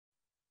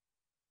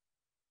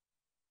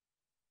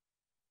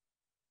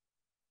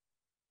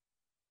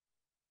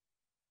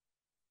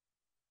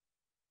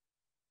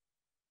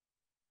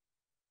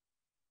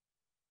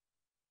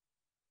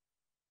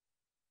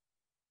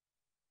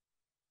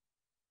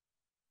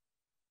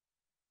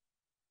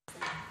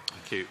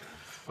Thank you.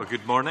 Well,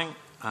 good morning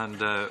and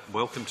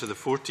welcome to the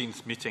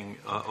 14th meeting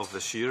of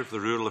this year of the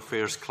Rural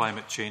Affairs,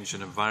 Climate Change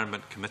and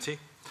Environment Committee.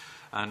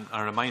 And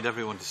I remind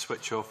everyone to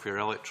switch off your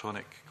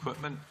electronic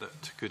equipment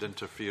that could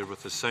interfere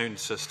with the sound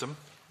system,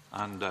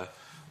 and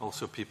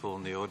also people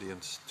in the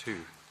audience too.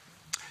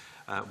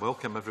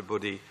 Welcome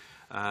everybody,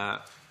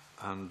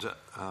 and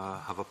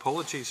have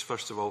apologies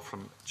first of all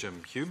from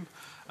Jim Hume,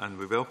 and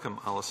we welcome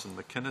Alison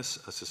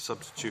McGuiness as a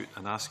substitute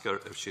and ask her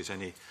if she has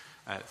any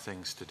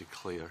things to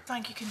declare.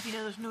 Thank you,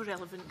 Convener. There's no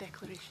relevant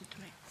declaration to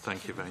make.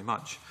 Thank you very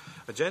much.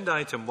 Agenda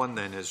item 1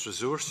 then is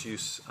resource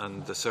use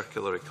and the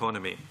circular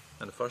economy.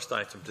 And the first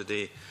item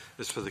today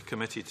is for the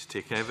committee to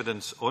take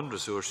evidence on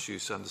resource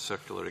use and the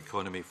circular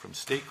economy from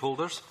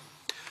stakeholders.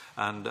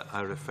 And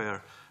I refer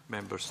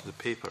members to the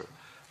paper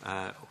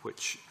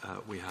which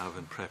we have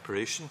in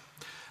preparation.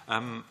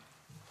 I'm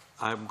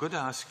going to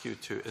ask you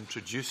to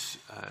introduce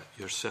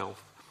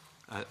yourself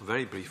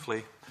very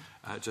briefly,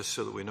 just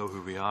so that we know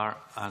who we are,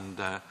 and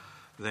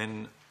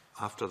then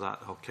after that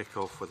I'll kick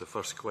off with the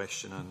first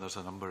question, and there's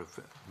a number of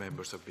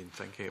members have been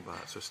thinking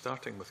about it. So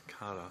starting with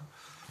Cara.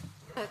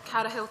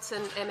 Cara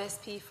Hilton,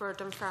 MSP for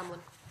Dunfermline.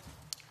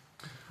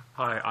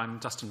 Hi, I'm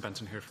Dustin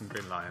Benton here from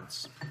Green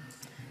Alliance.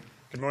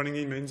 Good morning,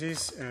 Iain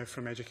Menzies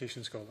from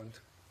Education Scotland.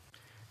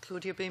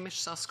 Claudia Beamish,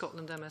 South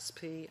Scotland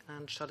MSP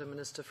and Shadow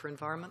Minister for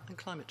Environment and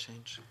Climate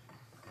Change.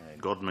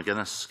 Gordon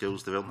McGuiness,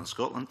 Skills Development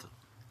Scotland.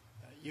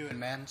 Ewan,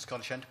 Mearns,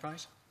 Scottish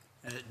Enterprise.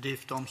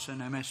 Dave Thompson,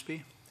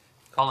 MSP.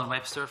 Colin,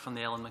 Webster from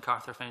the Ellen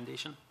MacArthur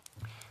Foundation.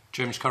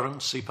 James Curran,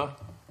 SEPA.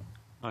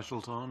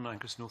 Nigel Don,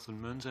 Angus North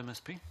and Mearns,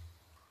 MSP.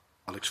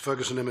 Alex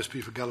Ferguson,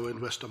 MSP for Galloway and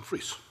West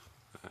Dumfries.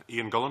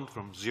 Iain Gulland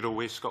from Zero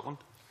Waste Scotland.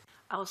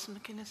 Alison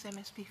McGuiness,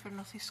 MSP for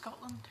North East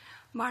Scotland.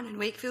 Martin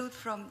Wakefield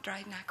from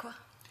Dryden Aqua.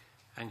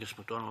 Angus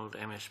MacDonald,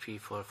 MSP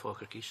for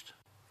Falkirk East.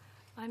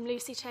 I'm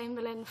Lucy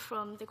Chamberlin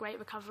from the Great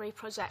Recovery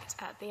Project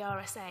at the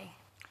RSA.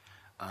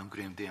 I'm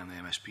Graham Day, I'm the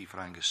MSP for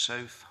Angus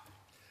South.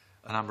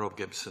 And I'm Rob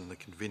Gibson, the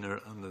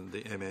convener and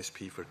the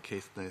MSP for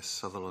Caithness,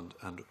 Sutherland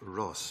and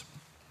Ross.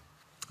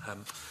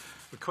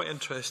 We're quite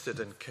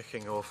interested in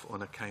kicking off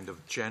on a kind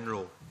of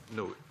general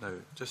note. Now,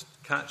 just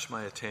catch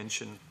my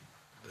attention.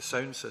 The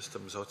sound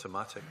system's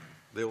automatic.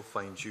 They'll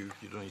find you.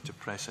 You don't need to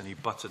press any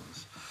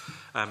buttons.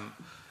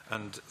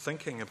 And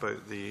thinking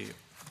about the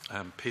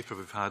paper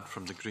we've had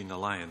from the Green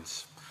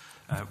Alliance,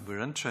 we're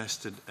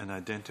interested in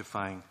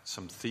identifying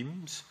some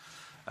themes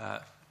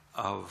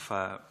of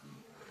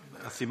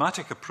a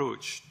thematic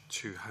approach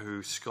to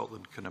how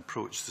Scotland can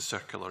approach the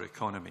circular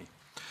economy,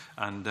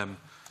 and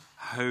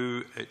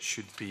how it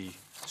should be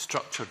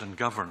structured and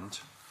governed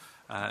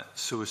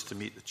so as to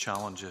meet the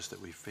challenges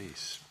that we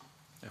face.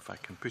 If I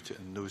can put it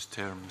in those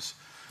terms,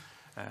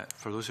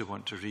 for those who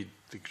want to read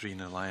the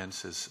Green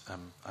Alliance's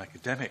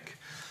academic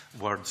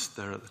words,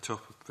 they're at the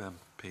top of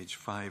page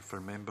 5 for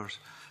members.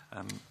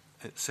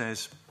 It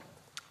says,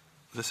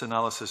 this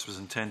analysis was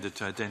intended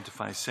to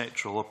identify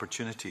sectoral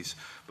opportunities,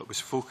 but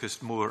was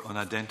focused more on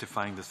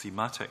identifying the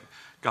thematic,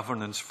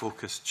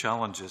 governance-focused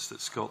challenges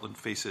that Scotland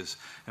faces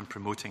in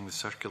promoting the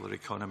circular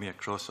economy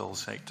across all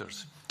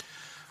sectors.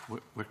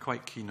 We're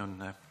quite keen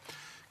on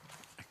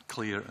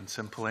clear and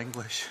simple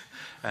English,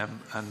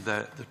 and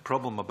the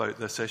problem about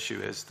this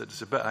issue is that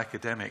it's a bit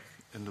academic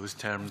in those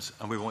terms,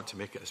 and we want to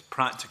make it as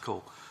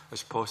practical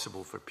as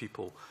possible for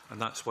people,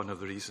 and that's one of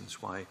the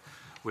reasons why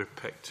we're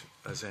picked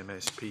as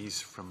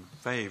MSPs from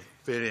very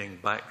varying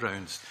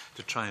backgrounds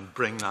to try and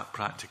bring that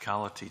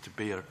practicality to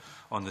bear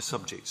on the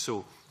subject.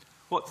 So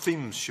what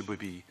themes should we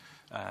be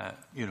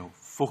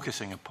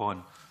focusing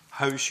upon?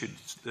 How should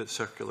the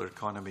circular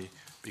economy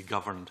be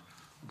governed?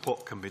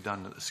 What can be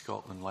done at the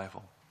Scotland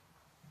level?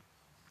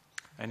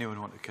 Anyone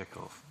want to kick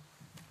off?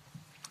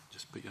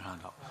 Just put your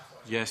hand up.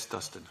 Yes,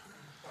 Dustin.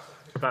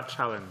 That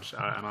challenge,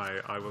 and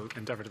I will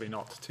endeavour to be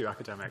not too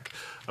academic.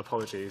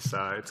 Apologies.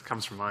 It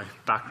comes from my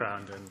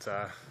background,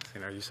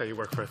 and you say you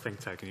work for a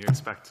think tank and you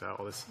expect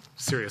all this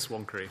serious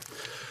wonkery.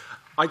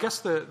 I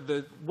guess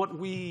what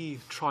we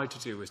tried to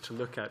do is to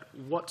look at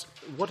what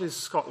is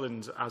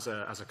Scotland as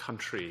a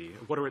country,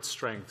 what are its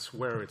strengths,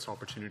 where are its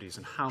opportunities,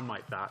 and how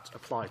might that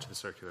apply to the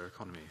circular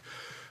economy.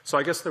 So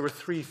I guess there were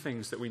 3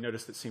 things that we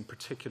noticed that seemed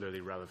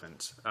particularly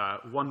relevant.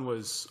 One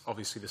was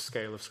obviously the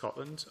scale of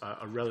Scotland,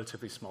 a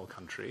relatively small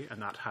country,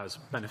 and that has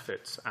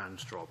benefits and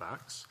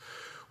drawbacks.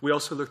 We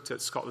also looked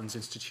at Scotland's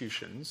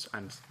institutions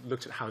and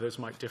looked at how those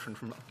might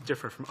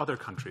differ from other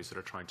countries that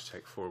are trying to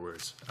take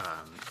forward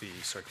the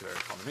circular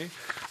economy.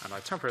 And I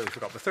temporarily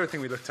forgot the 3rd thing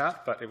we looked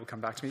at, but it will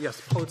come back to me. Yes,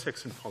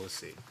 politics and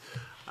policy.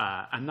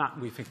 And that,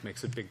 we think,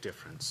 makes a big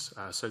difference.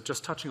 So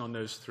just touching on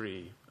those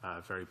 3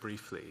 very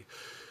briefly.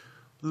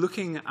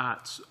 Looking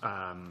at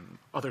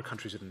other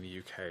countries within the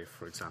UK,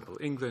 for example,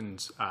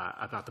 England,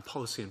 about the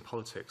policy and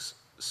politics,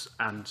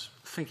 and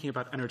thinking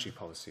about energy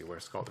policy, where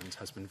Scotland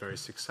has been very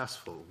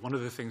successful, one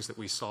of the things that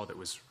we saw that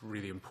was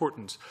really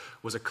important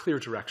was a clear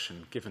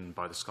direction given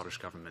by the Scottish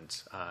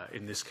Government,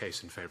 in this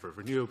case in favour of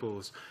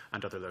renewables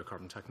and other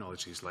low-carbon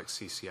technologies like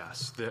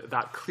CCS.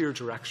 That clear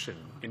direction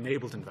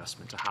enabled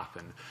investment to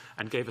happen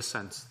and gave a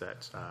sense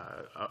that,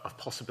 of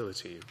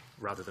possibility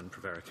rather than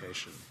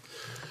prevarication.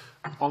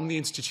 On the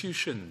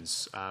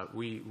institutions,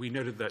 we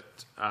noted that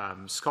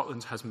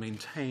Scotland has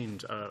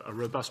maintained a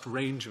robust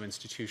range of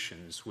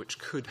institutions which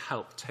could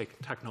help take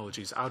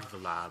technologies out of the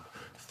lab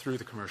through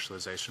the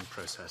commercialization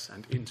process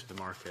and into the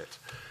market.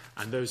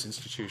 And those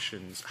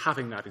institutions,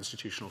 having that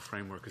institutional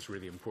framework is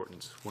really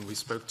important. When we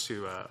spoke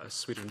to a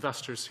suite of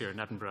investors here in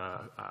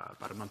Edinburgh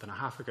about a month and a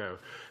half ago,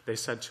 they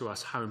said to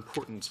us how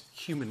important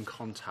human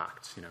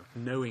contact,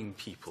 knowing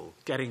people,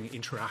 getting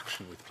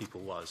interaction with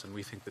people was, and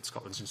we think that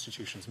Scotland's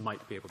institutions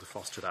might be able to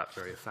foster that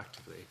very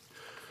effectively.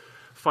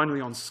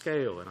 Finally, on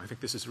scale, and I think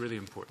this is really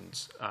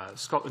important,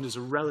 Scotland is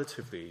a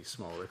relatively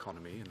small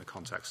economy in the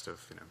context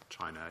of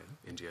China,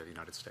 India, the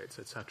United States,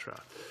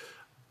 etc.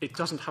 It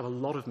doesn't have a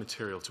lot of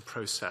material to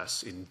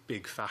process in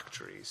big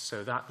factories,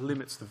 so that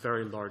limits the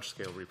very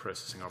large-scale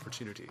reprocessing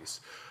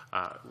opportunities.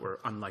 We're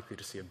unlikely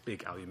to see a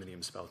big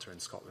aluminium smelter in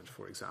Scotland,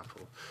 for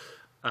example.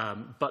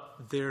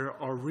 But there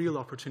are real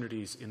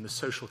opportunities in the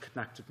social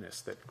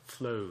connectedness that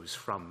flows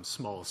from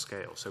small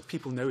scale. So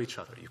people know each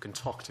other. You can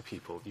talk to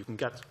people. You can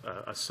get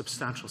a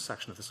substantial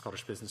section of the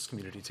Scottish business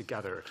community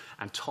together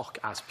and talk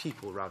as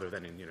people rather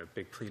than in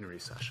big plenary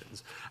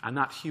sessions. And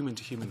that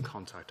human-to-human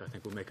contact, I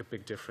think, will make a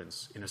big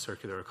difference in a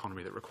circular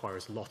economy that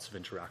requires lots of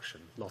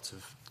interaction, lots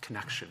of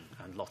connection,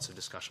 and lots of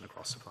discussion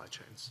across supply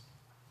chains.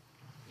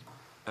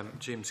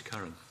 James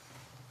Curran.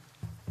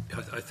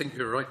 I think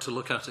you're right to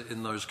look at it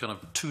in those kind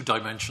of two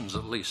dimensions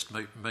at least,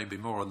 maybe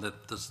more. And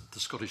the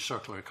Scottish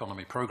Circular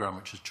Economy Programme,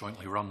 which is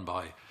jointly run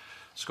by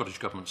Scottish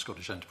Government,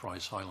 Scottish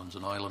Enterprise Highlands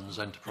and Islands,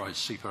 Enterprise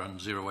SEPA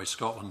and Zero Waste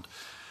Scotland,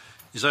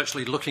 is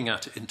actually looking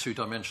at it in two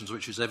dimensions,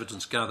 which is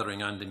evidence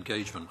gathering and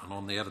engagement. And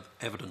on the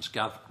evidence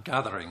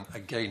gathering,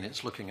 again,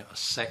 it's looking at a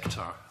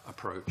sector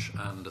approach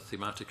and a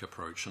thematic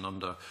approach. And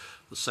under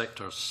the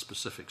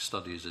sector-specific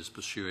studies is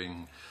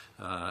pursuing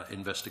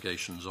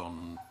investigations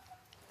on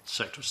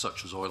sectors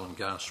such as oil and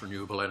gas,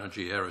 renewable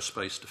energy,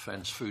 aerospace,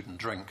 defence, food and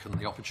drink, and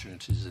the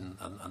opportunities and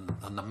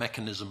the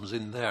mechanisms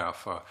in there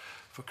for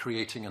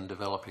creating and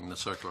developing the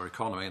circular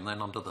economy. And then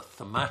under the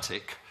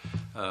thematic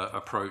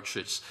approach,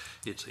 it's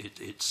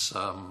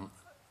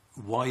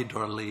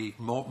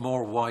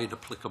more wide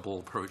applicable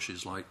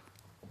approaches like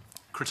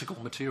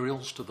critical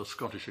materials to the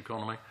Scottish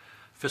economy,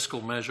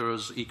 fiscal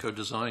measures,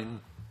 eco-design,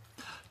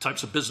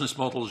 types of business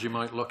models you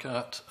might look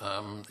at,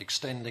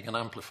 extending and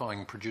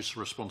amplifying producer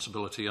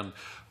responsibility, and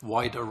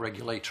wider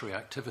regulatory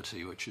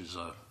activity, which is,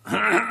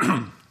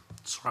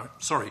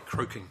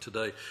 croaking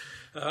today,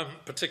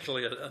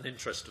 particularly an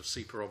interest of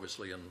SEPA,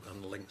 obviously,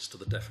 and links to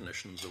the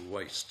definitions of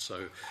waste.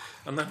 So,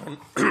 and then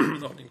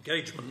on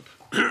engagement,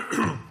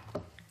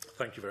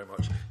 thank you very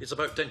much. It's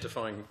about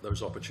identifying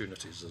those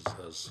opportunities,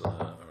 as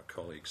our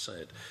colleague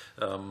said.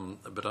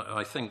 But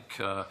I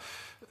think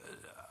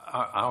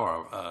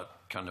our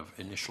kind of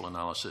initial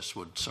analysis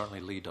would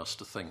certainly lead us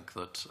to think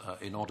that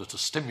in order to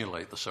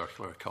stimulate the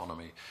circular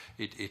economy,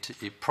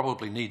 it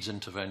probably needs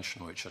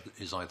intervention, which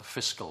is either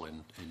fiscal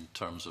in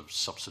terms of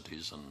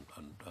subsidies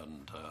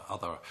and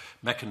other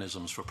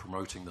mechanisms for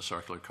promoting the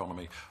circular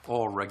economy,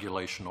 or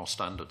regulation or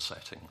standard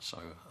setting. So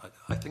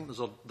I think there's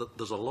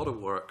a lot of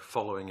work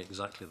following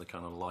exactly the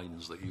kind of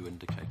lines that you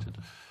indicated.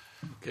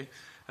 Okay.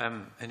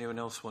 Anyone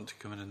else want to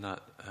come in on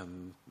that?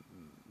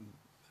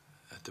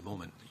 At the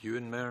moment,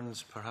 Ewan,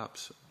 Mearns,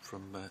 perhaps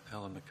from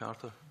Ellen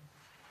MacArthur.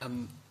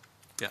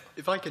 Yeah.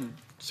 If I can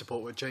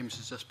support what James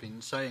has just been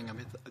saying, I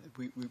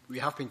mean, we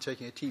have been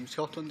taking a Team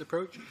Scotland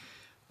approach,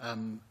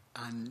 and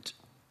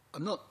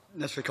I'm not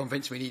necessarily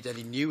convinced we need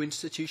any new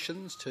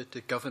institutions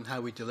to govern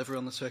how we deliver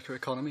on the circular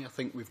economy. I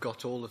think we've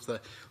got all of the,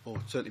 or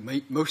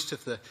certainly most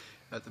of the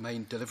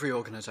main delivery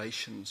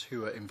organisations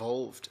who are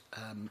involved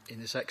in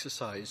this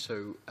exercise.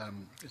 So,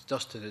 as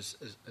Dustin has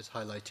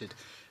highlighted,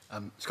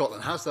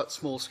 Scotland has that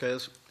small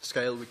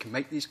scale. We can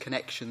make these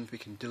connections. We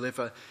can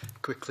deliver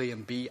quickly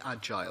and be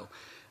agile.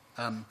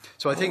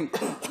 So I think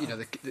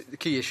the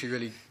key issue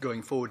really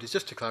going forward is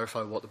just to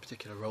clarify what the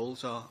particular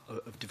roles are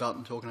of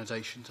development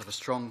organisations. Have a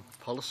strong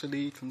policy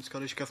lead from the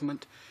Scottish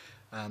Government.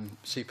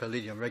 SEPA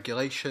leading on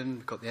regulation.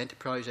 We've got the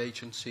enterprise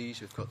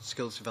agencies. We've got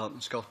Skills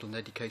Development Scotland,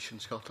 Education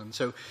Scotland.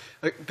 So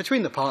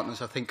between the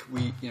partners, I think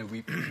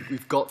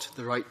we've got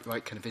the right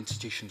kind of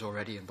institutions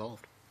already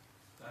involved.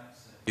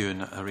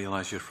 Ewan, I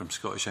realise you're from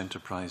Scottish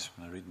Enterprise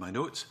when I read my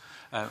notes.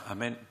 I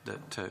meant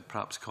that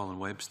perhaps Colin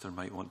Webster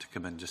might want to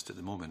come in just at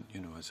the moment,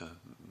 as a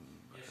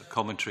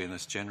commentary on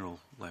this general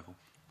level.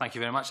 Thank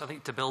you very much. I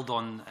think to build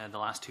on the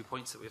last 2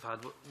 points that we've had,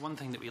 one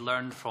thing that we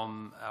learned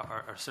from,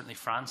 or certainly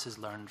France has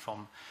learned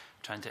from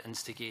trying to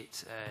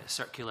instigate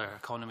circular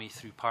economy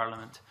through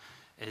Parliament,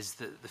 is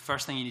that the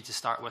first thing you need to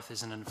start with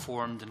is an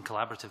informed and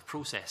collaborative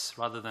process,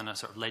 rather than a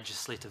sort of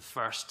legislative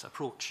first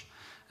approach,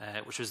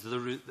 which was the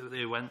route that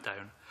they went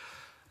down.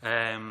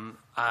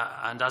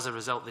 And as a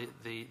result,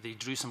 they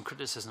drew some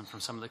criticism from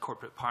some of the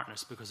corporate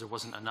partners because there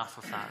wasn't enough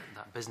of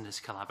that business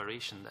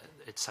collaboration that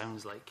it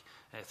sounds like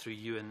through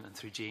Ewan and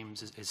through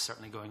James is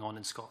certainly going on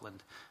in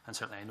Scotland. And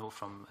certainly I know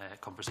from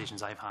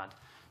conversations I've had,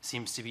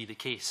 seems to be the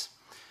case.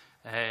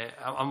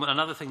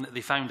 Another thing that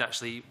they found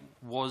actually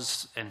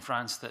was in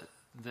France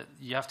that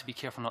you have to be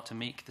careful not to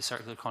make the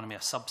circular economy a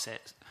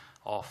subset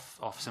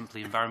of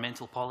simply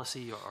environmental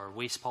policy or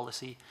waste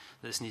policy.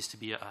 This needs to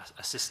be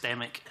a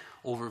systemic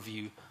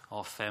overview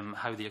of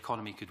how the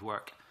economy could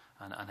work.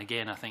 And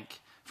again, I think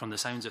from the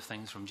sounds of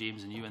things from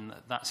James and Ewan,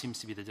 that seems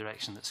to be the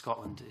direction that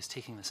Scotland is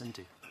taking this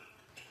into.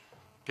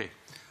 Okay.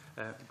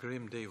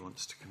 Graham Day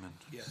wants to come in.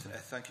 Yes,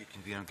 thank you,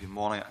 Convener. Good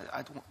morning.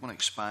 I want to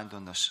expand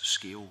on this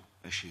scale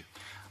issue.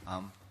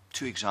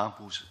 Two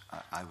examples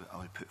I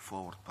would put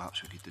forward,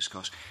 perhaps we could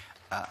discuss.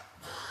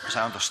 As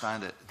I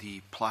understand it,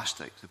 the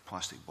plastic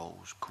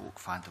bottles, Coke,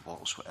 Fanta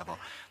bottles, whatever,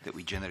 that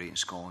we generate in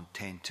Scotland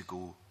tend to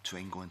go to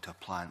England to a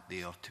plant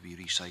there to be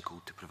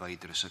recycled to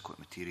provide the recycled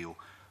material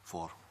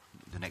for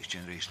the next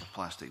generation of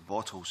plastic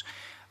bottles.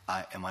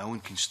 In my own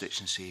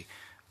constituency,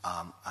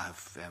 I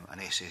have an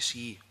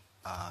SSE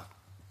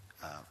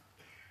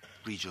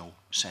regional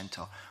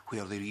centre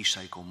where they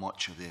recycle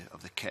much of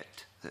the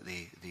kit that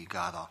they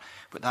gather,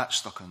 but that's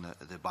stuck on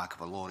the back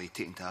of a lorry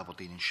taken to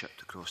Aberdeen and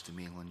shipped across to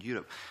mainland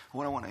Europe. And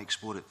what I want to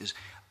explore it is,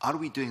 are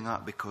we doing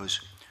that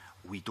because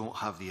we don't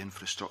have the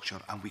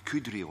infrastructure and we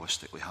could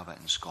realistically have it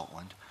in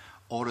Scotland,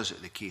 or is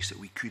it the case that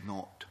we could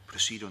not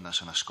proceed on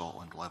this on a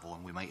Scotland level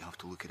and we might have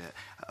to look at it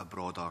at a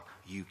broader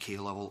UK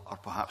level or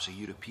perhaps a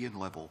European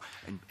level?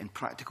 In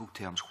practical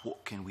terms,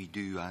 what can we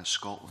do as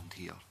Scotland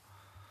here?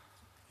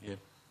 Yeah.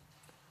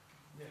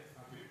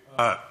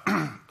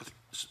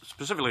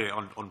 Specifically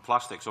on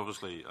plastics,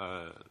 obviously,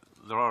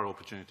 there are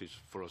opportunities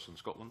for us in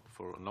Scotland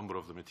for a number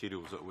of the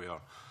materials that we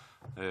are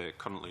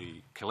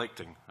currently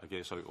collecting, I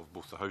guess, out of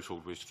both the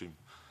household waste stream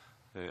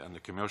and the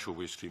commercial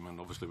waste stream. And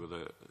obviously with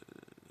the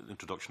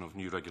introduction of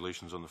new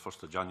regulations on the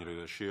 1st of January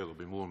this year, there'll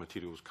be more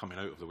materials coming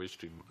out of the waste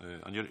stream.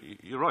 And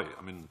you're right.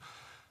 I mean,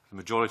 the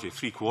majority,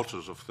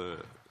 3/4 of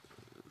the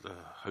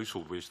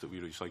household waste that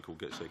we recycle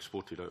gets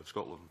exported out of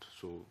Scotland.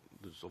 So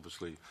there's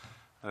obviously,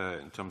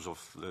 in terms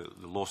of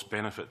the lost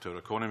benefit to our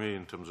economy,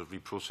 in terms of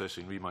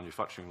reprocessing,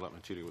 remanufacturing that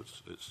material,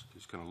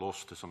 it's kind of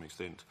lost to some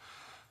extent.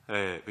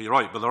 But you're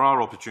right, but there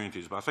are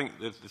opportunities. But I think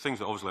the things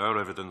that obviously our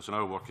evidence and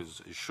our work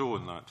is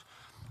showing that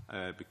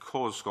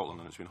because Scotland,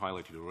 and it's been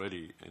highlighted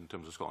already in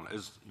terms of Scotland,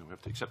 is, we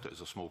have to accept it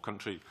as a small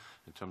country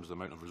in terms of the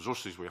amount of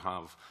resources we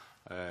have.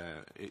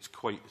 It's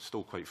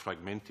still quite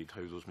fragmented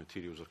how those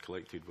materials are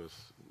collected with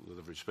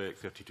respect,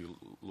 32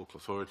 local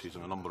authorities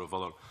and a number of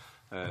other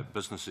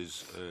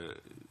businesses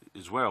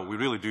as well. We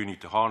really do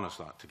need to harness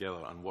that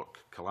together and work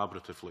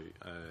collaboratively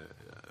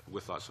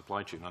with that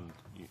supply chain. And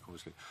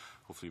obviously,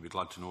 hopefully you'll be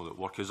glad to know that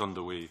work is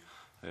underway,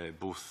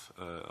 both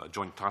a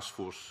joint task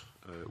force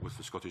with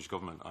the Scottish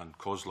Government and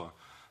COSLA,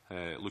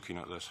 looking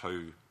at this, how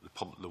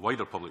the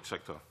wider public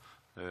sector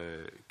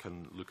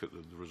can look at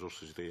the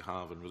resources they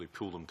have and really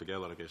pull them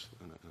together, I guess,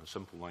 in a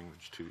simple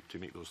language to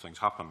make those things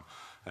happen.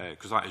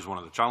 Because that is one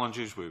of the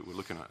challenges. We're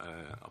looking at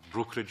a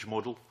brokerage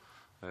model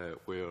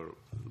where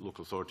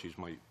local authorities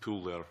might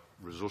pool their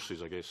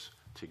resources, I guess,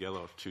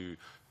 together to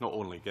not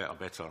only get a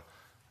better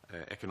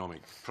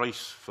economic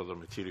price for their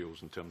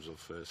materials in terms of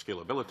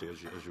scalability,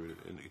 as you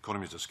in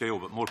economies of scale,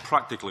 but more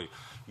practically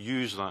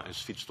use that as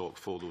feedstock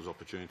for those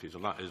opportunities.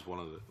 And that is one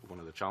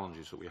of the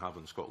challenges that we have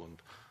in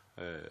Scotland.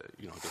 I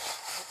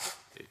guess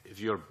if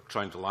you're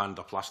trying to land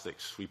a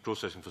plastics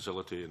reprocessing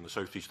facility in the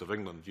southeast of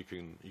England, you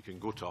can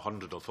go to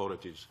 100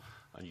 authorities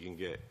and you can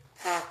get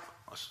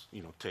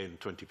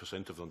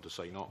 10–20% of them to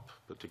sign up.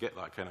 But to get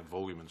that kind of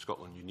volume in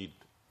Scotland, you need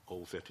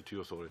all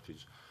 32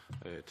 authorities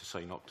to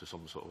sign up to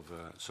some sort of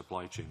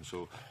supply chain.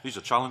 So these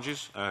are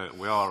challenges.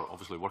 We are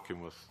obviously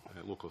working with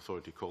local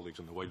authority colleagues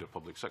in the wider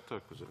public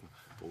sector, because it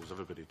involves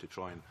everybody to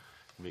try and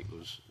make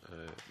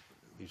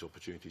these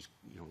opportunities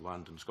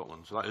land in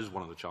Scotland. So that is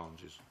one of the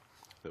challenges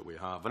that we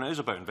have. And it is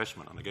about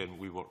investment. And again,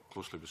 we work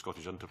closely with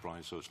Scottish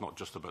Enterprise, so it's not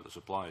just about the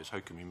supply, it's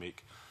how can we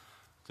make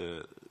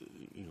the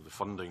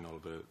funding or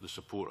the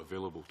support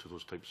available to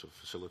those types of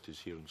facilities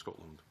here in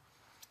Scotland.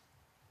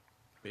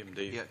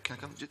 Yeah, can I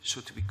come? So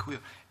to be clear,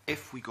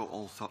 if we got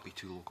all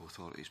 32 local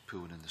authorities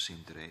pulling in the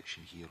same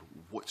direction here,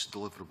 what's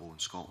deliverable in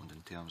Scotland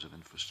in terms of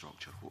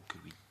infrastructure? What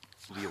could we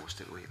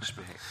realistically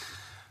expect?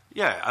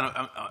 Yeah,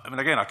 and I mean,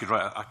 again, I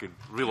could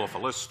reel off a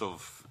list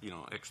of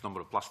X number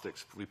of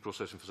plastics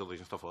reprocessing facilities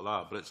and stuff like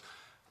that. But it's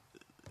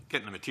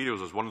getting the materials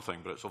is one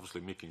thing, but it's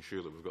obviously making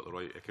sure that we've got the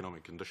right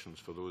economic conditions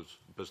for those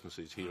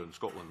businesses here in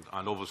Scotland,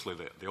 and obviously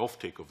the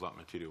offtake of that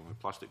material. I mean,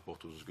 plastic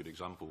bottles is a good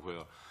example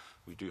where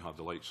we do have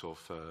the likes of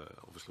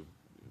obviously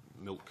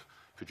milk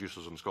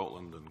producers in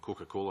Scotland, and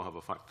Coca-Cola have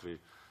a factory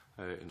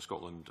in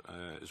Scotland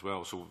as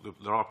well. So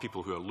there are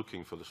people who are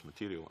looking for this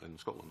material in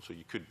Scotland. So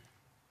you could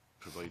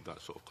provide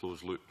that sort of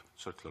closed-loop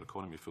circular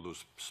economy for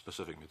those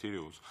specific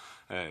materials.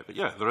 But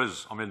yeah, there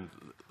is. I mean,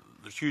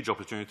 there's huge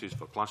opportunities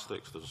for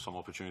plastics. There's some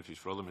opportunities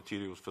for other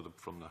materials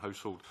from the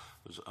household.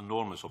 There's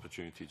enormous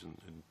opportunities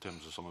in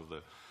terms of some of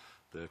the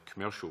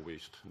commercial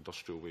waste,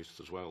 industrial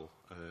waste as well,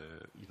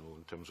 you know,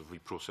 in terms of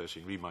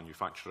reprocessing,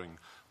 remanufacturing,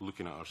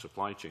 looking at our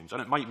supply chains.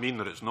 And it might mean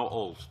that it's not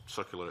all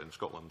circular in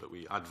Scotland, that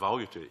we add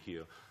value to it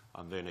here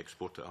and then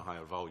export it at a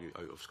higher value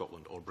out of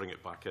Scotland, or bring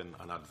it back in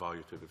and add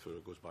value to it before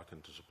it goes back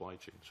into supply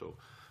chain. So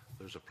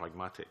there's a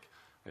pragmatic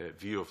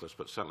view of this,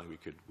 but certainly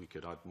we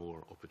could add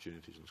more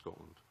opportunities in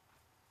Scotland.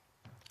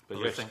 But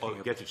yes,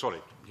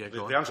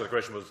 the answer to the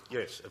question was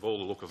yes, if all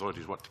the local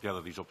authorities work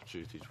together, these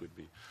opportunities would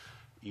be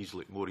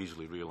more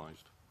easily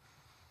realised.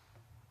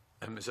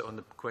 Is it on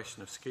the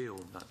question of scale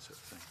and that sort of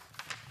thing?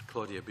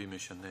 Claudia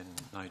Beamish and then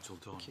Nigel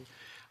Dawn. Thank you.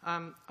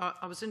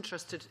 I was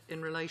interested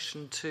in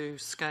relation to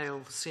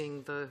scale,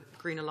 seeing the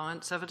Green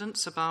Alliance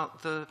evidence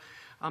about the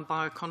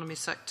bioeconomy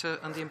sector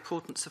and the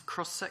importance of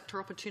cross-sector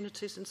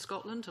opportunities in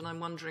Scotland, and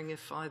I'm wondering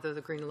if either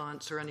the Green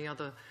Alliance or any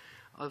other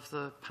of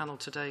the panel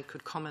today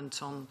could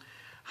comment on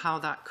how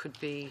that could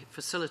be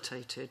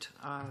facilitated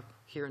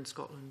here in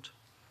Scotland.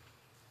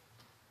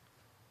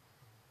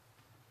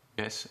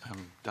 Yes,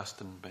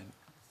 Dustin, Benton.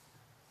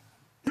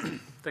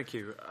 Thank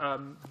you.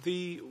 Part of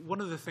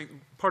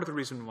the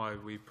reason why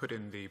we put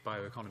in the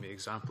bioeconomy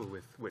example,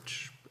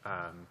 which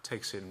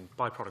takes in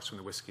byproducts from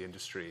the whisky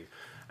industry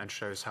and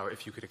shows how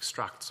if you could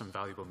extract some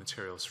valuable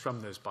materials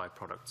from those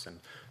byproducts and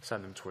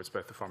send them towards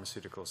both the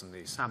pharmaceuticals and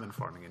the salmon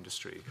farming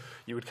industry,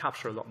 you would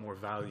capture a lot more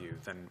value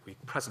than we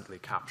presently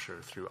capture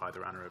through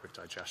either anaerobic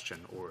digestion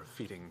or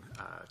feeding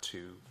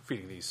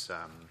these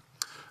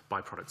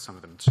byproducts, some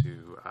of them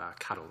to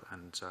cattle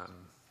and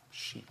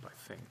sheep, I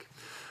think.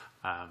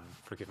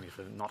 Forgive me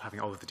for not having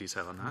all of the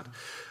detail on that.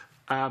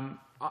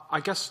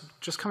 I guess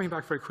just coming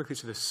back very quickly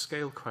to the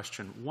scale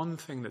question, one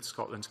thing that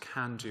Scotland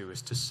can do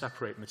is to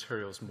separate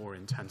materials more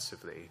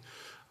intensively.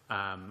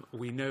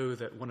 We know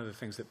that one of the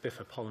things that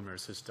Biffa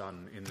Polymers has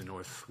done in the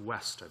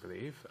northwest, I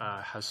believe,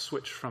 has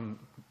switched from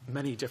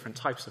many different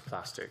types of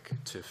plastic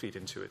to feed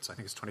into its, I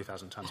think it's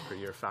 20,000 tonnes per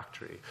year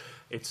factory.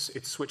 It's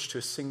switched to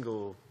a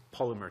single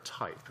polymer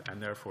type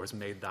and therefore has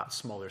made that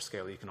smaller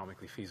scale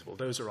economically feasible.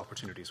 Those are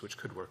opportunities which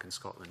could work in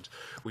Scotland.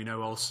 We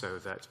know also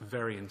that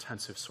very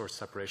intensive source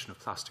separation of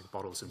plastic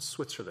bottles in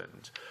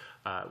Switzerland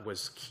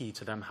was key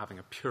to them having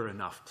a pure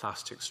enough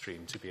plastic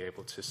stream to be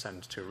able to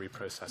send to a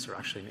reprocessor.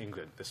 Actually, in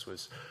England, this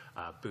was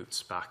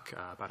Boots back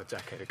about a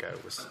decade ago,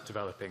 was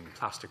developing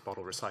plastic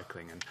bottle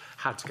recycling and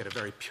had to get a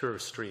very pure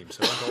stream.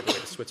 So went all the way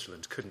to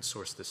Switzerland, couldn't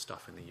source this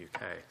stuff in the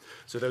UK.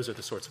 So those are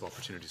the sorts of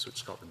opportunities which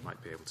Scotland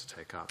might be able to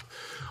take up.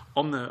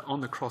 On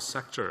the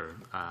cross-sector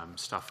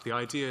stuff, the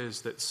idea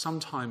is that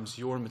sometimes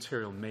your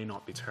material may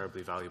not be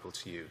terribly valuable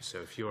to you.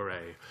 So if you're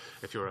a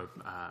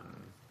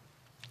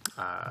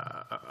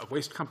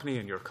waste company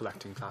and you're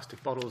collecting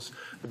plastic bottles,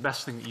 the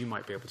best thing that you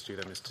might be able to do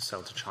then is to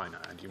sell to China,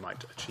 and you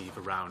might achieve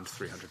around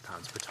 £300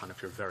 per tonne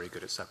if you're very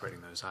good at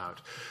separating those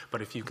out.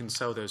 But if you can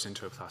sell those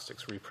into a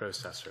plastics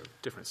reprocessor,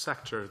 different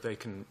sector, they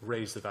can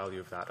raise the value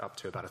of that up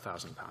to about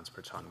 £1,000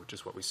 per tonne, which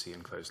is what we see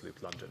in Closed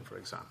Loop London, for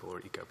example,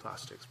 or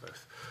Ecoplastics,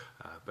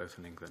 both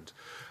in England.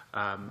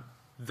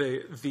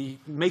 The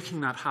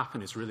making that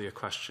happen is really a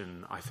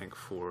question, I think,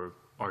 for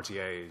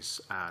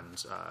RDAs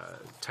and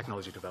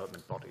technology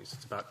development bodies.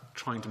 It's about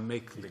trying to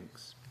make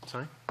links.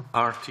 Sorry?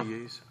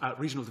 RTAs?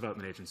 Regional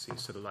development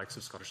agencies, so the likes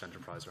of Scottish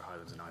Enterprise or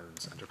Highlands and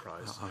Islands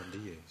Enterprise.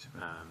 RDAs.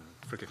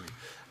 Forgive me.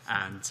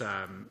 And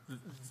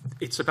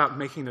it's about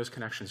making those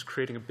connections,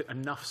 creating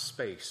enough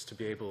space to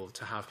be able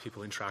to have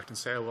people interact and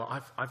say, oh,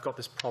 well, I've got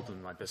this problem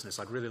in my business.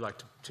 I'd really like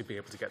to be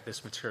able to get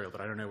this material, but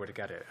I don't know where to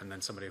get it. And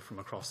then somebody from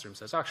across the room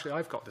says, actually,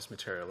 I've got this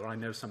material, or I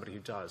know somebody who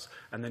does.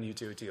 And then you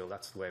do a deal.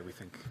 That's the way we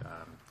think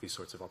these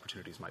sorts of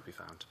opportunities might be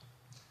found.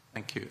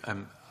 Thank you.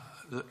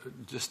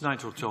 Just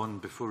Nigel John,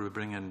 before we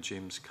bring in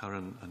James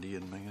Curran and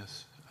Iain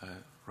McGuiness,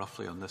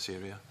 roughly on this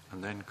area,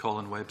 and then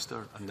Colin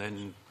Webster, and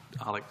then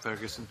Alec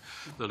Ferguson,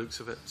 the looks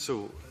of it.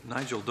 So,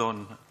 Nigel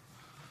Don.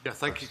 Yeah,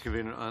 thank you,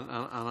 Convener.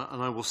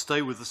 And I will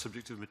stay with the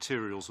subject of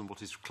materials and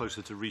what is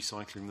closer to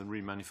recycling than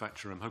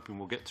remanufacture. I'm hoping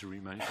we'll get to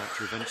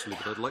remanufacture eventually,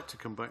 but I'd like to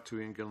come back to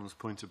Iain Gulland's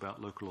point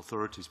about local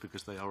authorities,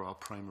 because they are our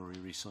primary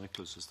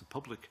recyclers as the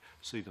public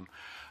see them,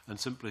 and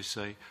simply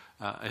say,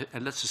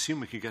 and let's assume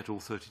we could get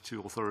all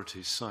 32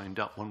 authorities signed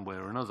up one way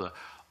or another.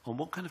 On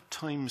what kind of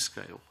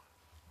timescale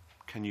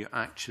can you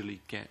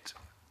actually get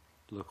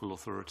local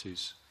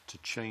authorities to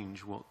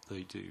change what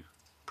they do?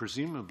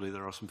 Presumably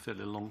there are some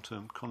fairly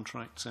long-term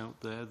contracts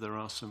out there. There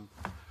are some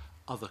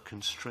other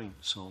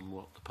constraints on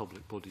what the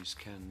public bodies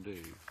can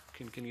do.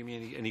 Can you give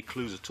me any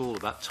clues at all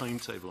about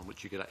timetable on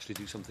which you could actually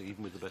do something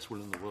even with the best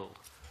will in the world?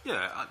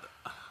 Yeah,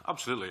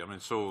 absolutely. I mean,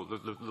 so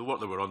the work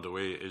that we're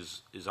underway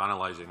is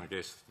analysing, I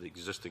guess, the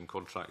existing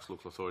contracts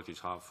local authorities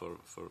have for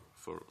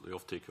the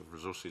offtake of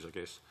resources, I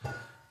guess,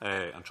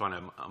 and trying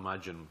to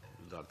imagine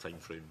that time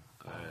frame.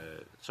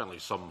 Certainly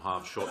some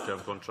have short-term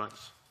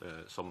contracts,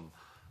 some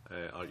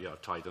are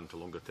tied into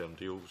longer-term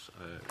deals,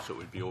 so it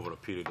would be over a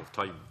period of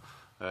time.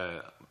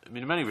 I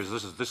mean, in many ways,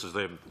 this is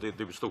them.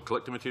 They would still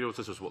collect the materials.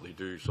 This is what they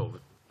do, sort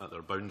of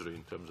their boundary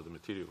in terms of the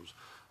materials.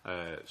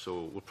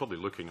 So we're probably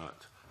looking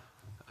at,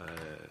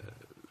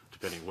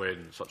 depending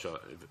when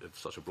if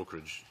such a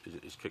brokerage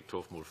is kicked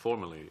off more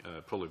formally,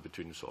 probably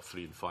between sort of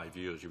 3 and 5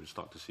 years, you would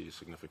start to see a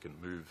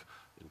significant move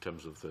in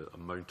terms of the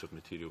amount of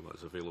material that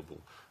is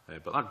available.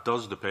 But that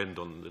does depend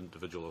on the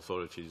individual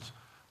authorities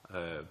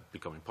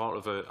becoming part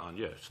of it, and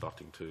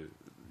starting to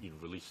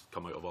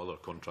come out of other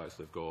contracts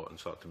they've got and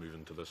start to move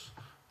into this.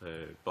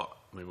 But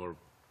I mean,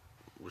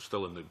 we're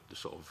still in the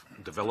sort of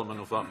development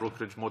of that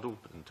brokerage model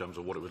in terms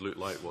of what it would look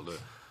like, what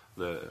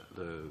the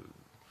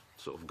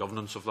sort of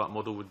governance of that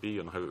model would be,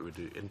 and how it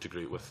would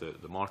integrate with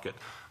the market.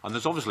 And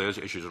there's obviously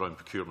issues around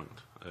procurement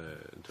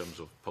in terms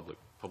of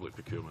public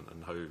procurement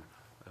and how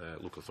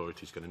local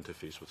authorities can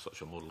interface with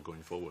such a model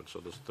going forward.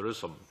 So there is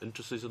some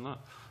interest in that,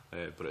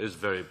 but it's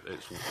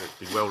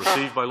been well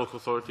received by local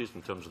authorities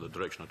in terms of the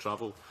direction of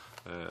travel.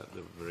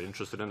 They're very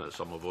interested in it.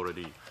 Some have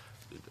already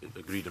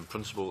agreed in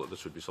principle that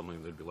this would be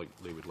something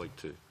they would like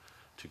to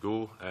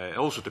go. It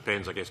also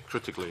depends, I guess,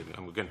 critically,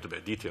 and we'll get into a bit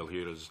of detail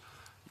here, is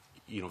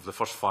if the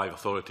first 5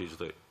 authorities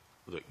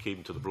that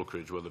came to the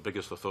brokerage were the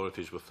biggest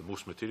authorities with the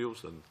most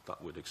materials, then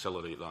that would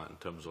accelerate that in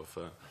terms of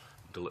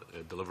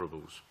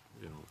deliverables.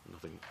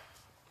 Nothing.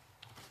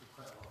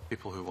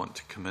 People who want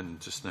to come in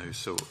just now.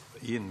 So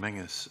Iain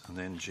McGuiness and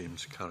then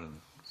James Curran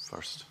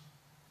first.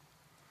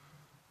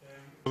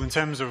 Well, in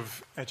terms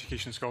of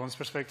Education Scotland's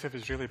perspective,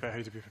 it's really about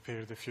how do we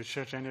prepare the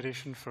future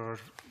generation for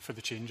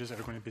the changes that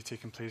are going to be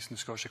taking place in the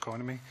Scottish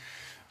economy.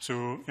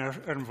 So our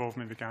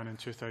involvement began in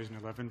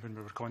 2011 when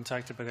we were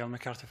contacted by the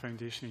MacArthur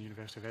Foundation and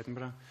University of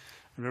Edinburgh,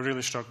 and we were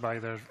really struck by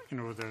their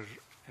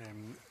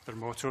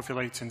motto, if you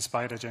like, to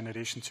inspire a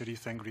generation to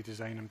rethink,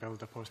 redesign and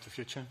build a positive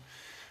future.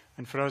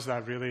 And for us,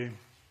 that really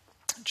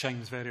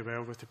chimes very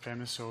well with the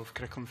premise of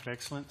curriculum for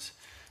excellence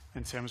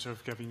in terms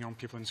of giving young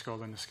people in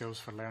Scotland the skills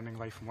for learning,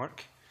 life and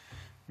work,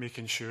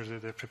 making sure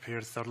that they're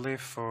prepared thoroughly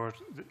for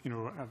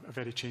a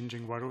very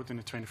changing world in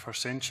the 21st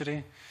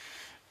century.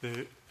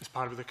 As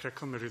part of the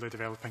curriculum, we're really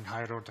developing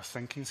higher order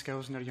thinking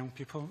skills in our young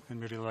people, and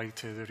we really like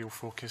the real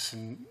focus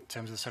in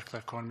terms of the circular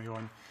economy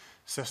on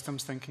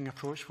systems thinking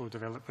approach,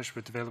 which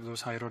will develop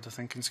those higher order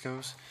thinking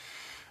skills.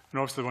 And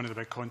obviously one of the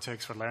big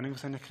contexts for learning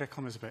within the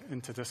curriculum is about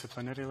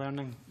interdisciplinary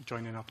learning,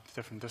 joining up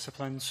different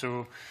disciplines.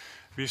 So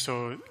we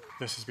saw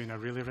this has been a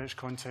really rich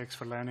context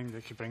for learning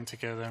that could bring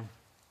together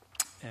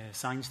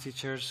science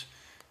teachers,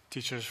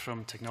 teachers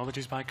from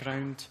technologies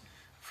background,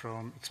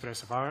 from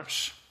expressive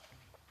arts,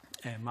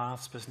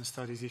 maths, business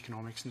studies,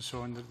 economics and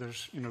so on.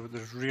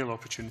 There's real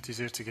opportunities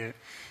there to get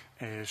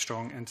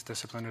strong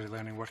interdisciplinary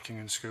learning working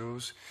in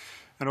schools.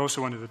 And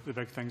also one of the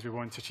big things we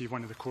want to achieve,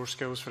 one of the core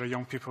skills for our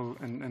young people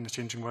in the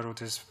changing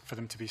world is for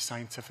them to be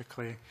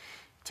scientifically,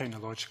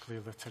 technologically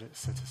literate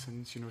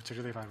citizens, to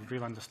really have a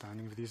real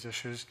understanding of these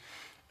issues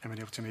and being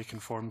able to make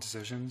informed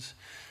decisions.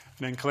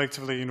 And then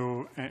collectively,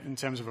 in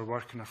terms of our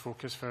work and our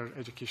focus for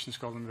Education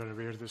Scotland, we're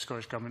aware that the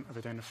Scottish Government have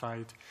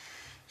identified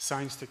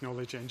science,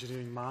 technology,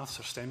 engineering, maths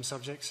or STEM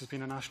subjects as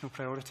being a national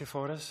priority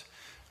for us,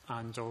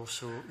 and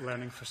also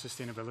learning for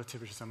sustainability,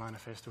 which is a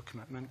manifesto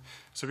commitment.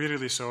 So we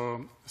really saw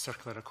the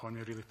circular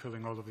economy really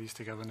pulling all of these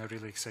together in a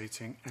really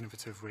exciting,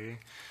 innovative way.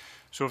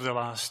 So over the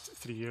last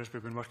 3 years,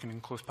 we've been working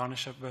in close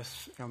partnership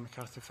with the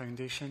MacArthur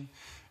Foundation.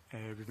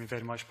 We've been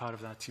very much part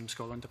of that Team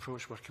Scotland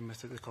approach, working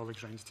with the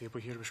colleagues around the table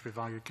here, which we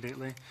value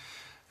greatly.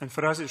 And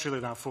for us, it's really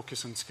that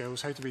focus on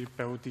skills. How do we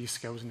build these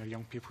skills in our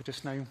young people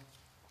just now?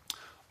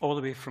 All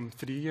the way from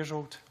 3 years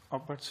old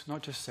upwards,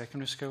 not just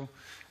secondary school,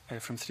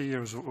 from 3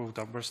 years old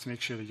upwards, to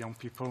make sure that young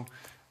people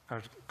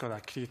are got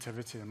that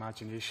creativity,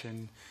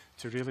 imagination,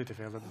 to really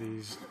develop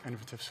these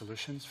innovative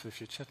solutions for the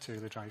future to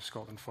really drive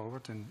Scotland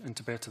forward and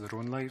to better their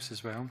own lives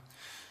as well.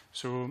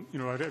 So, a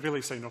really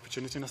exciting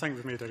opportunity, and I think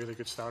we've made a really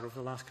good start over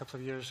the last couple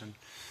of years.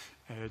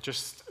 And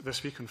just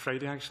this week on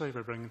Friday, actually,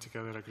 we're bringing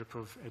together a group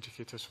of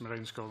educators from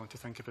around Scotland to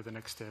think about the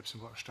next steps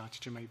and what our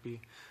strategy might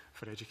be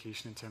for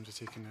education in terms of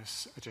taking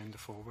this agenda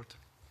forward.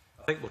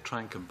 I think we'll try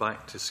and come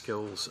back to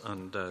skills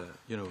and,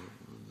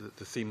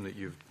 the theme that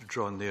you've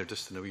drawn there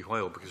just in a wee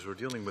while, because we're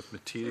dealing with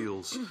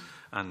materials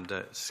and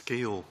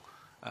scale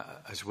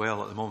as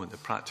well at the moment, the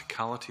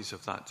practicalities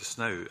of that just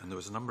now. And there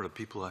was a number of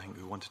people, I think,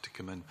 who wanted to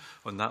come in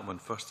on that one.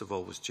 First of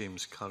all was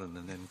James Curran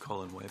and then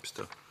Colin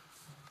Webster.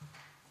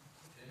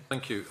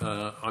 Thank you.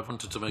 I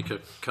wanted to make a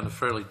kind of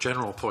fairly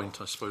general point,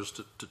 I suppose,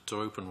 to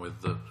open with.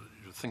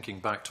 Thinking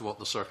back to what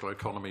the circular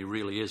economy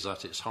really is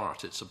at its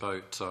heart. It's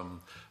about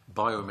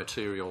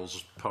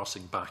biomaterials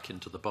passing back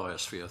into the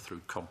biosphere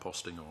through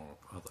composting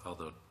or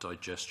other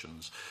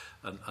digestions,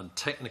 and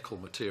technical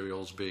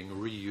materials being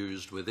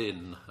reused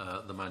within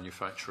the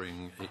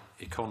manufacturing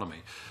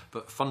economy.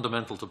 But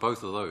fundamental to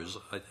both of those,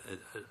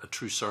 a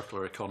true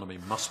circular economy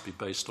must be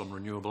based on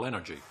renewable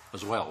energy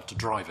as well to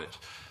drive it.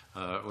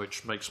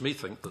 Which makes me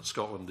think that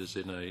Scotland is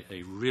in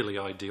a really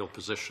ideal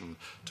position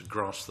to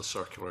grasp the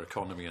circular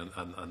economy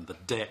and the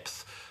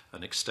depth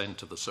an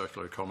extent of the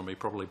circular economy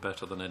probably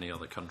better than any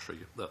other country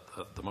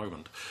at the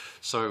moment.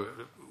 So,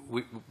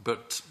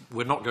 but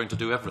we're not going to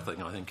do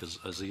everything, I think,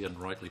 as Iain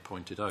rightly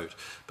pointed out.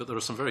 But there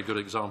are some very good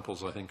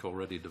examples, I think,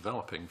 already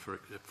developing.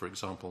 For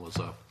example, there's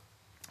a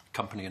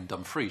company in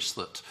Dumfries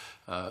that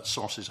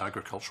sources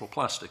agricultural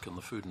plastic, and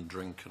the food and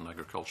drink and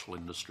agricultural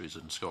industries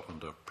in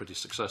Scotland are pretty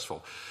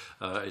successful.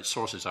 It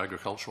sources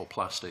agricultural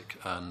plastic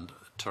and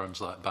turns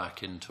that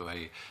back into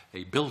a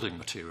building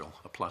material,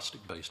 a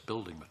plastic-based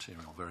building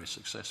material, very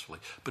successfully.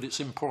 But it's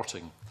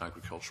importing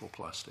agricultural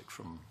plastic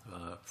from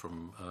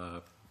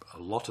a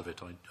lot of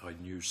it I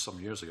knew some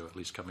years ago, at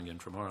least coming in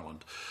from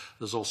Ireland.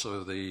 There's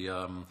also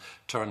the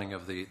turning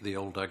of the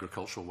old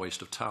agricultural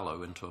waste of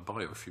tallow into a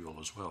biofuel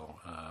as well,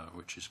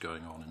 which is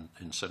going on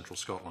in central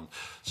Scotland.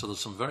 So there's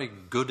some very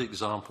good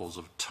examples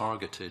of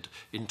targeted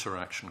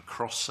interaction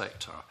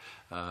cross-sector,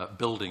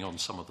 building on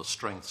some of the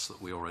strengths that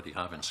we already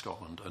have in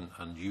Scotland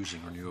and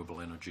using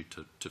renewable energy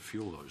to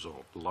fuel those,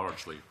 or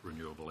largely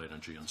renewable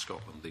energy in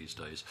Scotland these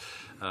days.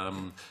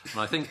 And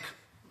I think,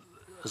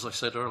 as I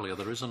said earlier,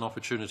 there is an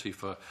opportunity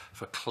for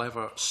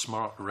clever,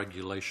 smart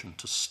regulation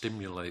to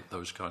stimulate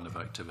those kind of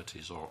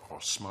activities, or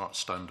smart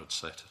standard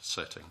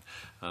setting.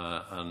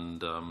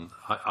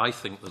 I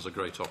think there's a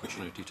great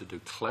opportunity to do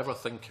clever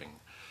thinking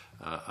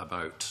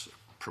about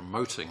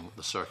promoting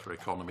the circular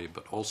economy,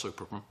 but also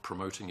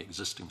promoting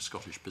existing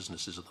Scottish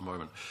businesses at the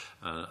moment.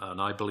 And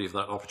I believe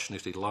that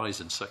opportunity lies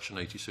in Section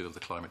 82 of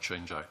the Climate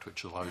Change Act,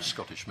 which allows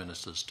Scottish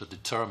ministers to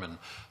determine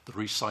the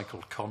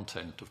recycled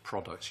content of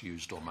products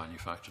used or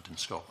manufactured in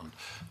Scotland,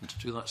 and to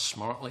do that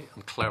smartly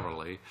and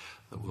cleverly,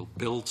 that will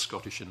build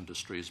Scottish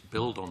industries,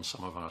 build on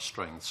some of our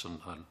strengths, and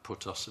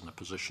put us in a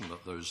position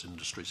that those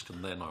industries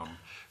can then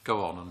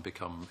go on and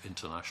become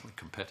internationally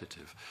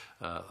competitive.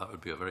 That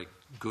would be a very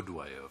good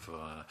way of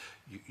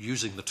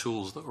using the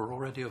tools that are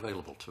already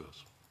available to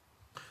us.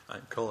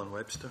 And Colin,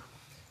 Webster.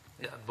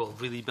 Yeah, well,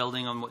 really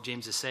building on what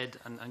James has said,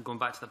 and going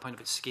back to the point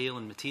about scale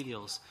and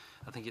materials,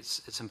 I think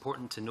it's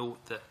important to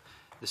note that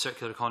the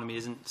circular economy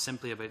isn't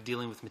simply about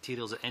dealing with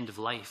materials at end of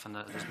life, and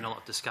there's been a lot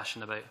of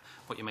discussion about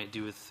what you might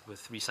do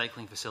with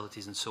recycling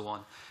facilities and so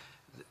on.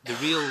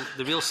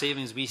 The real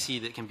savings we see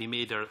that can be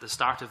made are at the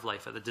start of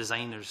life, at the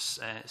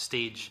designer's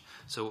stage.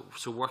 So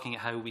working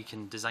at how we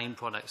can design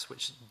products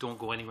which don't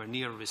go anywhere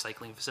near a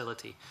recycling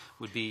facility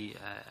would be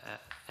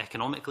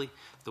economically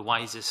the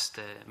wisest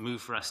move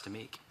for us to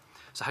make.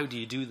 So how do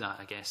you do that,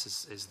 I guess,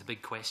 is the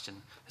big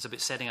question. It's about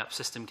setting up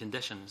system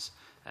conditions.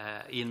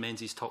 Iain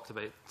Menzies talked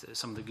about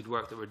some of the good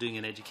work that we're doing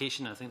in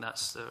education. I think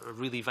that's a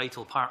really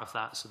vital part of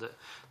that, so that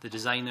the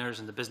designers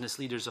and the business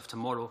leaders of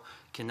tomorrow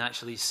can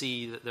actually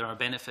see that there are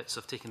benefits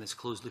of taking this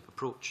closed-loop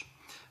approach.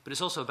 But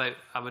it's also about,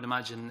 I would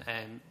imagine,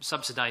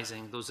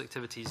 subsidising those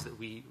activities that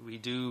we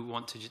do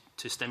want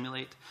to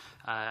stimulate,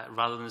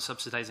 rather than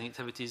subsidising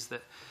activities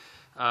that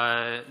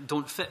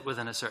don't fit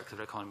within a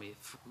circular economy.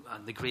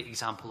 And the great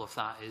example of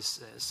that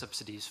is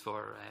subsidies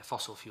for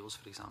fossil fuels,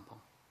 for example.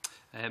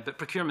 But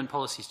procurement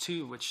policies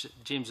too, which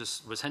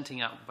James was hinting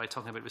at by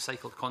talking about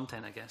recycled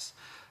content, I guess.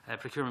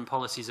 Procurement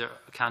policies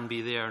can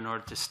be there in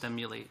order to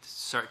stimulate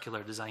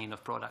circular design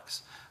of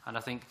products. And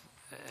I think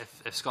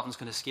if Scotland's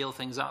going to scale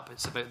things up,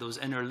 it's about those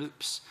inner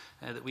loops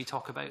that we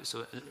talk about.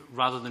 So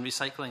rather than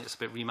recycling, it's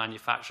about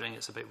remanufacturing,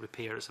 it's about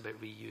repair, it's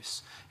about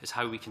reuse. It's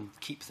how we can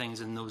keep things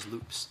in those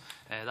loops.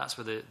 That's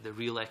where the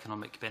real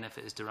economic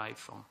benefit is derived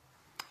from.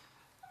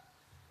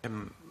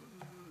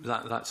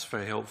 That's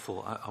very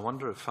helpful. I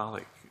wonder if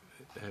Alec,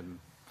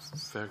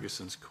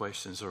 Ferguson's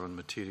questions are on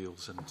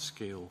materials and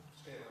scale.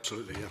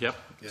 Absolutely, yeah. Yep,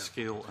 yeah.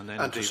 Scale and then...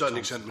 And to a certain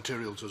extent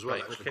materials as well,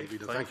 right, actually. Okay,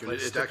 Thank you.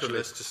 Let's stick on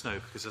this just now,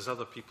 because there's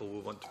other people we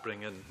want to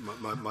bring in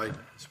my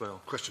as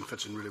well. Question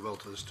fits in really well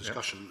to this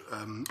discussion. Yep.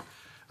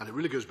 And it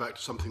really goes back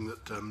to something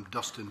that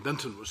Dustin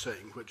Benton was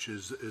saying, which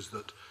is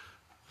that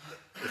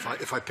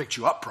if I picked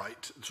you up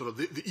right, sort of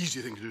the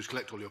easy thing to do is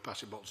collect all your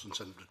plastic bottles and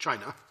send them to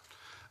China.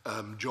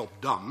 Job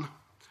done,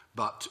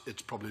 but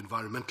it's probably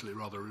environmentally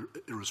rather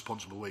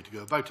irresponsible way to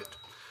go about it.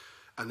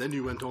 And then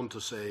you went on to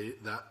say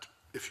that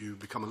if you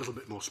become a little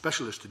bit more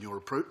specialist in your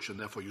approach, and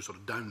therefore you sort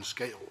of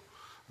downscale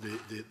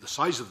the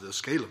size of the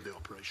scale of the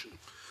operation,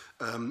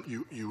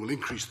 you will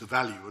increase the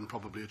value and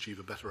probably achieve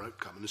a better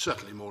outcome. And it's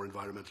certainly more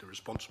environmentally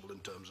responsible in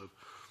terms of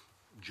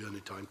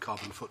journey time,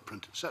 carbon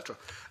footprint, etc.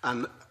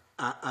 And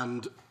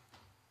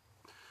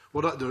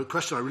the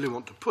question I really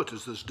want to put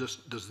is,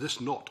 does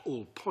this not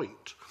all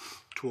point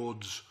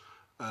towards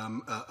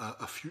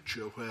a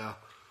future where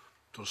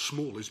sort of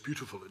small is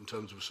beautiful in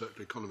terms of a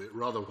circular economy,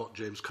 rather what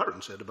James Curran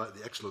said about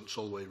the excellent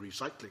Solway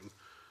recycling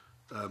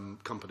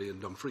company in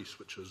Dumfries,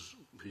 which is,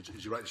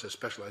 as you rightly said,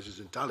 specialises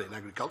entirely in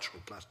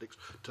agricultural plastics,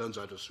 turns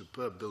out a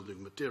superb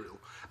building material.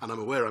 And I'm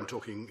aware I'm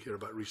talking here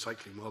about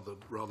recycling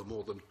rather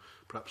more than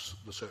perhaps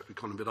the circular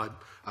economy, but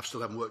I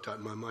still haven't worked out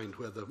in my mind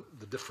where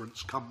the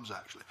difference comes,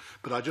 actually.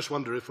 But I just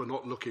wonder if we're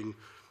not looking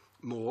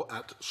more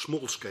at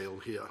small scale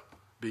here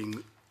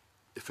being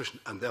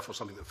efficient, and therefore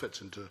something that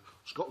fits into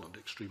Scotland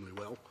extremely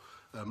well,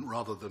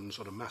 rather than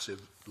sort of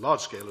massive,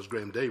 large scale, as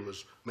Graham Day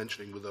was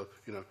mentioning, with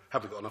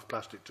have we got enough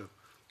plastic to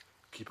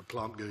keep a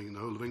plant going in the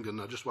whole of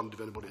England. I just wondered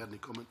if anybody had any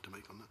comment to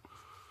make on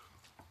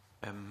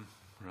that.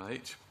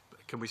 Right.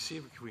 Can we see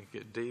if we can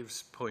get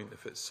Dave's point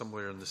if it's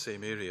somewhere in the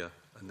same area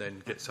and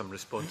then get some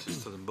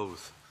responses to them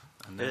both?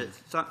 And then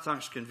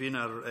Thanks,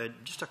 Convener.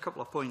 Just a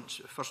couple of points.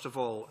 First of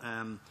all,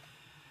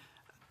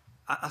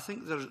 I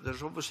think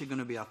there's obviously going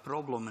to be a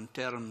problem in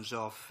terms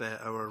of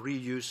our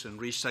reuse and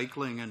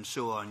recycling and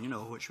so on,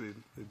 which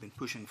we've been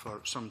pushing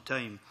for some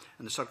time,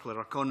 in the circular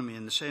economy,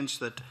 in the sense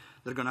that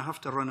they're going to have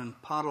to run in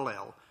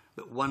parallel,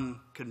 but one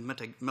can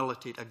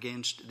militate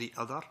against the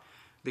other.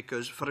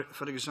 Because,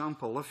 for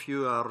example, if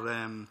you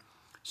are,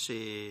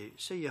 say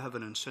you have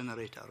an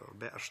incinerator, or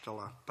better still,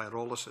 a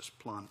pyrolysis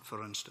plant,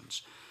 for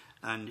instance,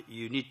 and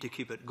you need to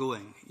keep it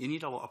going, you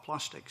need a lot of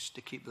plastics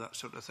to keep that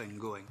sort of thing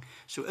going.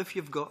 So if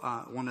you've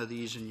got one of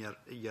these in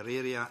your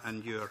area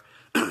and you're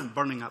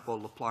burning up all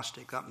the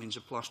plastic, that means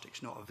the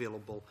plastic's not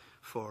available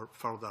for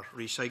further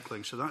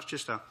recycling. So that's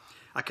just a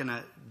kind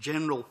of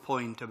general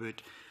point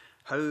about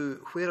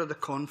where are the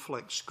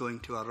conflicts going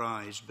to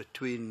arise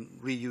between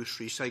reuse,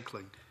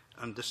 recycling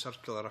and the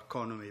circular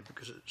economy,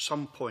 because at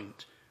some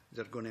point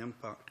they're going to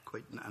impact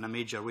quite in a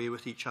major way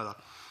with each other.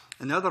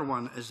 And the other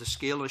one is the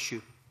scale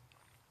issue,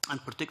 and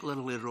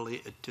particularly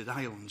related to the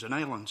Highlands. In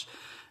Highlands,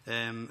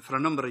 for a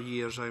number of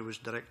years I was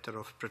Director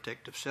of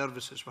Protective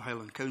Services for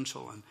Highland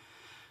Council, and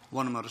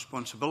one of my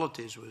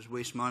responsibilities was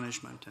waste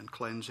management and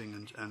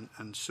cleansing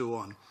and so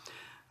on.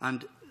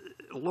 And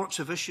lots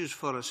of issues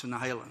for us in the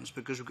Highlands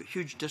because we've got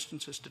huge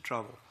distances to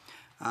travel.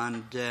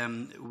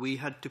 And we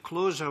had to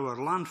close our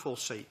landfill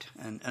site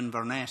in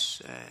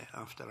Inverness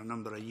after a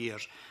number of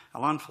years, a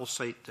landfill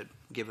site that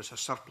gave us a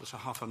surplus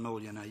of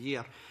 $500,000 a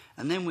year.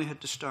 And then we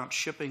had to start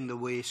shipping the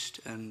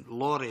waste in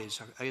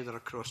lorries, either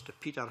across to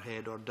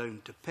Peterhead or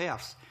down to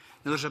Perth.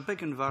 Now, there's a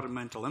big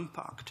environmental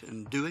impact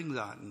in doing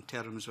that in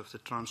terms of the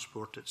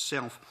transport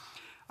itself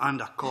and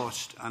a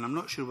cost. And I'm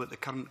not sure what the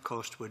current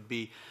cost would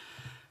be.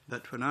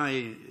 But when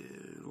I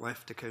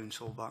left the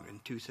council back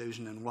in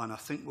 2001, I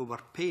think we were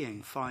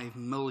paying $5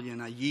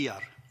 million a year,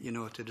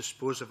 to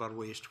dispose of our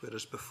waste,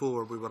 whereas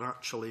before we were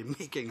actually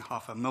making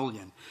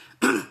 $500,000.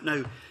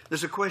 Now,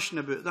 there's a question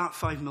about that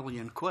 £5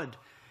 million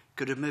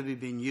could have maybe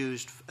been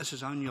used, this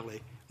is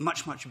annually,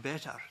 much, much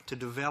better to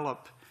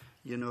develop,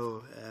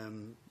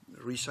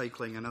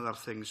 recycling and other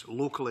things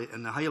locally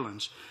in the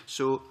Highlands.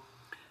 So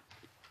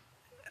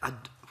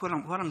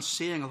what I'm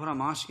saying, or what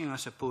I'm asking, I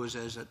suppose,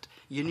 is that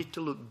you need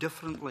to look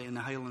differently in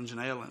the Highlands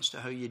and Islands to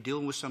how you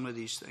deal with some of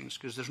these things,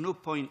 because there's no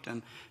point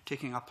in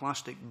taking a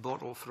plastic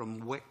bottle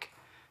from Wick,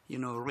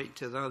 right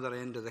to the other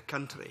end of the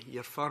country.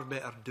 You're far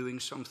better doing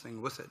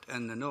something with it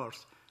in the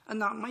north,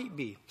 and that might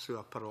be through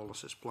a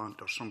pyrolysis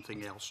plant or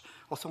something else,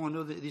 although I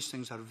know that these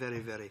things are very,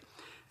 very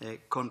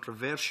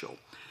controversial.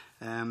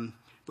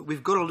 But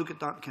we've got to look at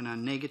that kind of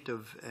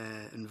negative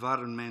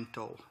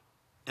environmental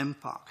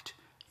impact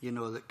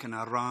that can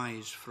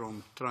arise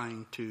from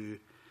trying to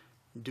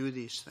do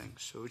these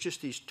things. So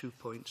just these 2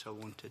 points I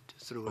wanted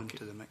to throw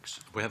into the mix.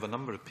 We have a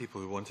number of people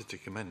who wanted to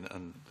come in,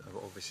 and I've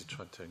obviously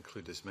tried to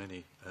include as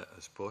many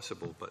as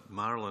possible, but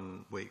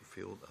Marilyn,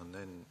 Wakefield, and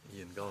then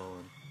Iain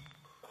Gulland.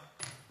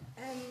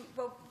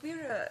 Well,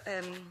 we're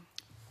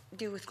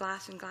deal with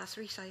glass and glass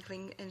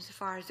recycling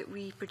insofar as that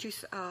we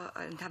produce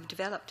and have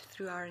developed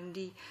through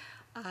R&D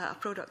a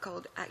product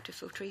called active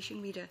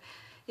filtration media.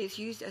 It's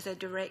used as a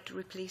direct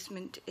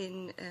replacement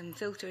in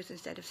filters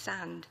instead of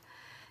sand.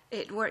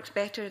 It works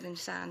better than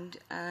sand,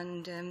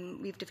 and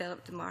we've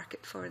developed the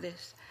market for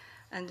this.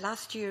 And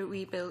last year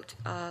we built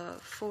a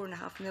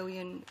 $4.5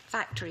 million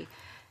factory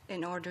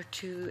in order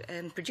to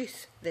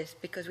produce this,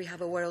 because we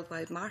have a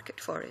worldwide market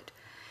for it.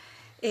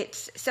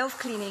 It's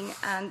self-cleaning,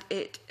 and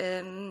it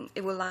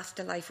will last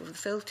the life of the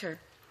filter.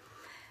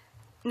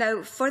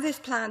 Now, for this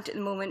plant at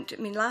the moment,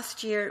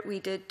 last year we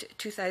did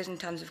 2,000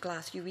 tonnes of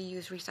glass. We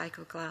use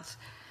recycled glass.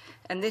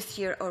 And this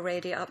year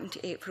already, up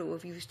until April,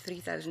 we've used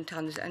 3,000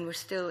 tonnes, and we're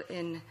still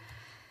in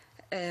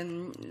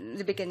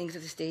the beginnings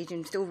of the stage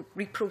and still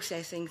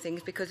reprocessing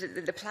things, because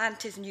the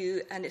plant is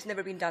new and it's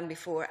never been done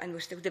before, and we're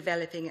still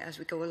developing it as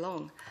we go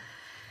along.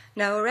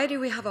 Now, already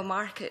we have a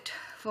market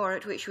for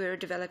it, which we're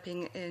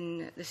developing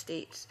in the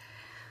States.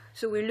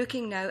 So we're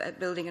looking now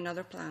at building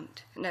another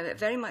plant. Now, it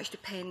very much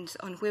depends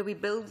on where we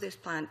build this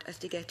plant as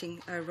to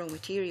getting our raw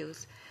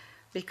materials,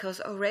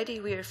 because already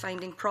we're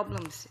finding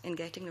problems in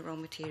getting the raw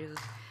materials.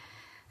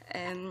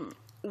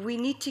 We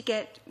need to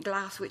get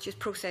glass which is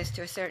processed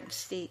to a certain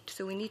state.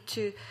 So we need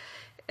to,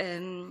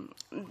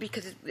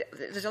 because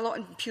there's a lot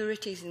of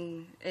impurities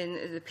in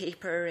the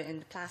paper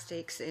and the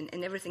plastics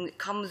and everything that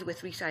comes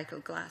with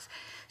recycled glass.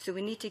 So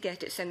we need to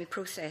get it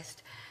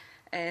semi-processed.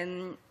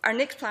 Our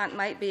next plant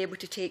might be able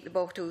to take the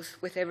bottles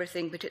with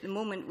everything, but at the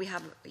moment we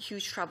have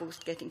huge troubles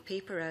getting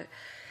paper out.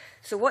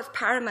 So what's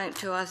paramount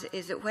to us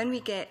is that when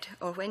you get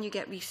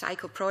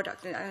recycled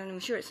product, and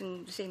I'm sure it's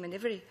the same in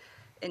every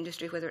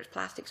industry, whether it's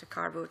plastics or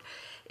cardboard,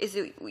 is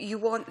that you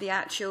want the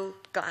actual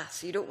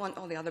glass. You don't want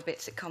all the other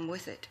bits that come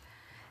with it.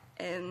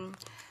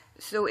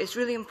 So it's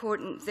really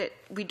important that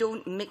we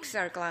don't mix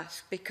our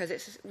glass,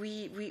 because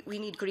we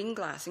need green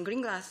glass, and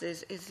green glass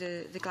is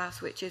the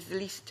glass which is the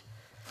least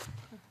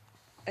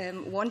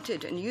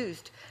wanted and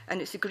used,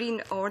 and it's the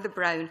green or the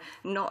brown,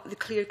 not the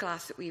clear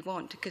glass that we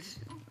want, because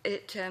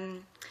it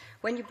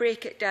when you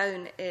break it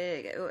down,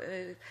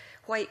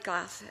 white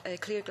glass,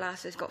 clear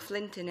glass has got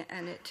flint in it,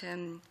 and it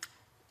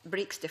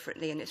breaks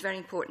differently, and it's very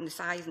important, the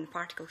size and the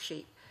particle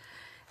shape.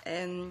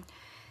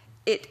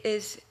 It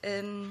is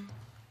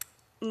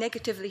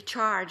negatively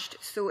charged,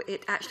 so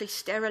it actually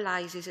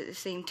sterilizes at the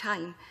same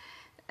time.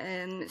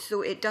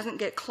 So it doesn't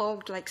get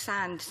clogged like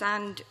sand.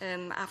 Sand,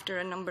 after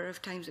a number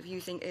of times of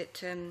using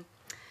it,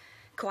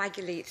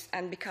 coagulates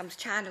and becomes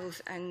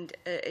channels, and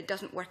it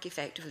doesn't work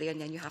effectively,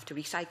 and then you have to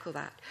recycle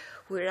that.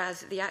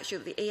 Whereas the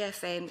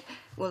AFM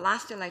will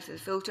last the life of the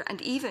filter, and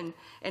even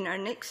in our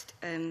next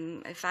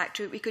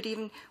factory, we could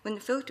even, when the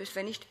filter is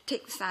finished,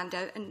 take the sand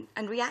out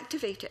and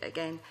reactivate it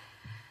again.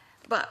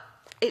 But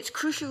it's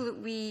crucial that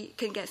we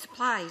can get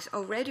supplies.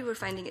 Already we're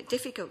finding it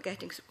difficult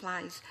getting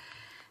supplies.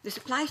 The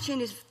supply chain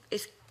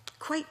is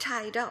quite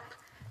tied up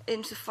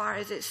insofar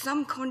as it's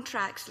some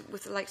contracts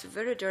with the likes of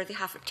Viridor, they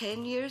have for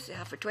 10 years, they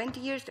have for 20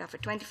 years, they have for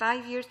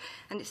 25 years,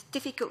 and it's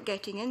difficult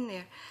getting in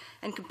there.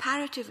 And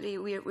comparatively,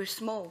 we're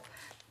small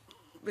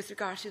with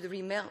regards to the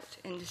remelt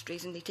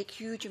industries, and they take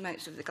huge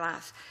amounts of the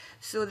glass.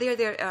 So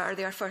they're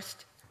our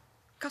first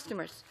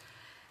customers.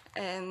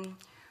 The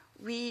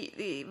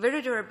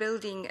Viridor are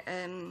building,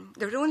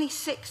 there are only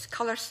 6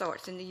 colour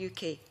sorts in the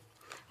UK.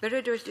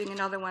 Viridor is doing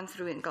another one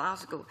through in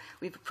Glasgow.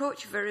 We've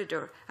approached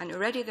Viridor, and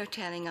already they're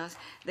telling us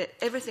that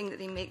everything that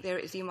they make there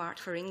is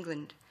earmarked for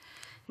England.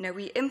 Now,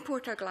 we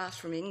import our glass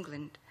from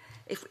England.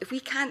 If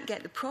we can't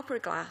get the proper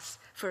glass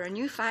for a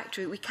new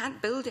factory, we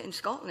can't build it in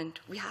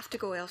Scotland. We have to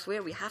go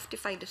elsewhere. We have to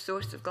find a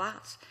source of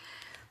glass.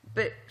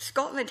 But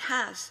Scotland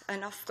has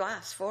enough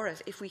glass for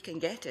us if we can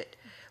get it.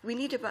 We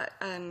need about,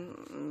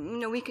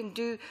 we can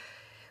do,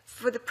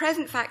 for the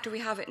present factory we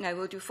have it now,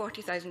 we'll do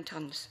 40,000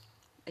 tonnes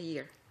a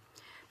year.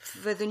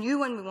 For the new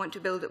one we want to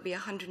build, it'll be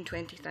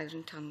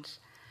 120,000 tonnes.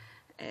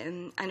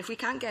 And if we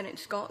can't get it in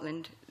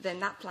Scotland, then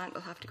that plant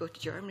will have to go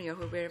to Germany or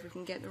wherever we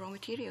can get the raw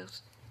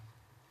materials.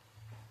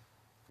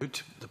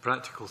 Good. The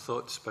practical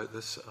thoughts about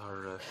this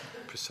are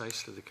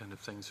precisely the kind of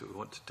things that we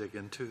want to dig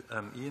into.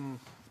 Iain,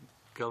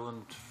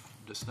 Gulland,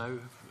 just now,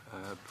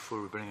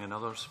 before we bring in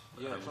others.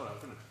 Yeah, sorry, I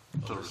was going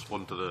to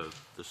respond to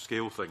the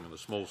scale thing, and the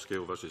small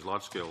scale versus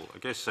large scale. I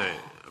guess, I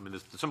mean,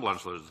 the simple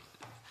answer is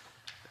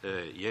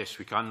yes,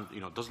 we can.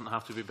 It doesn't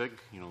have to be big.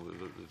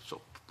 The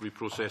sort of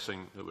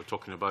reprocessing that we're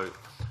talking about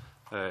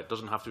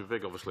doesn't have to be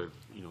big. Obviously,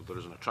 there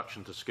is an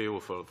attraction to scale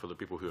for the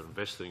people who are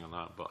investing in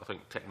that. But I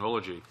think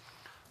technology,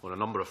 on a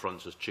number of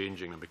fronts, is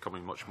changing and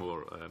becoming much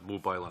more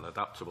mobile and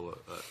adaptable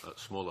at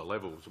smaller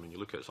levels. I mean, you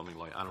look at something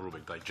like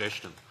anaerobic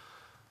digestion,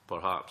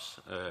 perhaps.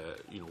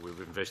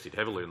 We've invested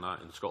heavily in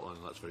that in Scotland,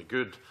 and that's very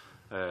good.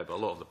 But a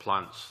lot of the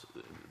plants,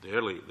 the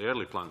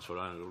early plants for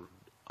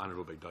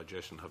anaerobic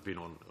digestion have been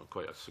on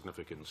quite a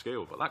significant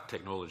scale. But that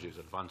technology is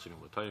advancing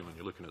all the time, and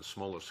you're looking at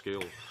smaller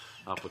scale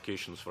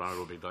applications for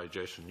anaerobic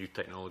digestion, new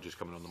technologies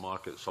coming on the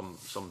market, some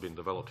being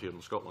developed here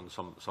in Scotland,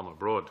 some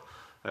abroad.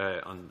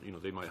 And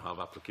they might have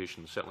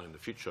applications certainly in the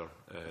future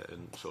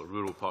in sort of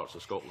rural parts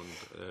of Scotland,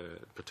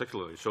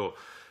 particularly. So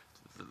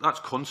that's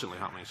constantly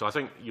happening. So I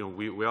think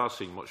we are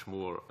seeing much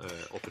more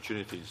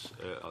opportunities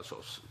at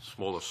sort of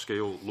smaller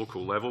scale,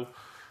 local level.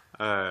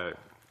 I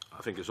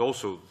think it's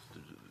also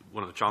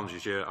one of the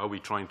challenges here. Are we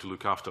trying to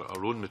look after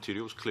our own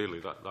materials?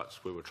 Clearly,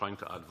 that's where we're trying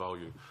to add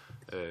value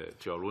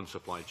to our own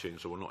supply chain.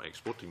 So we're not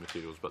exporting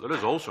materials, but there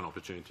is also an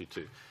opportunity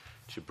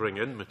to bring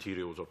in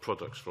materials or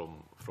products from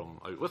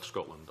out with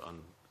Scotland, and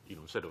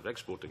instead of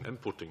exporting,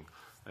 importing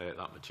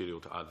that material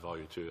to add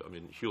value to it. I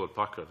mean,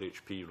 Hewlett-Packard,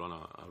 HP, run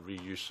a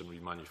reuse and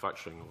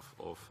remanufacturing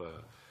of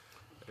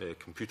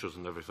computers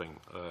and everything,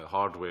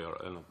 hardware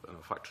in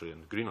a factory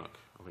in Greenock.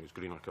 I think it's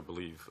Greenock, I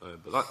believe.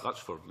 But that's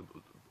for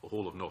the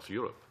whole of North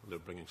Europe. They're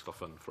bringing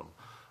stuff in from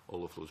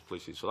all of those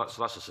places. So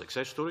that's a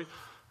success story.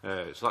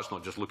 So that's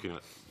not just looking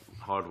at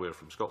hardware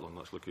from Scotland,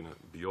 that's looking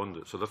at beyond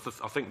it. So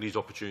I think these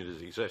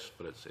opportunities exist,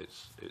 but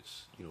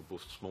it's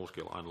both small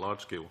scale and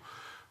large scale.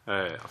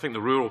 I think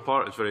the rural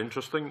part is very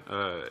interesting,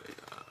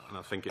 and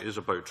I think it is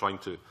about trying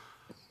to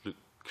look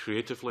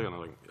creatively, and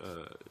I think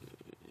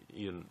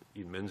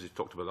Iain Menzies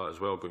talked about that as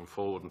well, going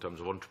forward in terms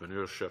of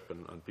entrepreneurship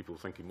and people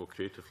thinking more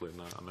creatively in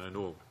that. I mean, I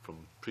know from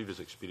previous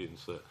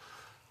experience that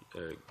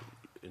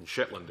in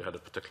Shetland they had a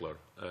particular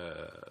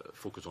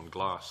focus on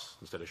glass.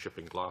 Instead of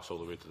shipping glass all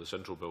the way to the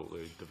central belt,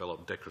 they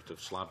developed decorative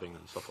slabbing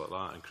and stuff like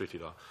that, and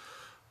created a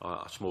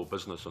small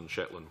business on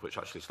Shetland which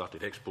actually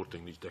started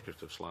exporting these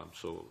decorative slabs.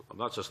 So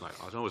that's just, I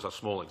know it's a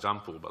small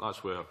example, but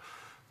that's where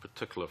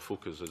particular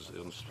focus is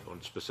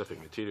on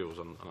specific materials,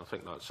 and I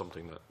think that's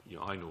something that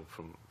I know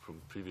from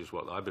previous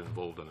work that I've been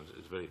involved in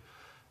is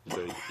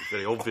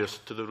very obvious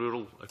to the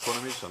rural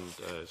economies,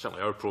 and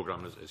certainly our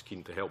programme is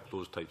keen to help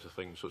those types of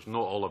things. So it's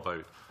not all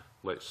about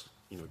let's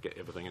get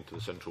everything into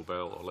the central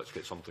belt, or let's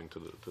get something to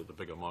the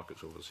bigger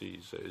markets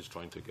overseas. It is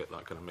trying to get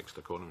that kind of mixed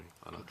economy.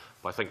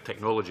 But I think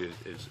technology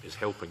is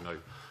helping now.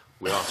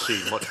 We are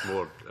seeing much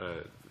more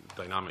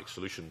dynamic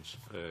solutions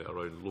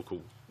around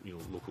local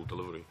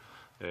delivery.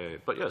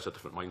 But yeah, it's a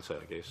different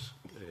mindset, I guess,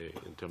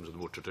 in terms of the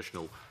more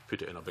traditional,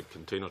 put it in a big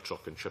container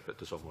truck and ship it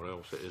to somewhere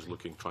else. It is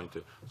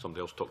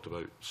somebody else talked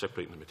about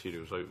separating the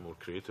materials out more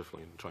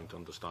creatively and trying to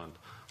understand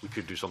we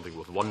could do something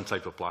with one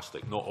type of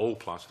plastic, not all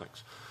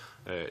plastics,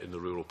 in the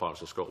rural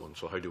parts of Scotland.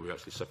 So how do we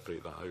actually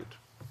separate that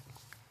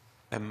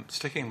out?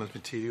 Sticking with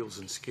materials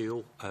and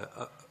scale,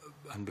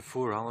 and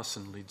before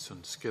Alison leads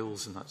on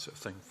skills and that sort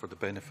of thing, for the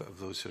benefit of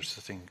those who are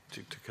sitting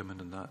to come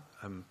in on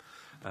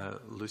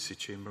that, Lucy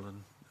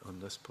Chamberlin on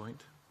this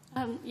point.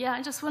 Yeah,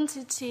 I just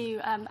wanted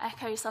to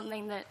echo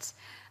something that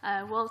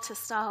Walter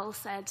Stahl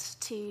said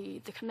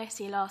to the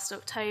committee last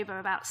October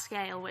about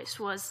scale, which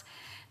was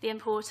the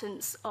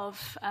importance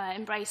of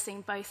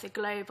embracing both a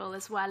global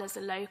as well as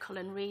a local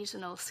and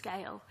regional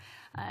scale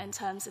in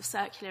terms of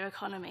circular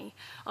economy.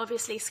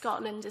 Obviously,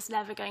 Scotland is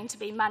never going to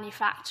be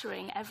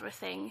manufacturing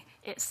everything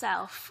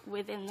itself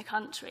within the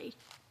country.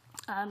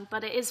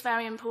 But it is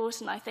very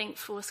important, I think,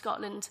 for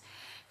Scotland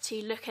to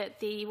look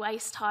at the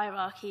waste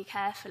hierarchy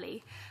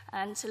carefully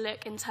and to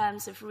look in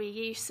terms of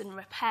reuse and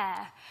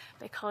repair,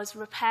 because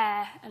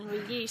repair and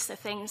reuse are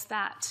things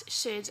that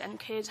should and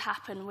could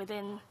happen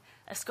within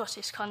a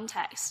Scottish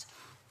context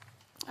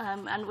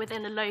and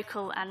within a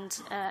local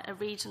and a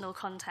regional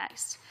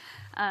context.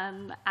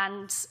 And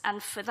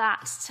for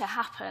that to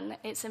happen,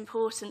 it's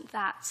important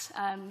that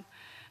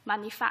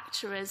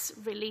manufacturers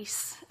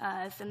release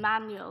the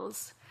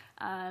manuals,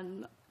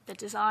 the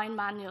design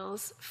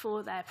manuals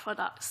for their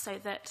products, so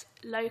that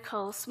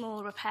local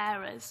small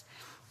repairers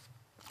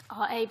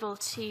are able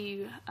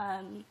to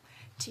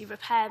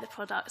repair the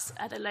products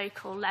at a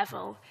local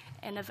level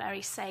in a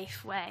very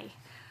safe way.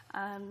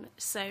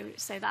 So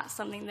that's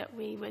something that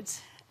we would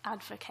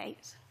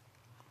advocate.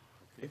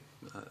 Okay.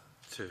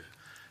 To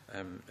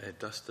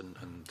Dustin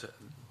and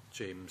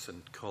James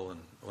and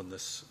Colin on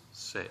this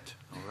set,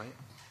 all right?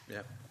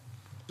 Yeah.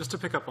 Just to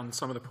pick up on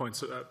some of the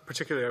points,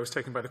 particularly I was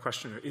taken by the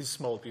question, is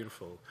small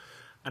beautiful?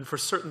 And for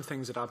certain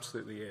things it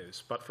absolutely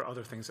is, but for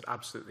other things it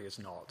absolutely is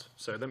not.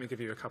 So let me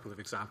give you a couple of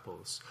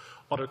examples.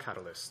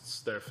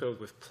 Autocatalysts, they're filled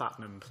with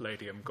platinum,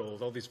 palladium,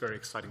 gold, all these very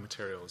exciting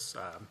materials.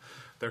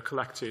 They're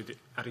collected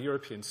at a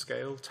European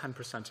scale.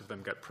 10% of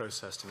them get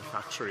processed in a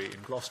factory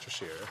in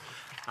Gloucestershire.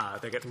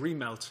 They get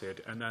remelted,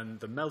 and then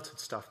the melted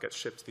stuff gets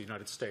shipped to the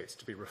United States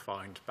to be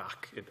refined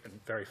back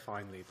and very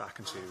finely back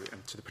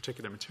into the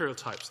particular material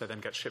types. They then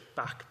get shipped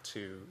back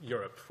to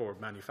Europe for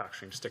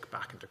manufacturing to stick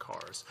back into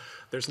cars.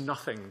 There's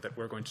nothing that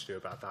we're going to do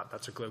about that.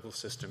 That's a global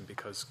system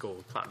because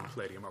gold, platinum,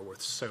 palladium are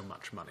worth so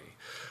much money.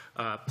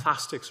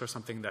 Plastics are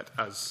something that,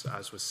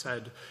 as was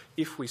said,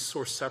 if we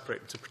source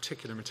separate into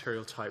particular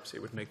material types,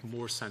 it would make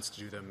more sense to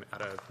do them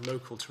at a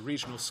local to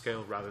regional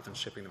scale rather than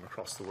shipping them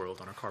across the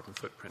world on a carbon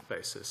footprint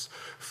basis.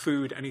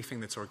 Food, anything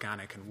that's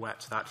organic and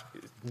wet, that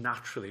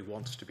naturally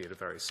wants to be at a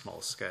very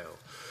small scale.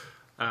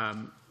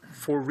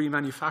 For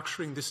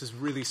remanufacturing, this is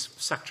really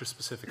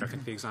sector-specific. I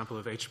think the example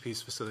of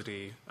HP's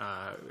facility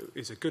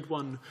is a good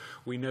one.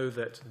 We know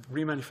that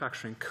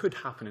remanufacturing could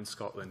happen in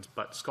Scotland,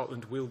 but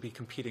Scotland will be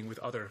competing with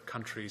other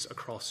countries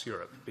across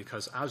Europe,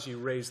 because as you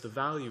raise the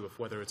value of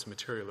whether it's a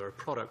material or a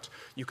product,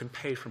 you can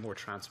pay for more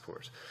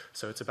transport.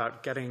 So it's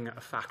about getting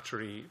a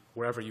factory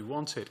wherever you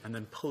want it and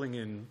then pulling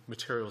in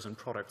materials and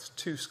products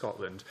to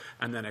Scotland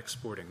and then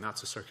exporting.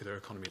 That's a circular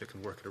economy that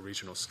can work at a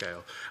regional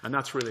scale. And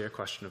that's really a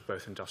question of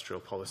both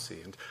industrial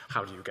policy and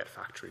how do you get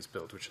factories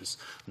built, which is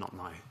not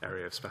my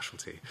area of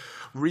specialty.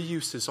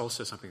 Reuse is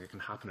also something that can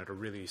happen at a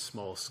really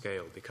small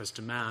scale because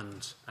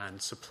demand and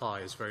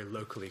supply is very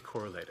locally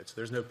correlated. So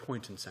there's no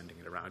point in sending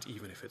it around,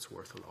 even if it's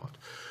worth a lot.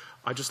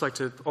 I'd just like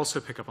to also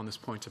pick up on this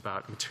point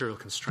about material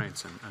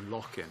constraints and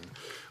lock-in.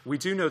 We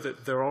do know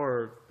that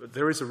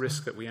there is a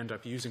risk that we end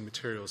up using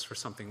materials for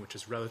something which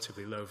is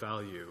relatively low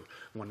value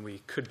when we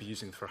could be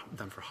using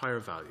them for higher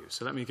value.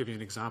 So let me give you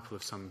an example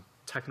of some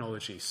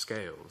technology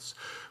scales.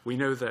 We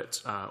know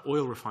that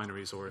oil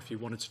refineries, or if you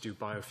wanted to do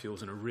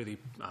biofuels in a really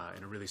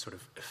sort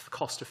of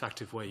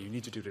cost-effective way, you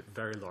need to do it at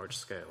very large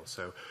scale,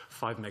 so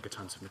 5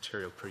 megatons of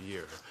material per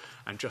year.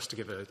 And just to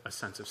give a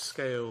sense of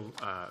scale,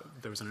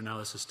 there was an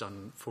analysis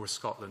done for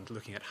Scotland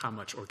looking at how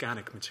much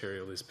organic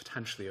material is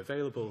potentially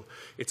available.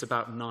 It's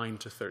about 9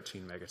 to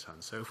 13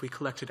 megatons. So if we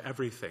collected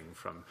everything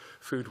from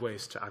food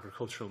waste to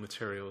agricultural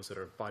materials that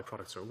are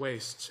byproducts or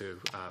waste to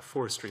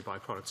forestry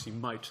byproducts, you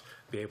might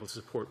be able to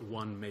support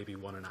 1, maybe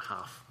 1.5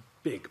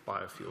 big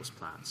biofuels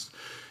plants.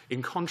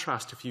 In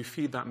contrast, if you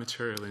feed that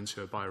material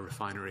into a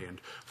biorefinery and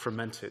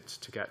ferment it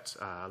to get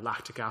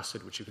lactic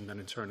acid, which you can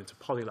then turn into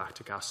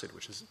polylactic acid,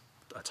 which is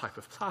a type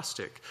of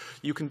plastic,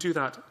 you can do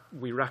that,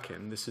 we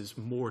reckon, this is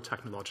more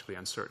technologically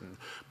uncertain,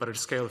 but at a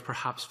scale of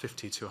perhaps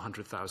 50 to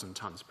 100,000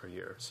 tons per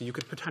year. So you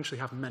could potentially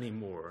have many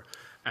more.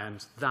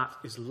 and that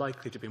is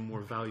likely to be a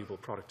more valuable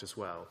product as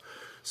well.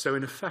 So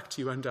in effect,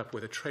 you end up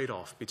with a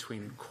trade-off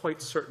between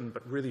quite certain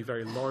but really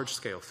very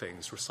large-scale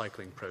things,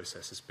 recycling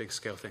processes,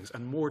 big-scale things,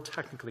 and more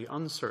technically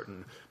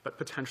uncertain but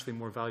potentially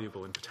more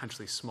valuable and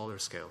potentially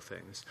smaller-scale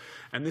things.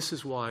 And this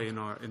is why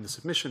in the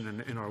submission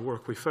and in our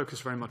work, we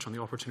focus very much on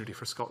the opportunity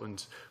for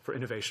Scotland for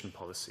innovation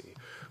policy.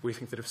 We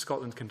think that if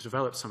Scotland can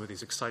develop some of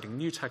these exciting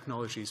new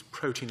technologies,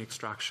 protein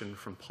extraction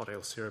from pot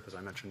ale syrup, as I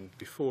mentioned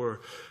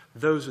before,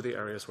 those are the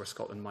areas where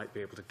Scotland might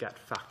be able to get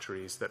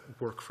factories that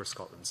work for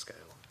Scotland's scale.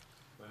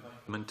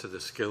 I'm into the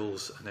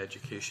skills and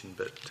education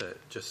bit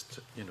just,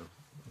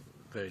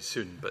 very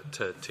soon. But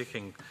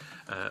taking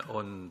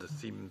on the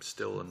theme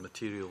still on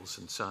materials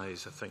and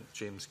size, I think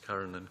James,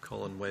 Curran and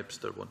Colin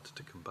Webster wanted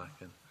to come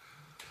back in.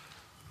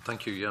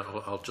 Thank you. Yeah,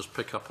 I'll just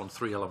pick up on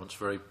three elements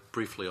very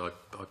briefly. I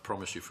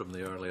promise you from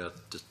the earlier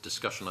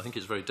discussion, I think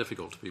it's very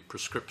difficult to be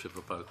prescriptive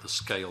about the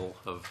scale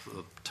of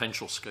the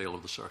potential scale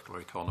of the circular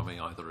economy,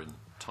 either in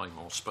time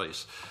or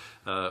space.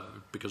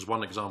 Because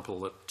one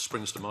example that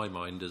springs to my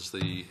mind is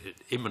the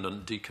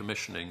imminent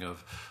decommissioning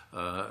of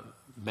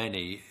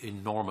many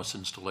enormous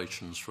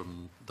installations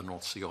from the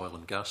North Sea oil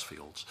and gas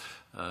fields.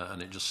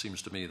 And it just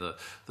seems to me that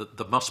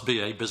there must be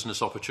a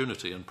business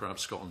opportunity, and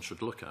perhaps Scotland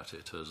should look at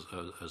it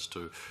as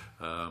to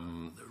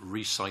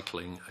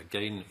recycling,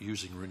 again,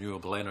 using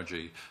renewable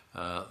energy,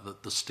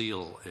 the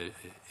steel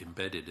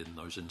embedded in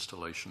those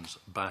installations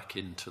back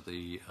into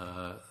the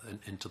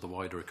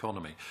wider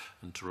economy,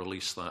 and to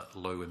release that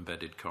low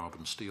embedded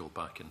carbon steel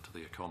back into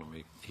the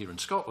economy here in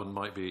Scotland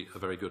might be a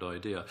very good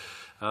idea.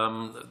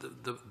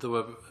 There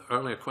were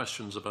earlier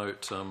questions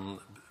about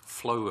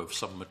flow of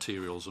some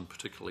materials, and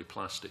particularly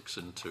plastics,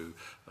 into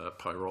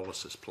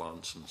pyrolysis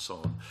plants and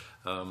so on.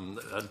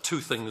 And two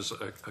things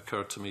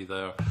occurred to me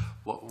there.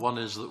 One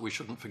is that we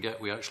shouldn't forget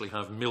we actually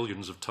have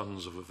millions of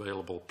tonnes of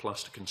available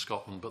plastic in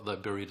Scotland, but they're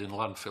buried in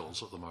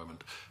landfills at the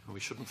moment. And we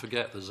shouldn't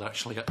forget there's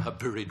actually a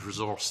buried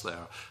resource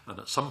there. And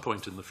at some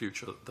point in the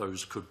future,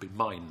 those could be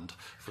mined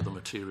for the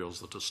materials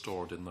that are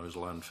stored in those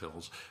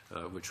landfills,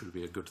 which would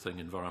be a good thing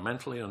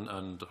environmentally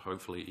and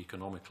hopefully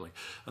economically.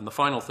 And the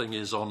final thing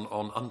is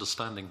on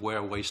understanding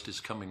where waste is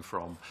coming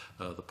from,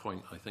 the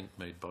point I think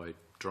made by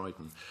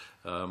Dryden.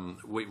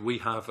 We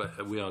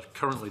are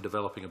currently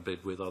developing a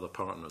bid with other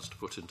partners to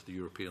put into the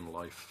European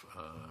Life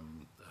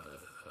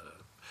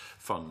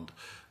Fund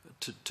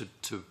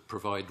to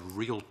provide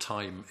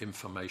real-time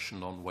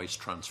information on waste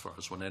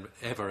transfers.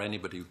 Whenever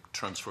anybody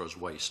transfers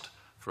waste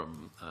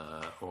from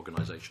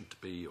organisation to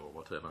B or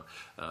whatever,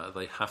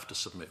 they have to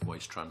submit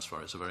waste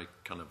transfer. It's a very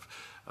kind of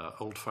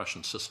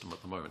old-fashioned system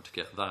at the moment. To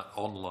get that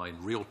online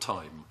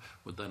real-time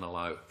would then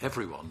allow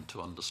everyone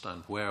to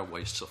understand where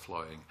wastes are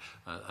flowing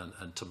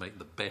and to make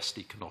the best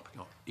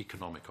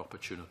economic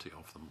opportunity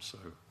of them. So,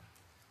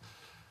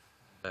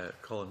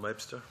 Colin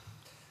Webster.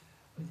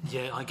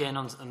 Yeah, again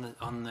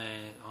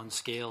on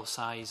scale,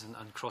 size,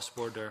 and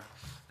cross-border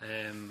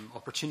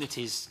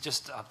opportunities.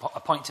 Just a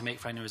point to make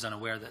for anyone who's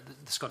unaware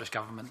that the Scottish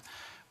Government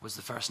was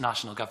the first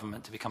national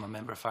government to become a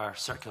member of our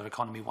Circular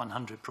Economy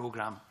 100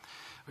 programme,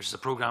 which is a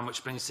programme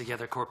which brings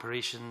together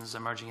corporations,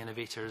 emerging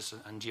innovators,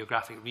 and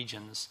geographic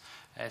regions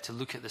to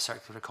look at the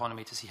circular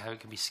economy to see how it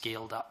can be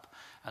scaled up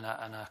in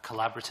a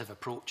collaborative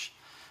approach.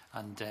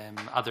 And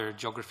other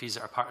geographies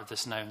that are part of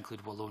this now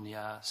include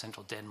Wallonia,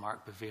 central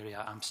Denmark,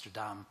 Bavaria,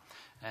 Amsterdam.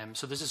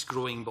 So there's this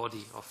growing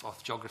body of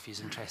geographies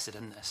interested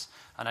in this.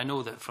 And I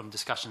know that from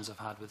discussions I've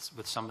had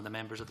with some of the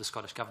members of the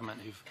Scottish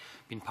Government who've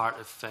been part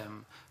of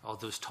all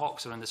those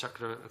talks around the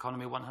Circular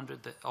Economy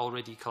 100, that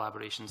already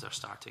collaborations are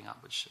starting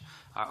up, which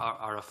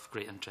are of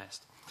great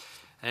interest.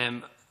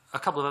 A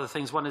couple of other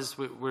things. One is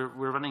we're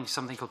running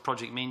something called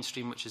Project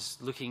Mainstream, which is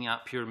looking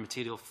at pure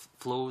material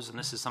flows, and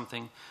this is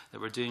something that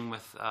we're doing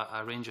with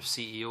a range of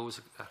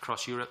CEOs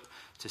across Europe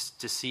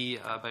to see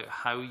about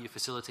how you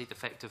facilitate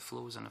effective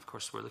flows. And of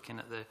course, we're looking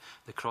at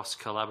the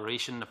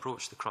cross-collaboration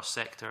approach, the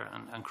cross-sector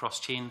and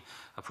cross-chain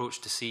approach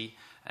to see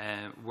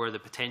where the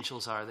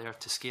potentials are there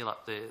to scale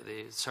up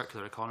the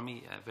circular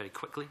economy very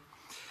quickly.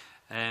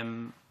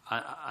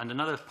 And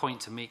another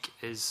point to make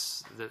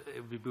is that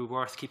it would be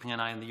worth keeping an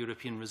eye on the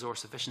European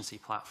Resource Efficiency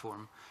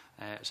Platform.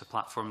 It's a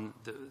platform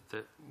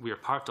that we are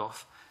part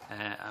of,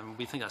 and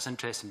we think that's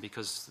interesting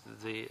because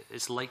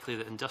it's likely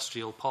that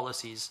industrial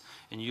policies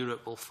in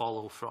Europe will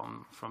follow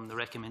from the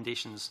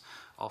recommendations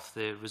of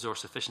the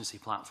Resource Efficiency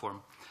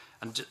Platform.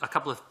 And a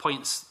couple of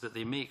points that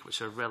they make,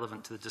 which are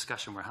relevant to the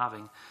discussion we're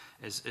having,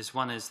 is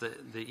one is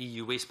that the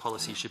EU waste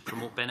policy should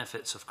promote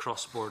benefits of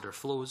cross-border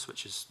flows,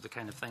 which is the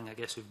kind of thing I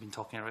guess we've been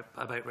talking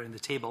about around the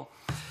table.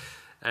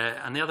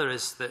 And the other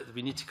is that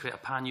we need to create a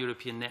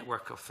pan-European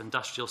network of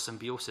industrial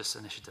symbiosis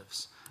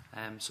initiatives.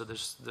 So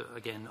there's,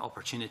 again,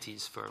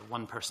 opportunities for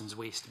one person's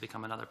waste to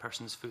become another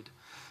person's food.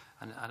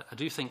 And I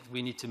do think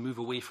we need to move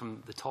away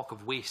from the talk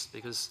of waste,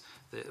 because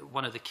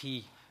one of the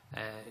key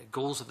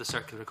goals of the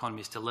circular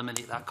economy is to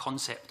eliminate that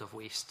concept of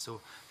waste.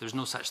 So there's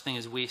no such thing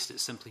as waste,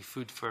 it's simply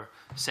food for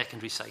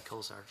secondary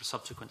cycles or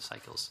subsequent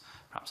cycles,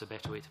 perhaps a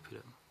better way to put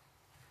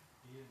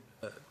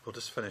it. We'll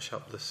just finish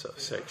up this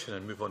section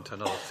and move on to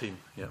another theme.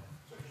 Yeah.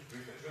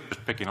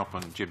 just picking up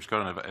on James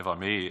Curran, if I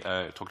may,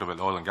 talking about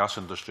the oil and gas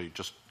industry,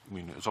 just, I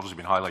mean, it's obviously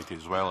been highlighted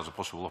as well as a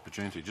possible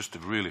opportunity, just to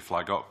really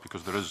flag up,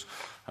 because there is,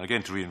 and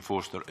again to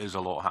reinforce, there is a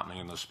lot happening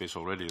in this space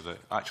already, that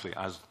actually,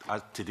 as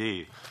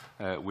today,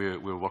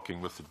 we're working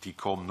with the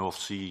DECOM North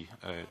Sea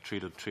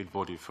trade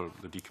body for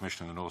the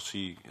decommissioning of the North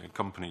Sea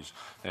companies.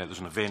 There's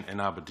an event in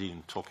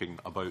Aberdeen talking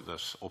about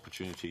this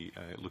opportunity,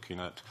 looking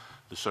at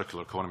the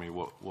circular economy,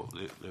 what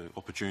the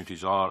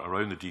opportunities are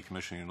around the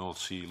decommissioning of the North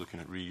Sea, looking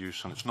at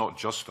reuse. And it's not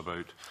just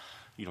about,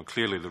 you know,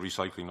 clearly the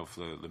recycling of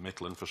the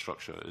metal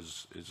infrastructure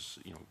is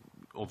you know,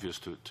 obvious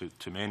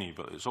to many,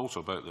 but it's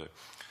also about the,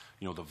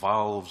 you know, the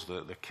valves,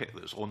 the kit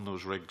that's on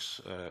those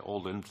rigs, all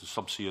the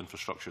subsea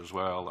infrastructure as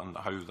well, and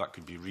how that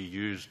could be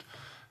reused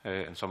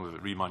and some of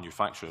it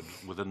remanufactured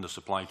within the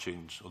supply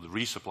chains or the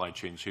resupply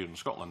chains here in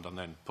Scotland, and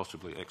then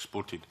possibly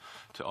exported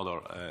to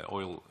other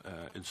oil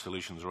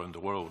installations around the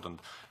world. And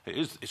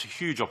it's a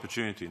huge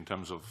opportunity in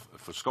terms of,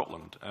 for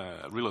Scotland,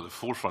 really at the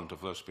forefront of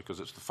this, because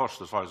it's the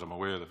first, as far as I'm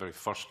aware, the very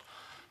first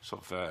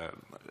sort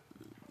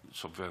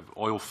of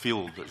oil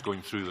field that's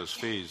going through this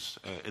phase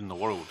in the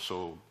world.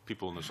 So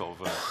people in the sort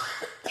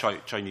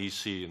of Chinese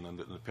Sea and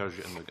the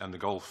Persian and the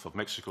Gulf of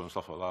Mexico and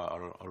stuff like that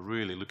are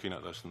really looking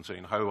at this and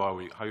saying,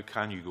 how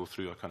can you go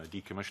through a kind of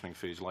decommissioning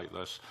phase like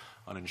this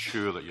and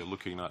ensure that you're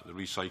looking at the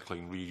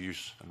recycling,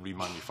 reuse and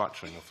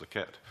remanufacturing of the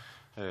kit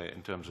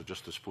in terms of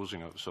just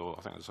disposing of it. So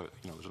I think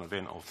there's an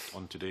event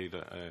on today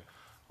that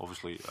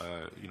obviously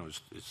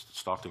is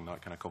starting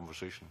that kind of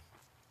conversation.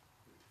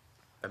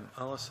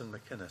 Alison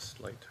McGuiness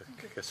would like to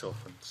kick us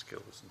off on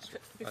skills and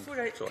stuff.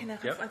 Before can I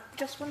have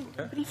just one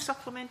brief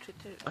supplementary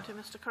to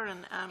Mr.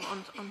 Curran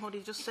on what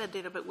he just said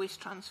there about waste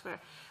transfer.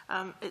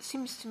 It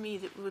seems to me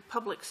that with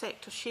public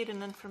sector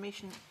sharing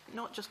information,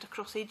 not just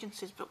across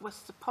agencies, but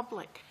with the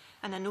public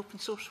in an open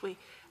source way,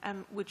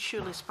 would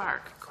surely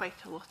spark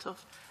quite a lot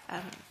of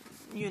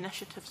new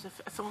initiatives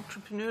if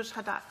entrepreneurs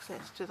had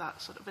access to that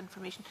sort of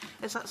information.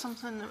 Is that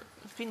something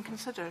that's been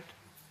considered?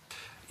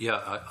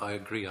 Yeah, I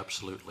agree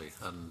absolutely,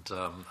 and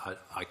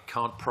I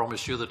can't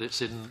promise you that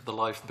it's in the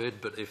life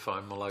bid, but if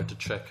I'm allowed to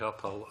check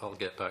up, I'll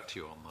get back to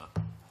you on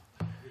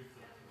that.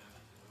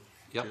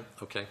 Yeah,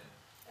 okay.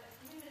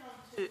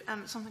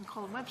 Something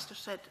Colin Webster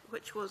said,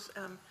 which was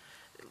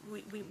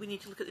we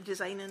need to look at the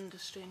design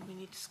industry, and we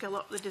need to skill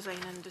up the design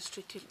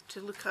industry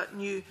to look at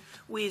new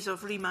ways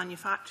of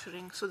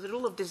remanufacturing. So the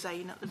role of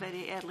design at the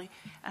very early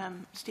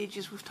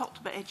stages. We've talked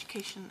about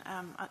education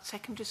at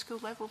secondary school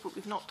level, but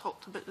we've not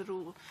talked about the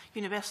role of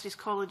universities,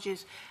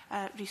 colleges,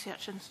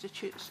 research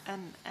institutes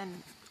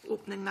and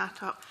opening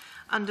that up.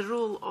 And the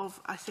role of,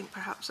 I think,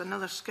 perhaps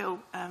another skill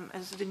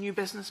is the new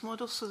business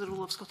models, so the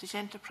role of Scottish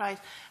enterprise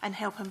and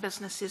helping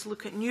businesses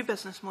look at new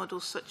business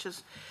models such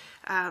as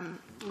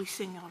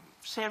leasing or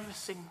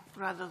servicing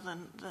rather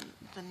than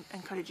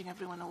encouraging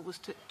everyone always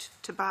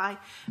to buy.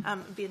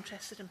 Be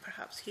interested in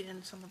perhaps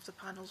hearing some of the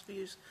panel's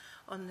views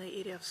on the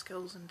area of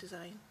skills and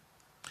design.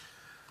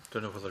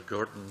 Don't know whether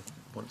Gordon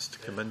wants to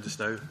come in just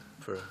now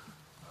for...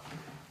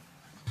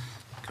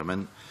 Come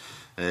in.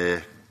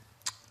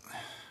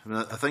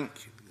 I think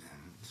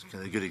it's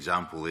kind of a good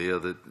example there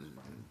that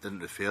didn't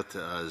refer to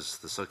it as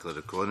the circular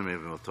economy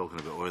when we're talking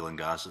about oil and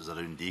gas. It's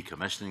around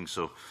decommissioning.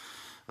 So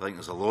I think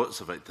there's lots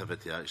of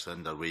activity actually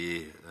underway,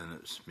 and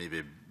it's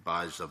maybe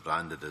badged or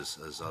branded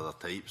as other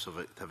types of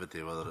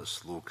activity, whether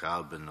it's low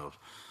carbon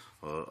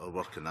or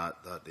work in that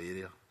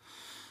area.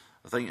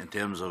 I think in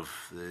terms of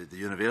the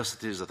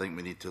universities, I think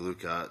we need to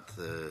look at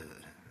the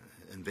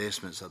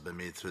investments that have been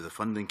made through the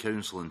Funding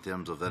Council in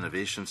terms of the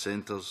innovation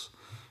centres.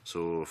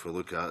 So if we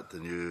look at the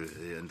new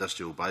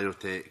industrial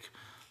biotech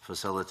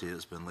facility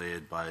that's been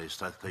led by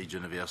Strathclyde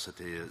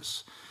University,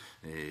 it's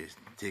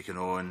taken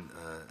on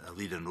a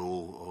leading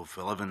role of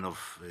 11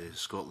 of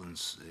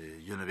Scotland's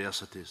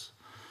universities.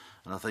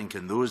 And I think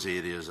in those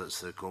areas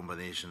it's the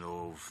combination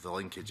of the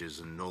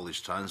linkages and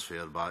knowledge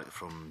transfer back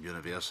from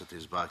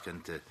universities back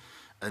into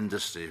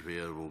industry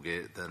where we'll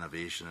get the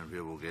innovation and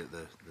where we'll get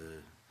the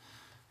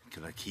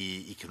kind of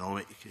key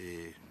economic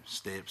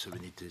steps that we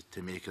need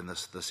to make in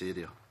this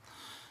area.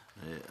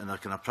 In a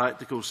kind of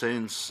practical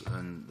sense,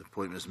 and the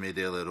point was made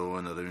earlier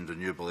on around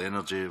renewable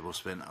energy, we've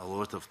spent a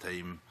lot of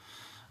time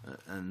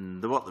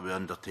in the work that we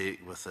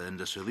undertake with the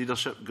industry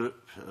leadership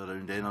group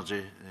around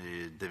energy,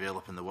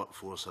 developing the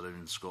workforce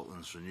around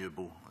Scotland's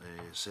renewable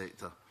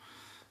sector.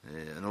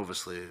 And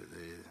obviously,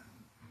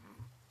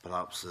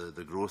 perhaps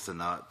the growth in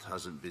that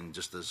hasn't been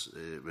just as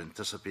we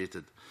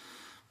anticipated,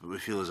 but we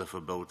feel as if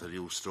we've built a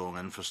real strong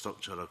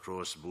infrastructure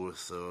across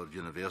both our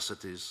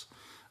universities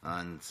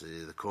and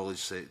the college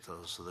sector.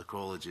 So the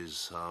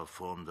colleges have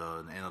formed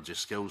an energy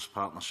skills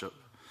partnership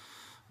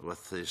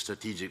with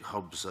strategic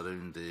hubs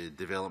around the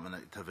development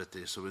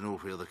activity, so we know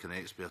where the kind of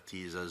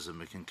expertise is and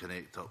we can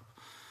connect up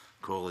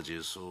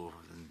colleges. So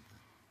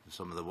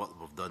some of the work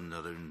we've done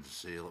around,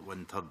 say, like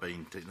wind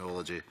turbine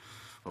technology,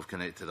 we've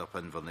connected up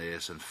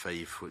Inverness and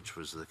Fife, which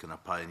was the kind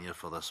of pioneer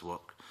for this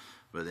work,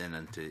 but then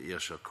into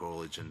Ayrshire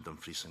College and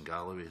Dumfries and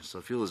Galloway. So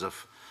I feel as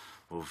if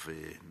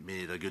we've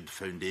made a good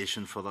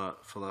foundation for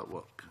that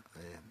work.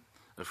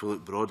 if we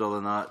look broader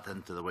than that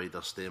into the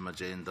wider STEM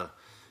agenda,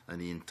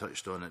 and Iain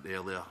touched on it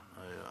earlier,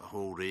 a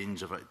whole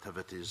range of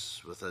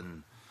activities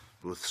within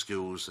both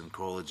schools and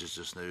colleges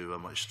just now, a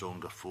much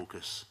stronger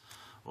focus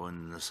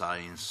on the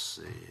science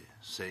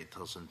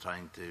sectors and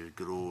trying to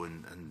grow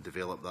and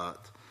develop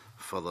that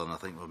further. And I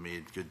think we've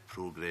made good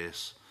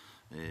progress,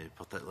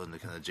 particularly in the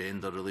kind of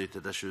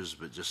gender-related issues,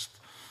 but just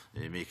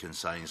making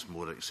science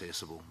more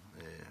accessible.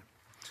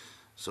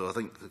 So I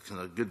think the kind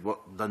of good work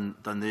done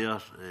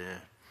there.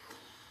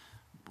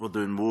 We're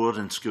doing more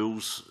in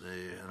schools,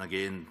 and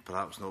again,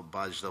 perhaps not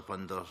badged up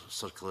under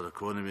circular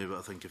economy, but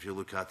I think if you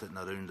look at it and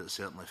around, it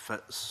certainly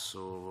fits.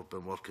 So we've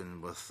been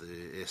working with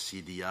the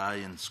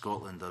SCDI in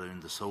Scotland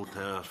around the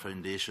Saltire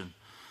Foundation.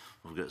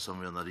 We've got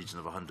somewhere in the region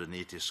of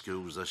 180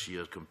 schools this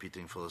year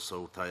competing for the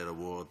Saltire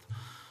Award,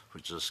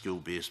 which is a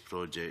school-based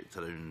project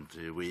around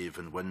wave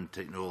and wind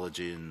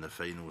technology, and the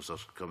finals are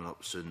coming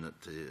up soon at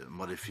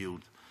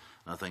Murrayfield.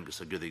 And I think it's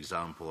a good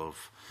example of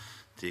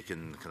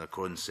taking kind of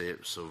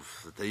concepts of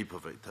the type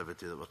of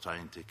activity that we're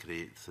trying to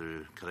create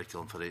through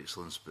Curriculum for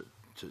Excellence, but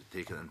to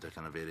take it into a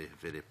kind of very,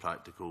 very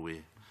practical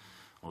way.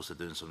 Also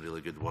doing some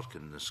really good work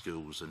in the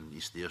schools in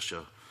East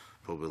Ayrshire,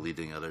 probably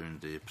leading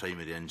around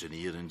primary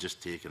engineering,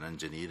 just taking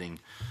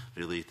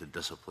engineering-related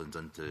disciplines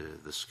into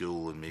the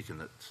school and making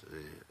it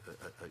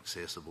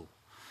accessible.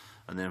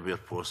 And then where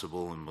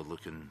possible, and we're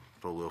looking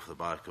probably off the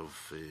back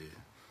of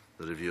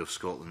the review of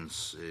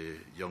Scotland's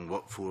young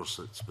workforce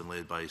that's been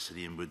led by Sir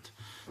Iain Wood,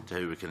 to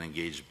how we can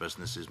engage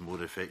businesses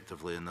more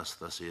effectively in this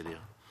area.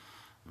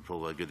 And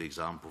probably a good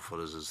example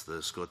for us is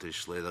the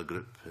Scottish Leather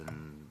Group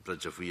in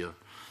Bridge of Weir,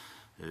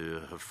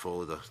 who have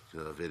followed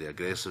a very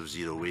aggressive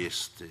zero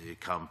waste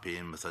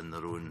campaign within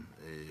their own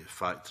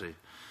factory.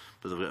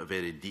 But they've got a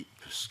very deep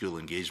school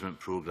engagement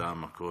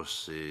programme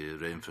across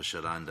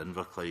Renfrewshire and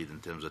Inverclyde in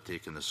terms of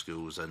taking the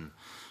schools and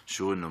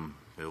showing them,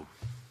 well,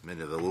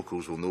 many of the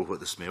locals will know what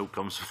the smell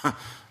comes from,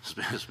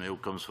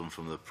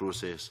 from the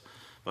process,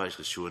 but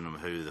actually showing them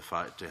how the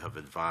factory have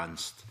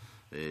advanced.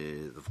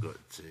 They've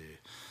got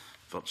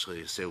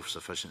virtually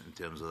self-sufficient in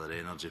terms of their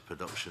energy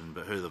production,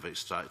 but how they've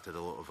extracted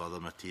a lot of other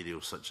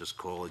materials such as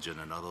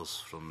collagen and others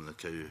from the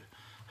cow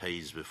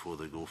hides before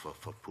they go for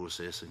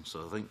processing.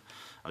 So I think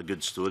a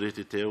good story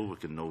to tell. We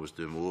can always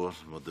do more,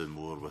 and we're doing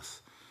more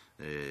with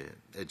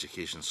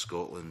Education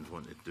Scotland,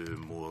 want to do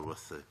more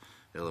with the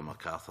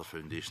MacArthur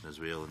Foundation as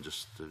well, and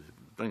just to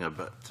bring a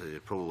bit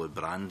probably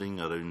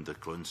branding around the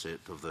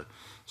concept of the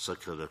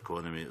circular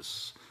economy.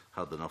 It's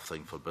hard enough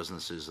thing for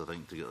businesses, I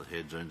think, to get their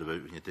heads round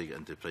about. When you take it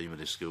into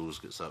primary schools,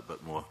 it gets that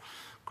bit more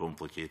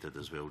complicated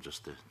as well,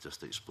 just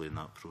to explain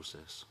that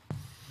process.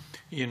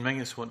 Iain,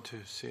 McGuiness want to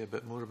say a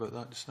bit more about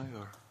that just now?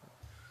 Or?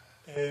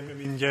 I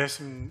mean, yes,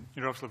 and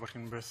you're obviously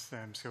working with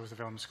Skills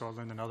Development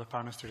Scotland and other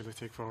partners to really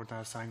take forward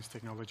that science,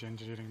 technology,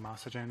 engineering,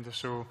 maths agenda.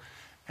 So,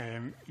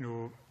 you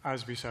know,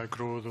 as we sort of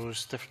grow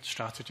those different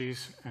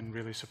strategies and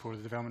really support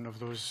the development of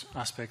those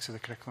aspects of the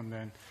curriculum,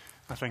 then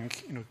I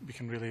think, you know, we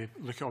can really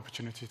look at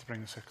opportunities to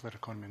bring the circular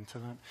economy into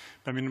that.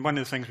 But I mean, one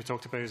of the things we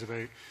talked about is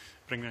about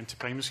bringing it into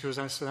primary schools.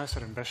 That's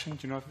our ambition.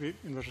 You know,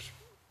 there's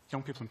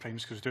young people in primary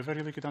schools do have a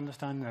really good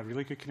understanding, a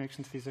really good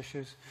connection to these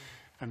issues.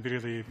 And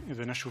really, you know,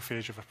 the initial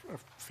phase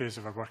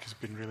of our work has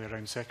been really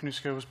around secondary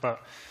schools,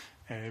 but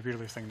we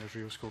really think there's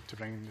real scope to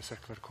bring the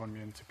circular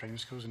economy into primary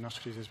schools and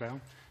nurseries as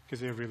well, because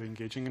they're really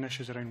engaging in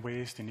issues around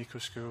waste and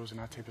eco-schools and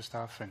that type of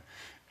stuff, and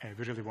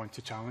we really want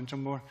to challenge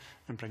them more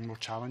and bring more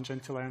challenge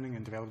into learning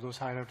and develop those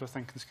higher order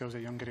thinking skills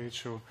at a younger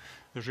age. So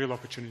there's real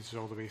opportunities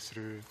all the way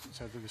through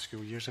the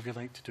school years, if you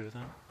like, to do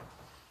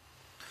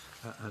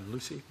that. And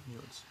Lucy?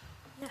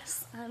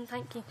 Yes,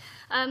 thank you.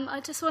 I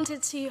just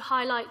wanted to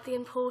highlight the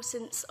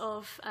importance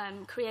of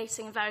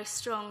creating a very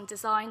strong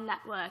design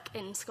network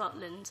in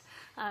Scotland.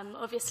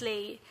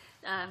 Obviously,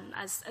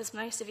 as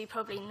most of you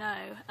probably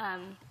know,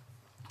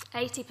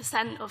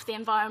 80% of the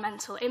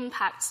environmental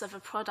impacts of a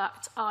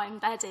product are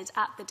embedded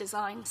at the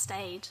design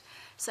stage.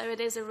 So it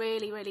is a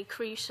really, really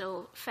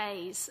crucial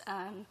phase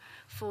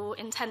for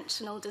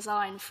intentional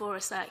design for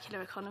a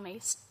circular economy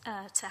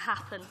to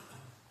happen.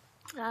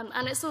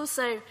 And it's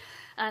also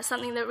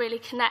something that really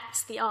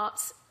connects the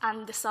arts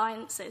and the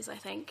sciences, I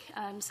think.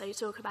 So you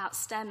talk about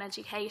STEM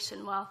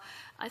education. Well,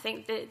 I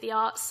think the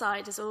arts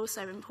side is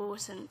also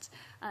important,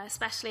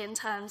 especially in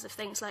terms of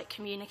things like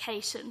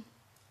communication.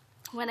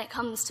 When it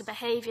comes to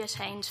behaviour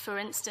change, for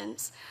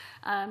instance,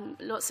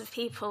 lots of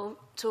people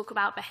talk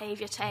about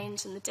behaviour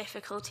change and the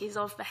difficulties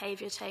of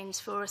behaviour change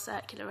for a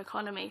circular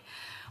economy.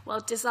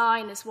 Well,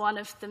 design is one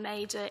of the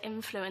major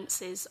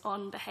influences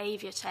on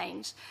behaviour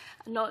change,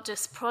 not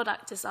just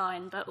product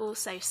design, but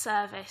also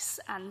service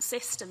and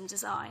system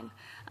design,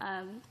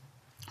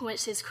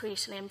 which is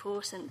crucially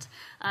important.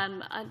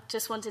 I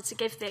just wanted to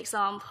give the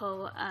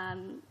example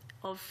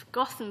of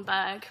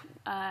Gothenburg,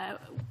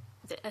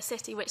 a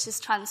city which has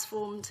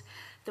transformed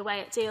the way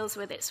it deals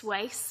with its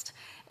waste.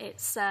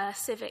 Its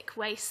civic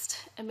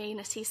waste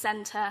amenity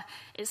centre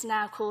is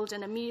now called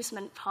an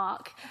amusement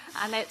park,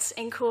 and it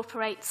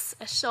incorporates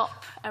a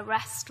shop, a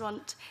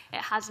restaurant.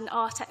 It had an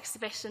art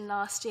exhibition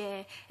last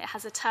year. It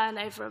has a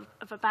turnover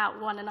of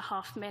about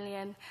 1.5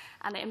 million,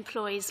 and it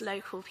employs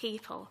local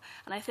people.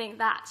 And I think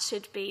that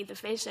should be the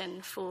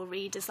vision for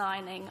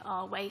redesigning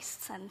our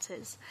waste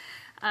centres.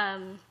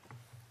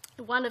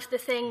 One of the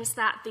things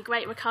that the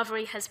Great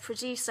Recovery has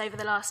produced over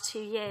the last 2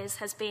 years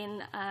has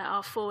been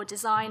our 4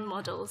 design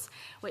models,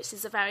 which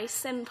is a very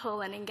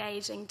simple and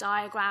engaging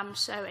diagram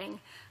showing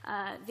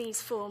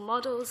these 4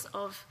 models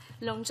of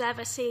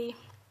longevity,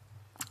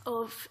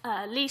 of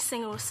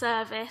leasing or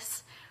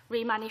service,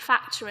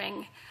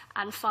 remanufacturing,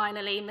 and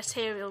finally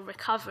material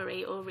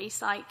recovery or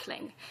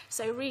recycling.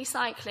 So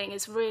recycling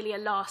is really a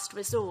last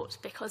resort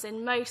because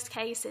in most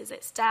cases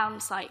it's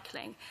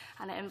downcycling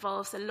and it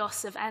involves a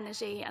loss of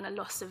energy and a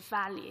loss of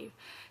value.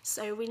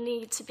 So we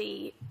need to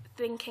be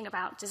thinking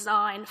about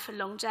design for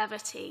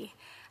longevity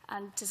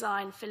and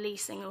design for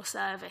leasing or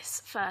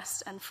service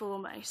first and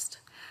foremost.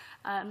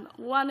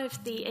 One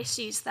of the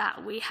issues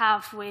that we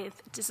have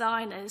with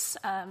designers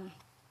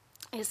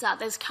is that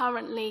there's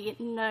currently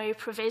no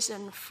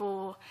provision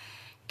for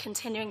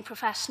continuing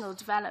professional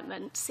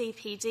development,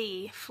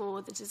 CPD,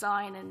 for the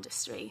design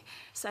industry.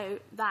 So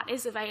that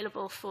is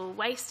available for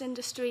waste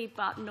industry,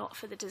 but not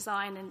for the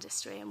design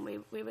industry. And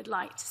we would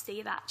like to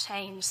see that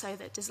change so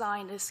that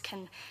designers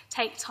can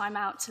take time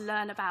out to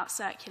learn about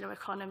circular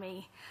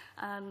economy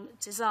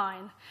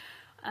design.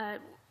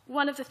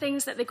 One of the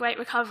things that the Great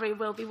Recovery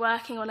will be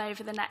working on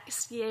over the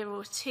next year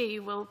or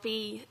two will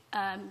be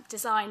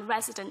design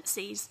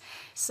residencies,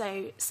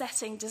 so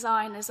setting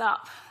designers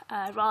up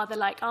rather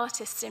like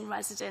artists in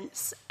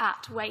residence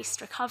at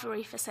waste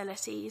recovery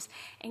facilities,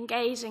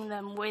 engaging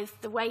them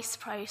with the waste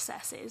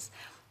processes,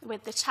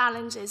 with the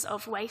challenges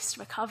of waste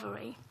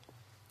recovery,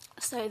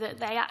 so that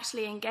they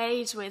actually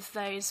engage with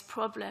those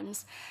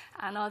problems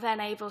and are then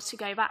able to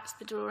go back to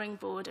the drawing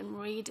board and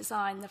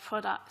redesign the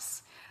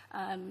products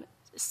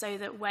so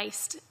that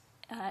waste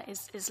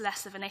is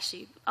less of an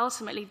issue,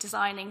 ultimately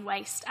designing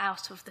waste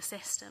out of the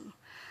system.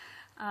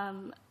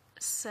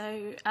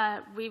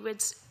 We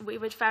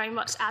would very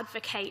much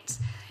advocate,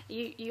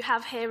 you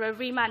have here a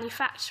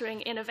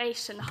remanufacturing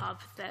innovation hub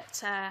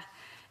that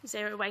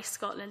Zero Waste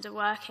Scotland are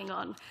working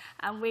on,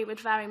 and we would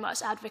very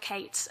much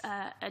advocate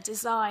a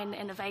design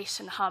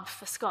innovation hub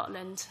for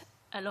Scotland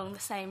along the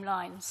same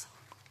lines.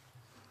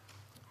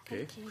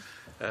 Okay.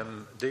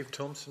 Dave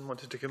Thompson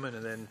wanted to come in,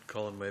 and then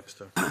Colin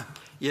Webster.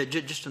 Yeah,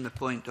 just on the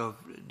point of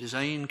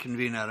design,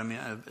 convener, I mean,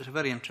 it's a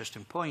very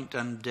interesting point.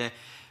 And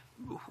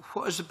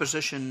what is the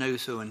position now,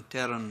 though, in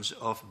terms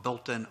of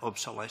built-in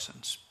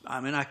obsolescence? I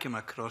mean, I came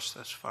across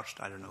this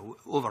first, I don't know,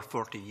 over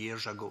 40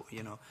 years ago,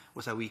 you know,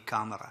 with a wee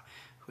camera,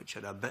 which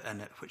had a bit in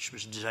it which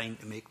was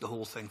designed to make the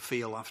whole thing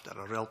fail after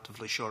a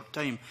relatively short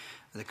time.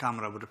 The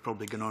camera would have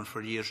probably gone on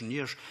for years and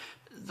years.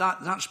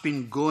 That's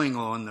been going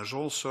on. There's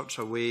all sorts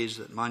of ways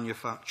that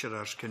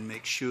manufacturers can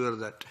make sure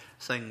that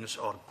things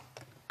or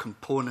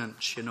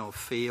components, you know,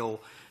 fail,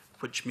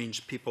 which means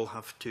people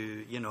have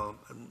to, you know,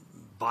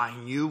 buy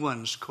new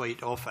ones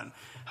quite often.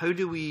 How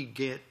do we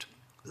get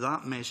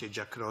that message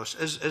across?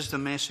 Is the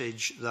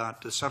message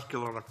that the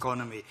circular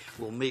economy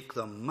will make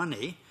them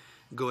money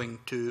going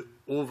to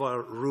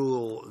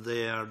overrule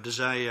their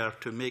desire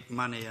to make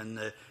money in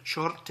the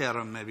short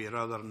term, maybe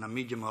rather than a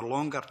medium or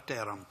longer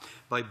term,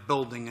 by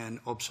building in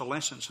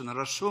obsolescence? And there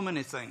are so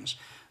many things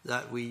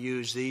that we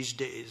use these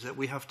days that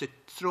we have to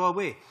throw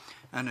away.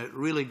 And it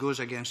really goes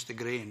against the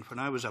grain. When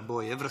I was a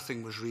boy,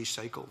 everything was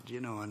recycled,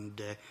 you know,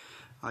 and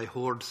I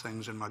hoard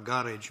things in my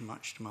garage,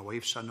 much to my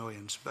wife's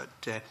annoyance, but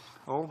I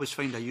always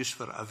find a use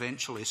for it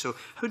eventually. So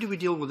how do we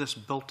deal with this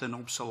built-in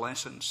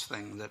obsolescence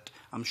thing that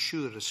I'm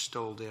sure is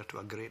still there to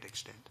a great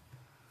extent?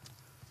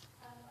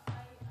 I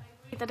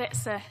agree that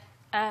it's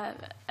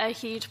a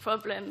huge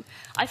problem.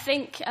 I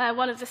think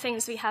one of the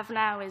things we have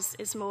now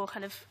is more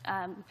kind of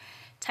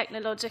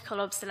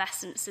technological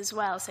obsolescence as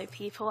well. So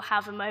people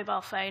have a mobile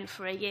phone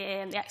for a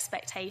year and the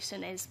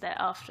expectation is that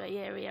after a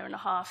year and a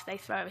half, they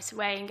throw it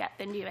away and get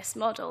the newest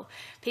model.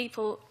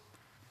 People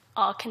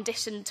are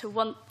conditioned to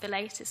want the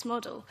latest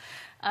model.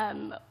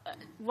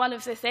 One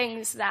of the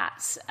things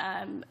that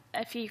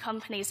a few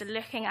companies are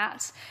looking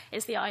at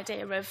is the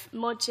idea of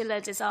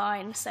modular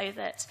design, so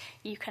that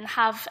you can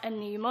have a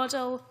new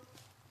model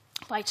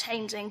by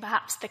changing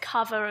perhaps the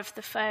cover of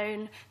the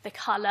phone, the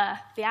colour,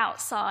 the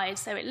outside,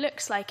 so it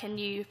looks like a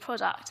new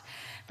product.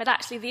 But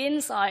actually the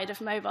inside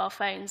of mobile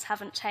phones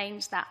haven't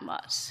changed that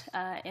much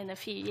in a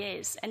few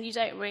years, and you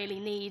don't really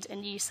need a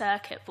new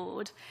circuit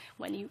board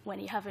when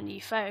you have a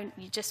new phone.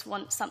 You just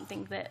want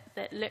something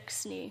that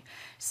looks new.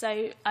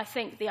 So I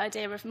think the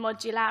idea of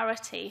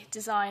modularity,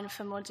 design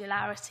for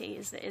modularity,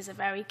 is a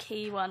very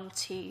key one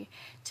to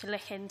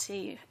look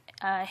into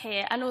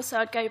here. And also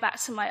I'd go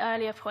back to my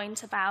earlier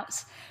point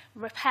about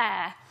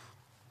repair.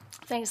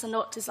 Things are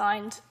not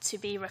designed to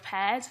be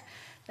repaired.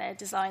 they're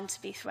designed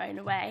to be thrown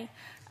away.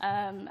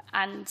 And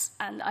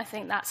I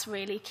think that's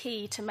really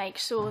key to make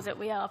sure that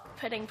we are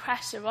putting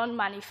pressure on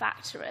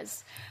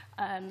manufacturers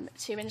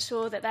to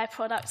ensure that their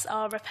products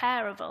are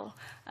repairable.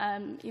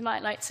 You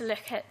might like to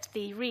look at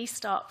the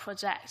Restart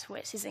project,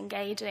 which is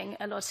engaging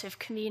a lot of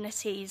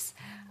communities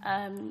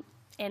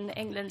in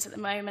England at the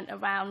moment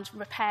around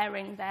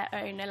repairing their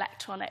own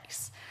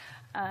electronics.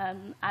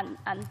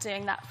 And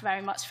doing that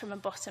very much from a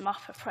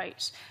bottom-up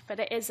approach. But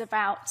it is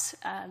about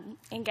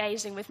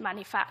engaging with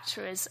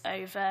manufacturers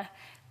over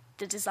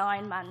the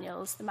design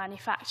manuals, the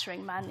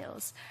manufacturing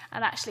manuals,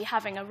 and actually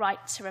having a right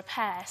to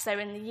repair. So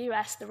in the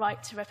US, the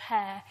right to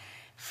repair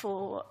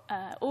for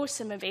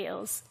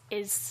automobiles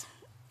is,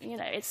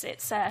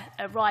 it's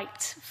a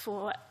right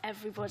for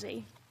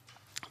everybody.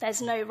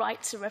 There's no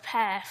right to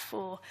repair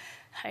for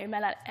home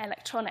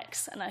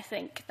electronics, and I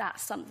think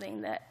that's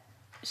something that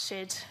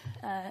should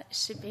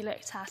be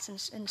looked at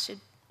and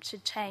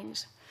should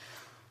change.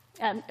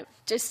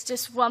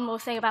 Just one more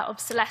thing about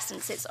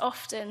obsolescence. It's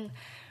often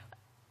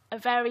a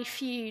very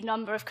few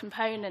number of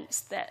components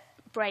that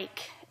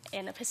break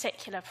in a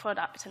particular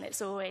product, and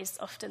it's always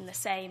often the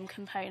same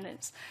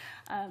components.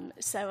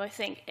 So I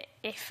think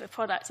if a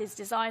product is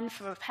designed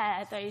for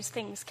repair, those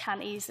things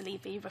can easily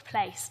be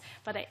replaced.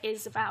 But it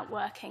is about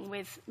working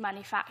with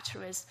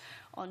manufacturers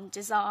on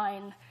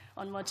design,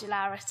 on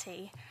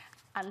modularity,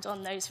 and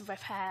on those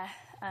repair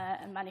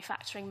and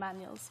manufacturing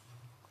manuals.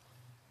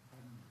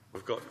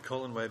 We've got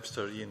Colin,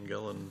 Webster, Iain,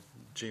 Gulland,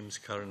 James,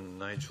 Curran,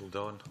 Nigel,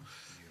 Don,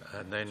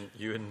 and then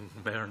Ewan,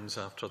 Mearns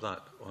after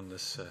that on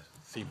this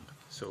theme.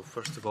 So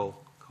first of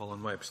all,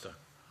 Colin, Webster.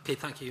 Okay,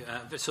 thank you.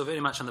 So very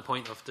much on the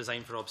point of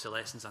design for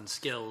obsolescence and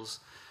skills,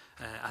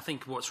 I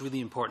think what's really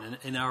important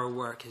in our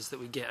work is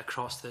that we get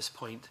across this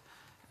point,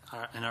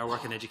 in our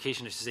work in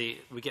education, is to say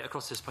we get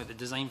across this point that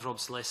design for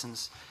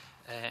obsolescence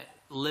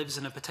lives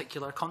in a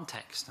particular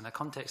context, in a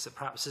context that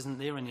perhaps isn't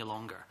there any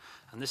longer.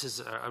 And this is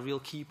a real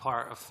key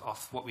part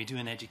of what we do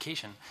in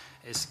education,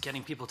 is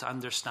getting people to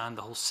understand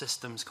the whole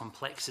system's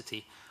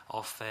complexity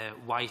of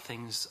why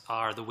things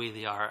are the way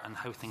they are and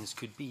how things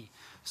could be.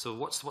 So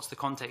what's the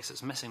context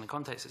that's missing? The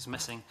context that's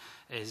missing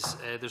is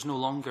there's no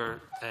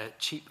longer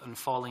cheap and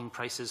falling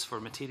prices for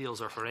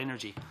materials or for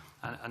energy.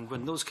 And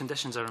when those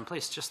conditions are in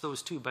place, just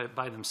those two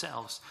by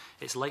themselves,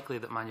 it's likely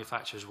that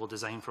manufacturers will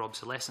design for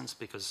obsolescence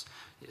because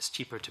it's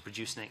cheaper to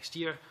produce next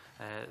year.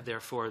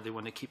 Therefore, they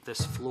want to keep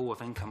this flow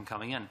of income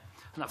coming in.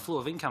 And that flow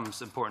of income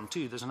is important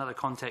too. There's another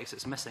context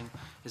that's missing,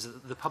 is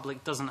that the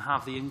public doesn't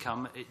have the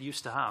income it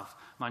used to have.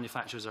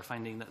 Manufacturers are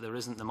finding that there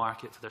isn't the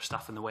market for their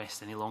stuff in the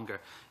West any longer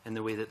in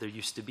the way that there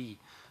used to be.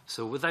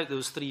 So without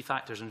those three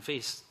factors in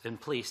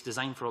place,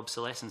 design for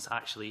obsolescence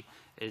actually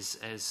is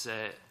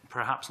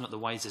perhaps not the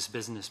wisest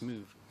business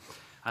move.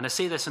 And I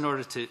say this in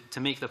order to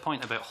make the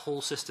point about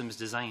whole systems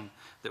design,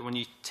 that when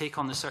you take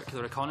on the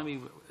circular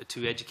economy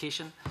to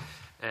education,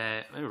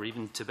 or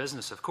even to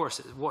business, of course,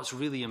 what's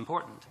really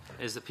important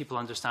is that people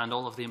understand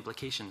all of the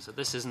implications, that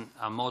this isn't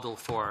a model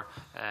for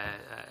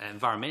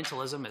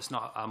environmentalism, it's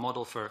not a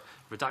model for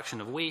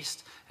reduction of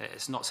waste,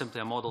 it's not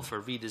simply a model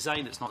for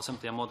redesign, it's not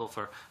simply a model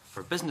for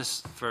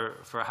business,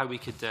 for how we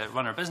could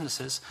run our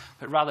businesses,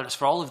 but rather it's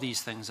for all of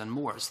these things and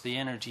more. It's the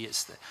energy,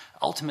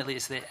 ultimately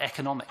it's the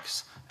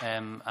economics,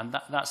 and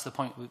that's the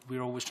point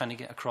we're always trying to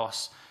get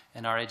across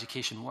in our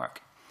education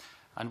work.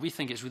 And we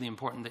think it's really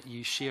important that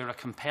you share a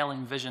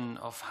compelling vision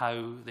of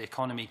how the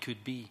economy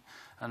could be.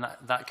 And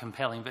that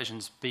compelling vision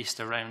is based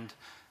around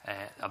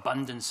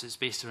abundance, it's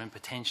based around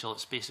potential,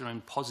 it's based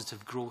around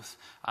positive growth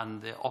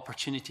and the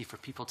opportunity for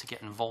people to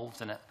get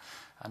involved in it.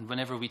 And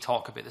whenever we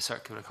talk about the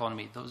circular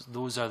economy,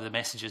 those are the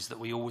messages that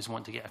we always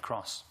want to get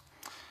across.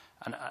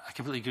 And I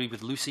completely agree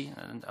with Lucy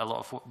and a lot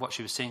of what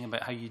she was saying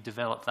about how you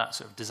develop that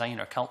sort of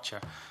designer culture.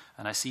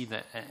 And I see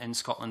that in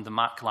Scotland, the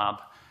Mac Lab,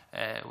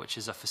 which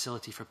is a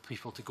facility for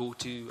people to go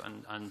to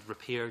and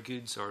repair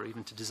goods or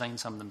even to design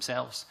some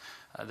themselves.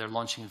 They're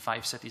launching in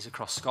 5 cities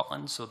across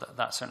Scotland, so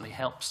that certainly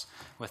helps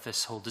with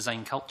this whole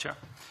design culture.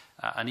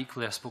 And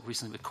equally, I spoke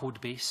recently with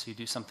Codebase, who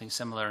do something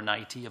similar in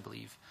IT, I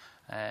believe.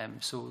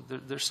 So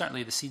there's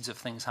certainly the seeds of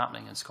things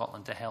happening in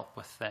Scotland to help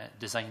with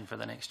design for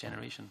the next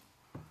generation.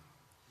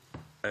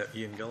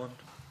 Iain Gulland.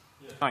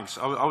 Thanks.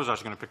 I was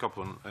actually going to pick up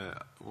on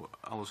what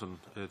Alison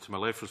to my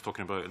left was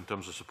talking about in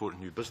terms of supporting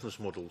new business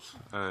models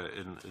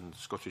in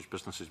Scottish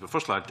businesses. But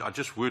firstly, I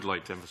just would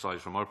like to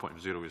emphasise from our point of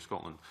view, Zero Waste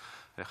Scotland,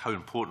 how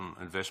important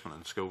investment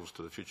in skills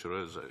to the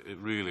future is. It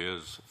really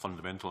is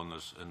fundamental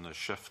in this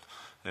shift.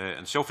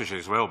 And selfishly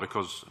as well,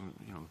 because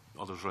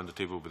others around the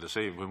table will be the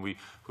same. When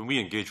we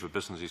engage with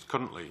businesses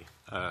currently,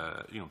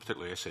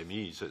 particularly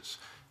SMEs,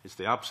 it's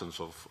the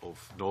absence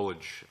of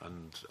knowledge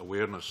and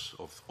awareness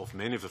of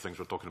many of the things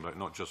we're talking about,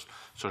 not just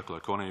circular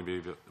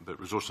economy, but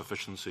resource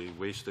efficiency,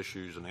 waste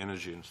issues, and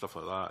energy and stuff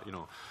like that.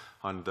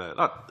 And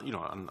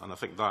I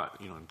think that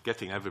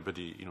getting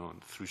everybody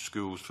through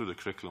schools, through the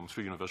curriculum,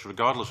 through university,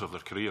 regardless of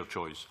their career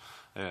choice,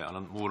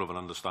 and more of an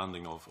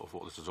understanding of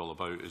what this is all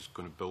about, is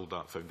going to build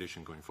that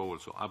foundation going forward.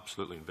 So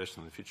absolutely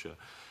investing in the future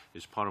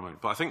is paramount.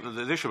 But I think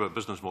the issue about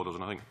business models,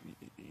 and I think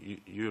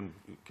Ewan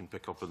can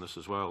pick up on this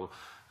as well,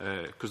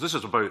 because this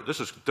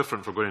is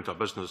different from going into a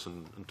business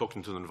and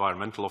talking to an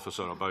environmental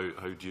officer about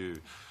how do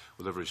you,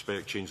 with every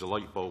respect, change the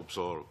light bulbs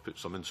or put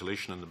some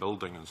insulation in the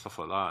building and stuff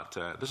like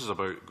that. This is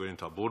about going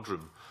into a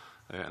boardroom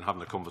and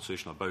having a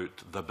conversation about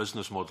the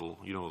business model,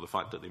 you know, the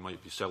fact that they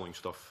might be selling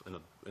stuff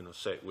in a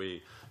set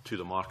way to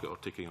the market, or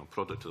taking a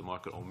product to the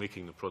market, or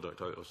making the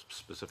product out of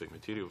specific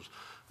materials.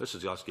 This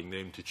is asking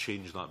them to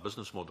change that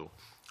business model,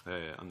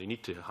 and they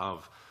need to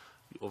have,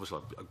 obviously,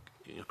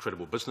 a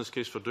credible business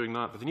case for doing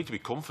that, but they need to be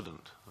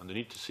confident, and they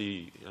need to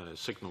see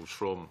signals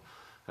from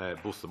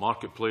both the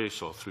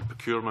marketplace, or through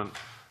procurement,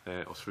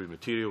 or through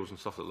materials and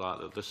stuff like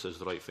that, that this is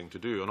the right thing to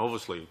do, and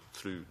obviously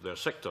through their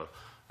sector.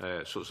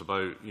 So it's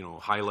about, you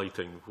know,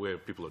 highlighting where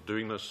people are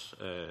doing this,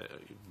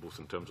 both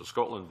in terms of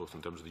Scotland, both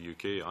in terms of the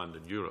UK and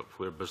in Europe,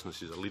 where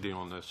businesses are leading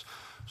on this.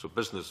 So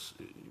business,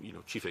 you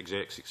know, chief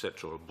execs,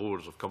 etc., or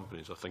boards of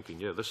companies are thinking,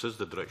 yeah, this is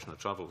the direction of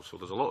travel. So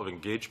there's a lot of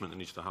engagement that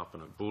needs to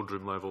happen at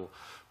boardroom level,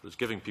 but it's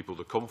giving people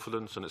the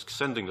confidence, and it's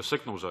sending the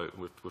signals out.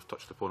 We've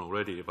touched upon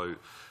already about,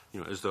 you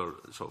know, is there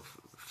sort of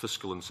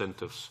fiscal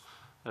incentives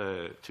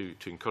to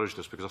encourage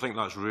this? Because I think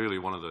that's really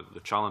one of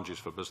the challenges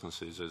for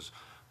businesses is,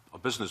 a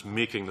business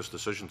making this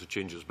decision to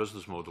change its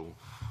business model,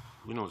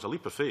 you know, it's a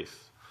leap of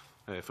faith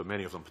for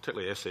many of them,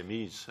 particularly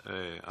SMEs,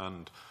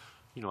 and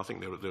you know, I think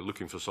they're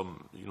looking for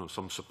some, you know,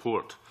 some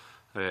support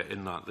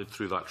in that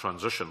through that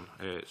transition.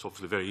 It's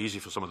obviously very easy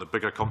for some of the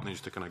bigger companies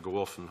to kind of go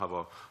off and have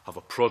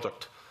a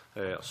product,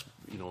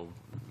 you know,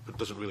 that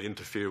doesn't really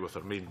interfere with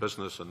their main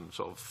business and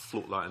sort of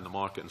float that in the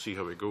market and see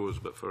how it goes.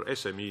 But for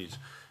SMEs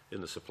in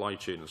the supply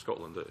chain in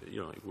Scotland,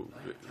 you know,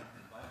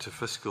 to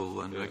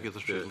fiscal and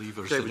regulatory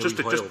levers.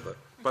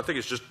 But I think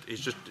it's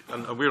just,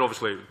 and we're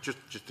obviously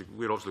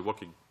we're obviously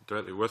working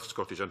directly with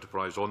Scottish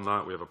Enterprise on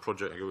that. We have a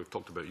project. We've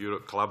talked about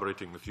Europe,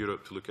 collaborating with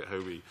Europe to look at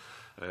how we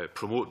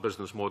promote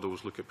business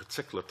models, look at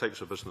particular types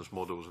of business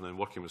models, and then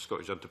working with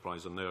Scottish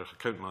Enterprise and their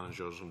account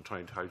managers and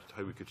trying to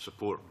how we could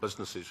support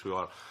businesses who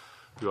are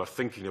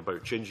thinking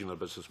about changing their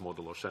business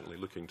model, or certainly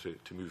looking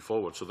to move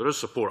forward. So there is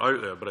support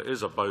out there, but it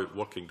is about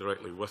working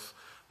directly with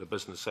the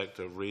business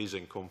sector,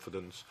 raising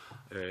confidence.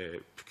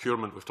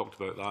 Procurement, we've talked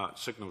about that,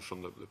 signals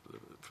from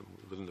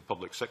within the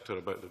public sector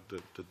about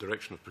the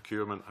direction of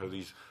procurement, how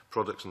these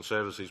products and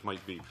services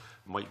might be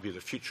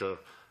the future,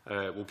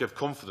 will give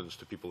confidence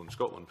to people in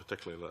Scotland,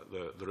 particularly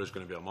that there is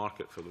going to be a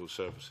market for those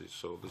services.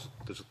 So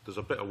there's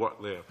a bit of work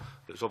there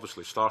that's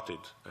obviously started,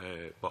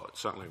 but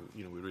certainly,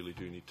 you know, we really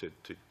do need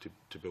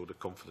to build a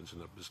confidence in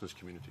the business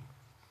community.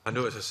 I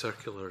know it's a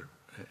circular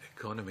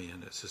economy,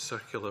 and it's a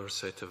circular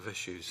set of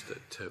issues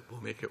that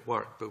will make it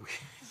work, but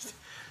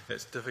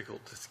it's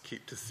difficult to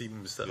keep to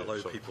themes that allow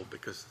people,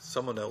 because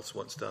someone else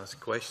wants to ask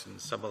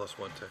questions, some of us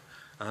want to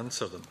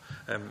answer them.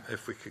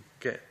 If we could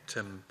get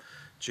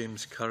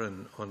James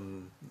Curran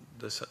on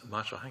this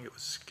matter, I think it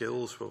was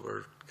skills where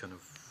we're kind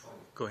of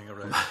going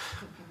around.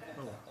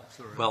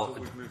 Well,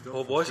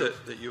 what was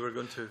it that you were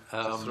going to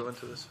throw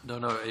into this?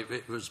 No,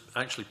 it was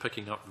actually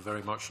picking up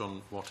very much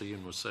on what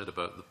Iain was said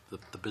about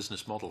the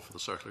business model for the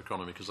circular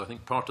economy, because I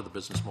think part of the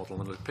business model,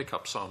 and we'll pick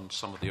up on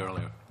some of the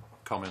earlier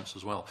comments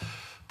as well,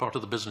 part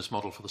of the business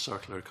model for the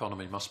circular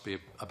economy must be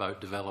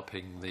about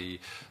developing the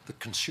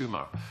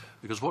consumer,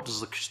 because what does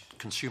the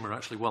consumer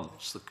actually want?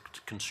 The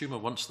consumer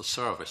wants the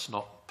service,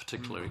 not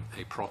particularly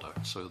a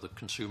product. So the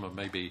consumer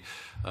maybe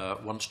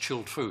wants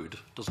chilled food,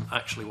 doesn't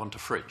actually want a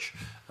fridge.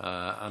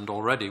 And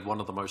already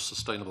one of the most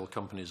sustainable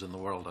companies in the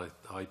world,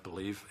 I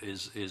believe,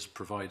 is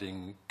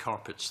providing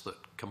carpets that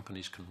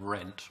companies can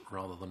rent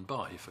rather than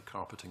buy for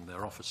carpeting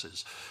their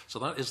offices. So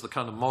that is the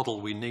kind of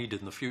model we need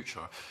in the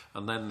future.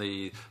 And then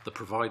the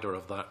provider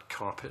of that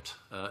carpet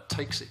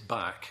takes it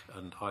back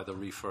and either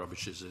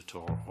refurbishes it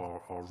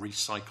or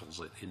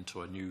recycles it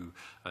into a new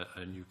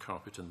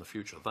carpet in the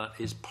future. That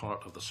is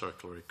part of the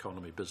circular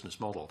economy business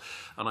model.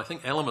 And I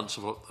think elements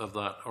of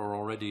that are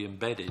already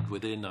embedded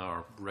within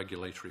our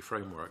regulatory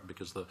framework,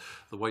 because the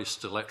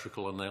Waste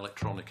Electrical and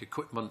Electronic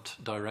Equipment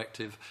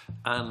Directive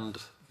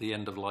and the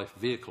End-of-Life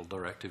Vehicle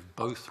Directive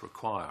both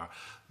require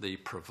the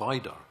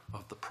provider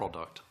of the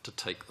product to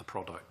take the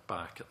product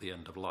back at the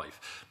end of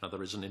life. Now,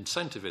 there is an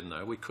incentive in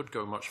there. We could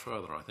go much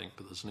further, I think,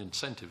 but there's an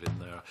incentive in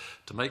there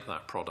to make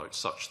that product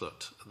such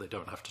that they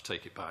don't have to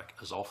take it back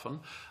as often.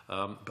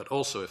 But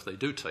also, if they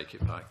do take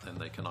it back, then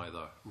they can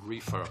either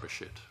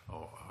refurbish it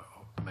or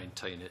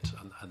maintain it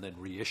and then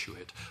reissue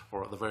it,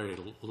 or at the very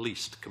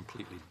least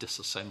completely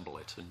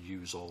disassemble it and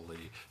use all the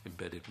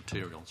embedded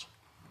materials.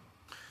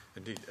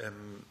 Indeed.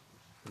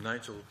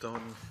 Nigel,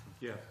 Don.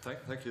 Yeah,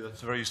 thank you.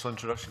 That's a very useful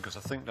introduction, because I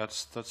think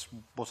that's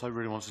what I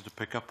really wanted to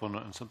pick up on,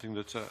 and something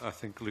that I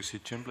think Lucy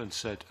Chamberlin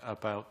said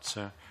about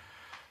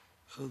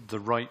the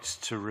right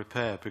to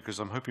repair, because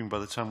I'm hoping by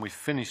the time we've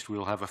finished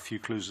we'll have a few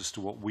clues as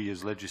to what we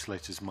as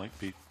legislators might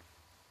be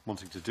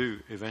wanting to do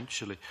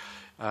eventually.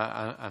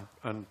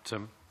 And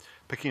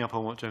picking up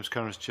on what James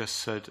Curran has just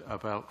said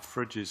about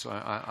fridges,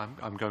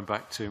 I'm going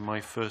back to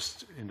my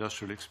first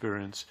industrial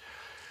experience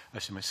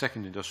actually my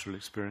second industrial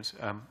experience,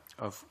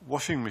 of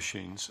washing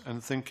machines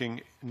and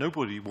thinking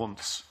nobody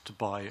wants to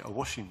buy a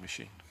washing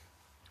machine.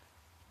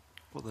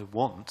 What they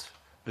want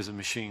is a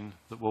machine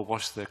that will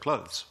wash their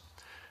clothes.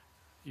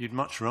 You'd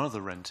much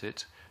rather rent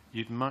it.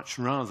 You'd much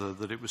rather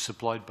that it was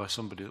supplied by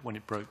somebody that when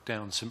it broke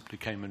down simply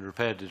came and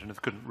repaired it, and if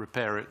they couldn't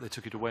repair it, they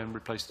took it away and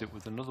replaced it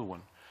with another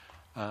one.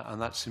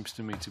 And that seems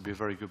to me to be a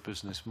very good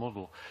business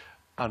model.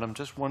 And I'm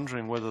just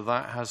wondering whether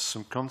that has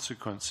some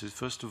consequences.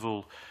 First of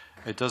all,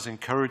 it does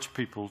encourage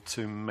people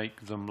to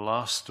make them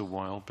last a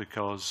while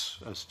because,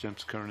 as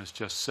James Curran has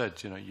just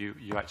said,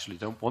 you actually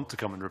don't want to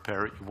come and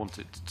repair it, you want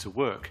it to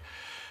work.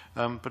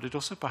 But it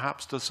also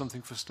perhaps does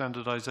something for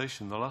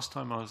standardization. The last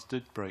time ours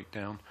did break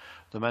down,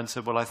 the man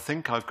said, well, I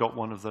think I've got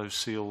one of those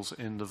seals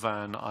in the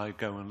van, I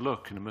go and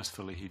look, and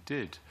mercifully he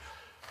did.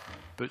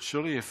 But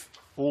surely if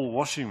all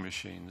washing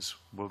machines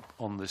were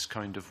on this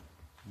kind of,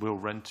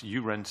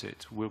 you rent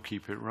it, we'll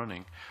keep it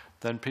running,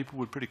 then people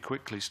would pretty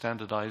quickly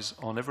standardize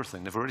on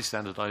everything. They've already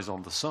standardized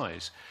on the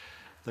size.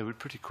 They would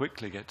pretty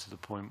quickly get to the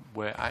point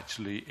where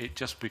actually it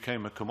just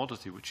became a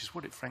commodity, which is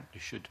what it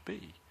frankly should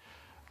be.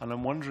 And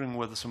I'm wondering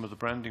whether some of the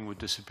branding would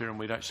disappear and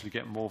we'd actually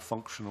get more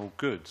functional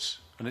goods.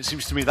 And it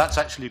seems to me that's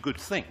actually a good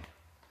thing.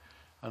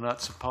 And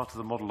that's a part of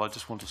the model I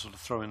just want to sort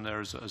of throw in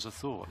there as a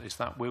thought. Is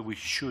that where we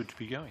should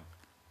be going?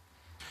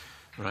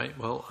 Right,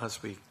 well,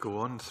 as we go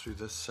on through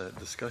this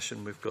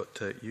discussion, we've got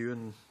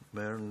Ewan,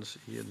 Mearns,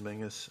 Iain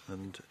McGuiness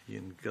and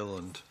Ian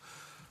Gulland.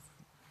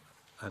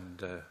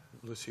 And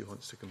Lucy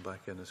wants to come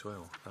back in as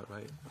well. Is that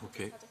right?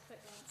 Okay.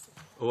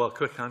 Oh, well,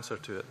 quick answer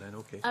to it then,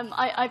 okay.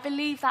 I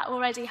believe that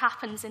already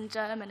happens in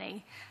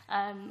Germany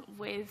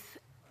with,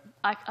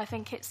 I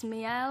think it's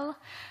Miele.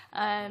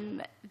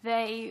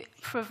 They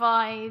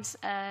provide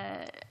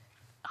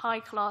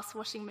high-class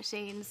washing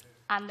machines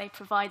and they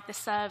provide the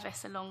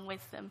service along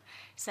with them.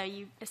 So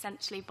you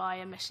essentially buy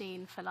a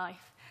machine for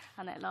life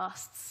and it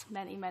lasts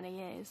many, many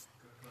years.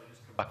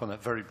 Back on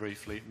that very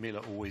briefly, Miele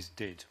always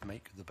did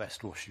make the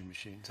best washing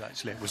machines,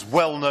 actually. It was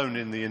well known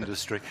in the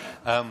industry.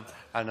 And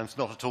it's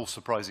not at all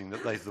surprising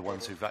that they're the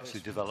ones who've actually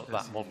developed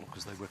that model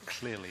because they were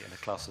clearly in a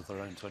class of their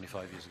own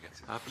 25 years ago.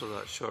 After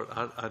that short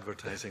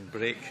advertising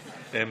break,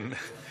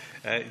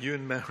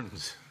 Ewan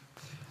Mearns.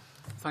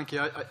 Thank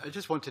you. I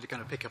just wanted to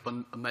kind of pick up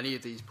on many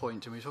of these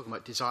points. And we're talking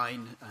about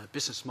design,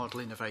 business model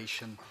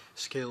innovation,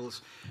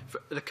 skills.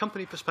 From a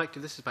company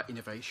perspective, this is about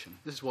innovation.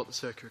 This is what the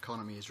circular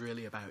economy is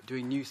really about,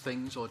 doing new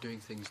things or doing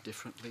things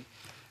differently.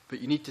 But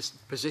you need to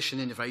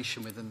position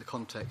innovation within the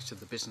context of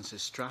the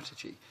business's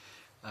strategy.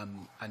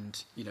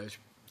 And,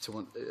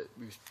 so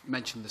we've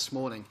mentioned this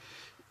morning,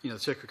 the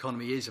circular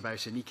economy is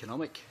about an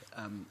economic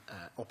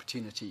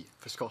opportunity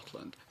for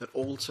Scotland that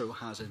also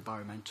has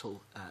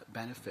environmental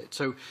benefit.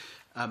 So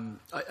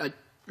I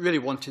really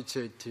wanted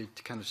to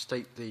kind of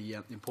state the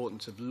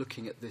importance of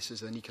looking at this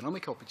as an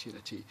economic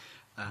opportunity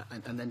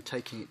and then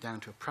taking it down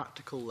to a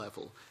practical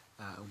level,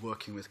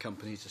 working with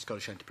companies, the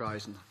Scottish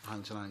Enterprise and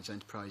Highlands and Islands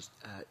Enterprise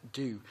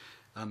do.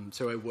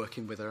 So we're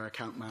working with our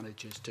account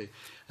managers to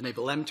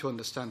enable them to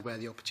understand where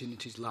the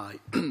opportunities lie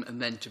and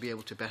then to be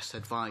able to best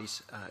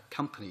advise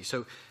companies.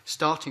 So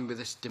starting with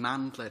this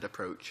demand-led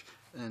approach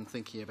and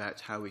thinking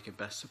about how we can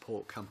best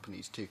support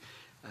companies to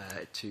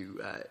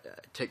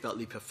take that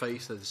leap of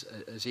faith, as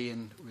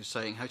Iain was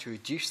saying, how to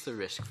reduce the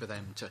risk for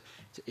them to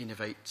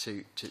innovate,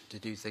 to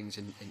do things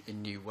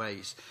in new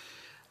ways.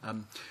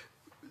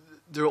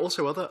 There are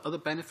also other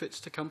benefits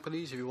to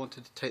companies if you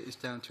wanted to take this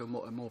down to a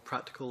more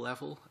practical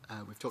level.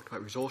 We've talked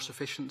about resource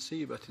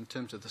efficiency, but in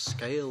terms of the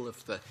scale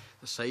of the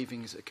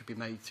savings that could be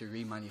made through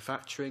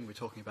remanufacturing, we're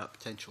talking about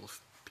potentially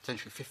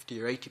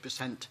 50 or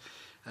 80%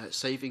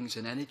 savings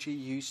in energy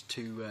used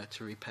to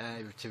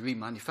repair, to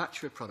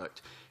remanufacture a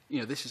product.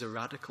 This is a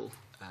radical,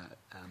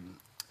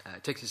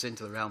 takes us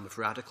into the realm of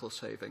radical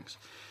savings.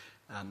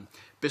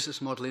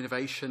 Business model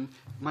innovation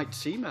might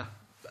seem a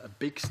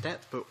big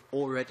step, but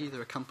already there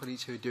are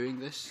companies who are doing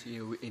this.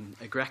 In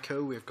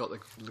Agreco, we've got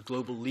the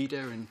global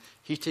leader in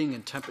heating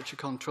and temperature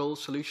control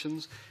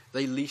solutions.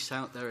 They lease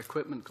out their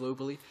equipment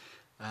globally.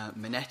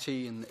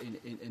 Minetti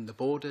in the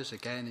Borders,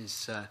 again,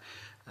 is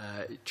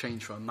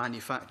changed from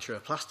a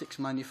plastics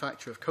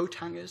manufacturer of coat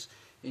hangers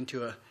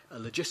into a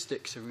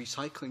logistics, a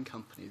recycling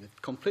company.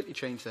 They've completely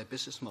changed their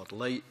business model.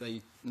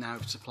 They now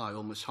supply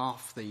almost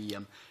half the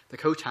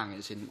coat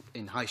hangers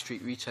in high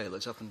street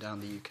retailers up and down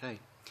the UK.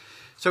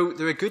 So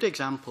there are good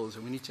examples,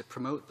 and we need to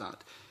promote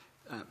that.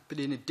 But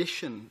in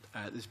addition,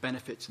 there's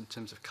benefits in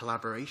terms of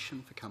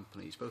collaboration for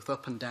companies, both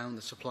up and down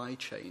the supply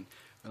chain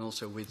and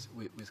also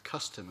with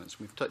customers.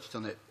 We've touched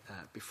on it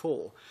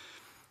before.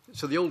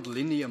 So the old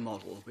linear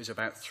model was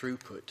about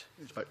throughput.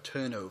 It was about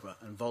turnover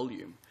and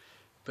volume.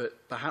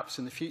 But perhaps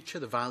in the future,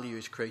 the value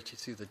is created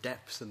through the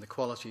depth and the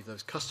quality of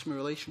those customer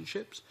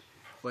relationships,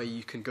 where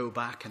you can go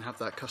back and have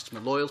that customer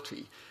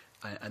loyalty.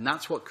 And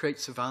that's what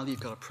creates the value.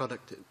 You've got a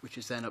product which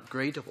is then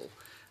upgradable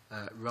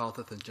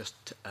rather than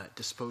just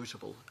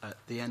disposable at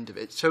the end of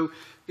it. So,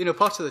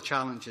 part of the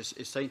challenge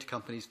is saying to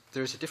companies,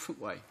 there is a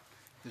different way.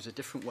 There's a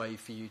different way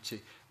for you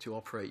to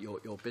operate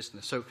your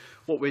business. So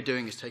what we're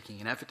doing is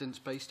taking an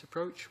evidence-based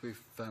approach.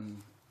 We've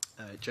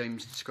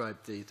James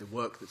described the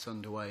work that's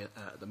underway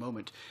at the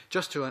moment,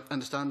 just to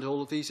understand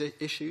all of these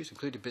issues,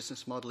 including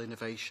business model,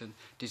 innovation,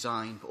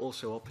 design, but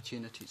also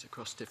opportunities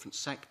across different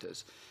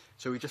sectors.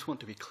 So we just want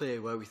to be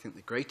clear where we think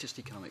the greatest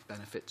economic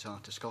benefits are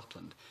to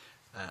Scotland,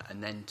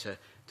 and then to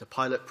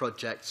pilot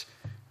projects.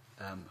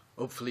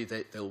 Hopefully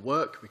they'll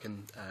work, we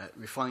can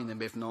refine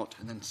them if not,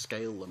 and then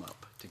scale them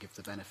up to give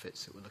the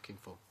benefits that we're looking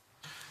for.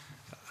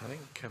 I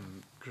think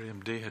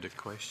Graham Day had a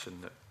question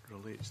that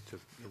relates to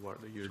the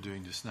work that you're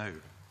doing just now,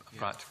 a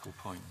practical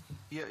point.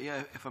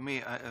 Yeah, if I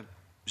may,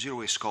 Zero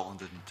Waste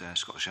Scotland and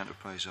Scottish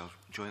Enterprise are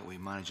jointly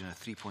managing a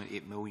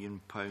 £3.8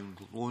 million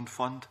loan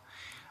fund.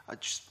 I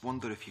just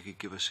wonder if you could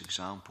give us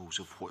examples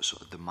of what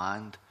sort of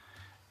demand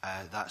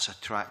that's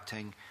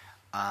attracting,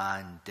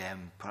 and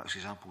perhaps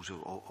examples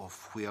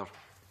of where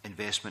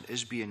investment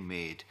is being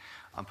made.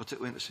 I'm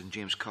particularly interested in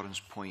James Curran's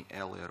point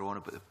earlier on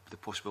about the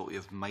possibility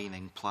of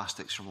mining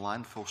plastics from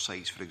landfill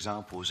sites, for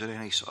example. Is there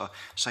any sort of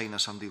sign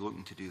of somebody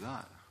looking to do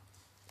that?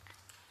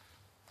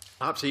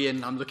 Perhaps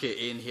Iain, I'm looking at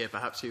Iain here,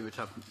 perhaps he would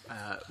have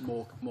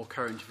more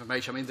current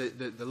information. I mean,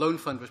 the loan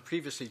fund was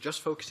previously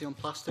just focusing on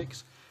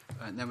plastics,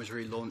 and then was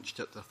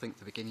relaunched at, I think,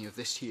 the beginning of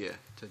this year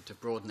to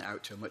broaden it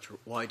out to a much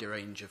wider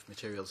range of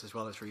materials as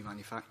well as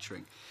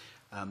remanufacturing.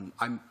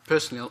 I'm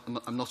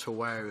not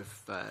aware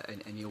of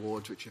any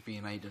awards which have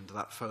been made under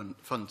that fund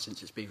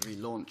since it's been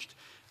relaunched,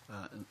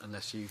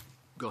 unless you've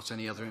got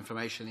any other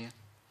information here.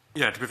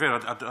 Yeah, to be fair, I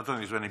don't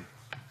think there's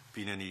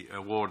been any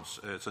awards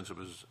since it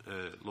was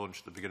launched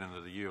at the beginning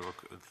of the year.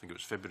 I think it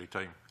was February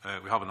time.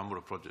 We have a number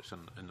of projects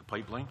in the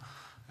pipeline.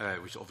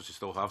 We obviously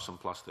still have some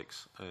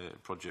plastics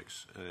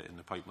projects in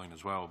the pipeline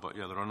as well. But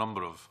yeah, there are a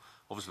number of,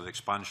 obviously the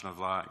expansion of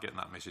that, getting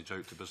that message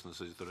out to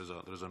businesses. There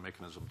is a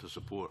mechanism to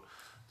support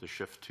the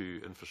shift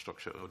to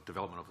infrastructure, or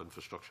development of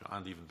infrastructure,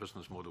 and even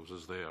business models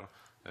is there.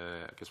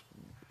 I guess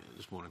at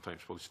this moment in time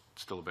it's probably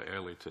still a bit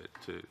early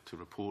to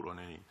report on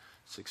any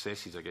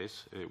successes, I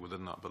guess,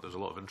 within that, but there's a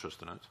lot of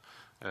interest in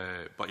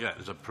it. But yeah,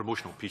 there's a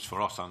promotional piece for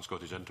us and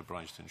Scottish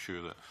Enterprise to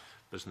ensure that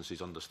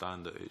businesses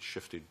understand that it's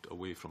shifted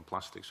away from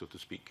plastic, so to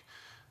speak.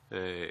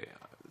 The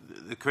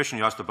question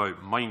you asked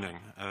about mining,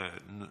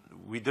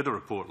 we did a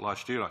report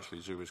last year,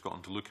 actually, Zero Waste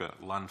Scotland, to look at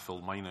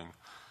landfill mining,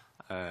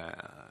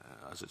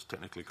 as it's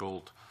technically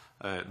called,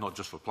 not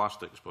just for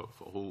plastics, but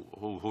for a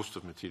whole host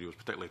of materials,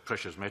 particularly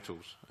precious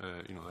metals.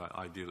 You know, that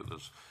idea that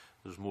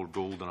there's more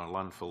gold in our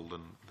landfill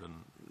than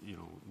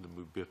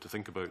we'd be able to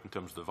think about in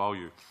terms of the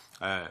value.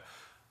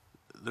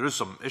 There is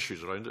some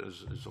issues around it,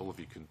 as all of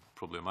you can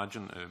probably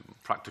imagine,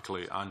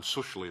 practically and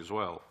socially as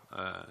well,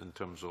 in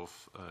terms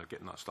of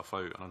getting that stuff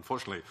out. And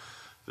unfortunately,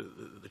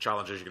 the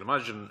challenge, as you can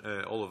imagine,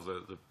 all of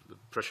the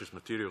precious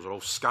materials are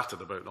all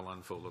scattered about the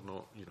landfill. They're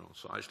not,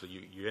 so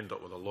actually you end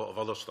up with a lot of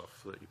other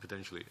stuff that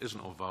potentially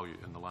isn't of value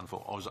in the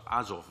landfill, or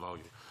as of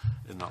value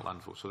in that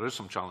landfill. So there is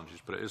some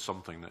challenges, but it is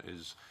something that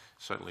is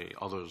certainly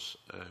others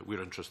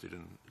we're interested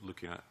in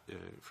looking at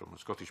from a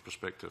Scottish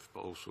perspective,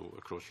 but also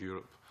across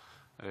Europe.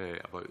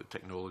 About the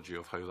technology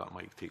of how that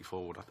might take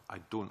forward. I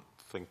don't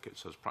think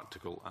it's as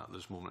practical at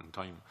this moment in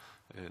time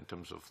in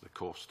terms of the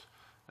cost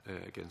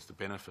against the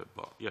benefit.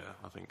 But yeah,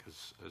 I think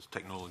as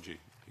technology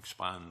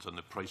expands and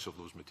the price of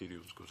those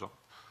materials goes up,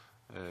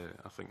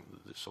 I think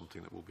it's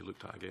something that will be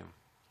looked at again.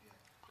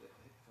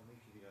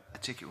 I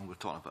take it when we're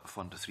talking about a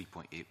fund of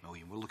 3.8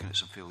 million, we're looking at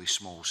some fairly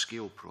small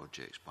scale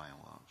projects by and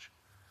large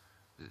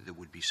that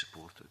would be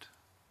supported.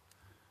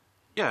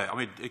 Yeah, I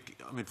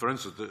mean, for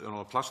instance,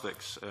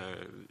 plastics,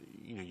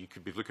 you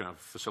could be looking at a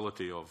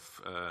facility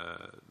of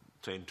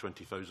 10,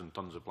 20,000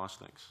 tonnes of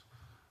plastics,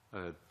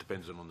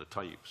 depends on the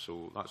type.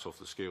 So that's off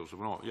the scale. So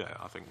we're not. Yeah,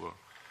 I think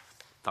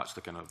that's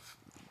the kind of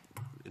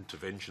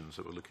interventions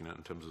that we're looking at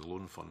in terms of the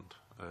loan fund.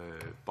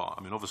 But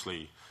I mean,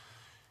 obviously,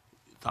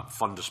 that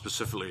fund is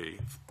specifically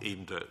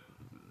aimed at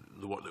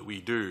the work that we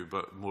do,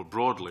 but more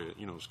broadly,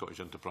 Scottish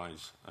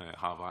Enterprise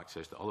have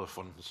access to other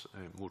funds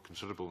more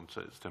considerable in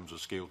terms of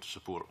scale to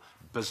support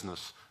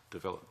business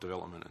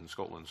development in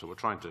Scotland. So we're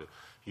trying to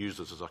use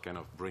this as a kind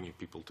of bringing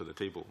people to the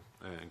table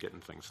and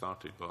getting things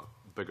started. But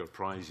bigger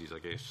prizes, I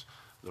guess,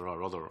 there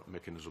are other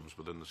mechanisms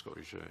within the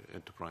Scottish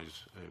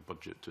Enterprise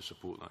budget to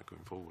support that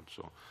going forward.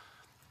 So,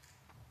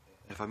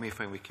 if I may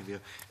finally,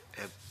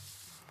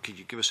 could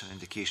you give us an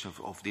indication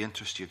of the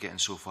interest you're getting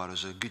so far?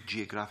 Is there a good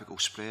geographical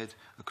spread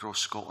across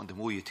Scotland? And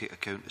will you take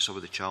account of some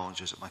of the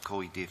challenges that my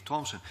colleague Dave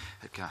Thompson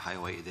had kind of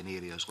highlighted in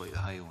areas like the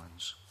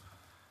Highlands?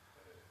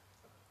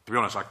 To be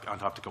honest,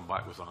 I'd have to come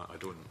back with that. I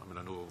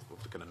know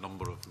of the kind of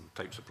number of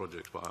types of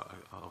projects, but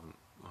I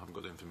haven't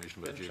got the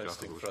information about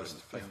geographical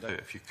spread. Find out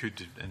if you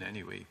could in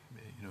any way,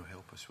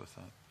 help us with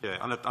that. Yeah,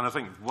 and I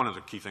think one of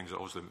the key things that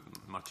obviously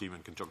my team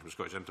in conjunction with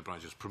Scottish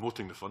Enterprise is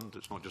promoting the fund.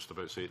 It's not just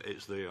about saying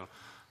it's there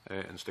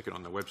and stick it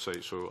on the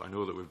website. So I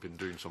know that we've been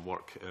doing some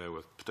work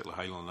with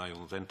particularly Highland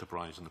Islands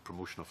Enterprise and the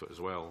promotion of it as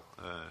well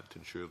to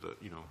ensure that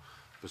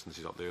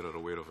businesses up there are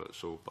aware of it.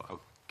 So, but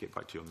I'll get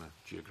back to you on the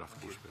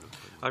geographical spread.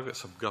 I've got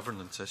some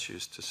governance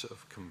issues to sort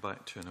of come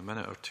back to in a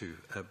minute or two,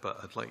 but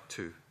I'd like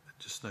to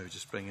just now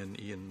just bring in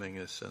Iain,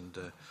 McGuiness, and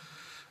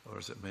or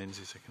is it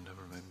Menzies? I can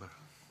never remember.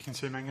 You can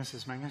say McGuiness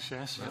is McGuiness,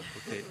 yes. Yep,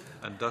 okay,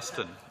 and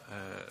Dustin,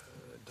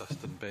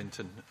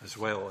 Benton as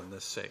well in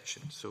this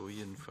section. So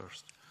Iain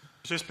first.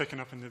 Just picking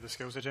up into the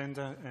skills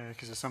agenda,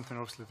 because it's something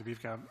obviously that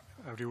we've got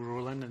a real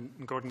role in,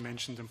 and Gordon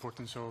mentioned the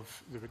importance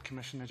of the Wood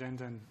Commission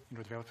agenda and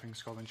developing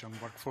Scotland's young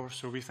workforce.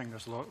 So we think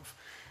there's a lot of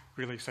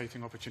really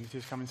exciting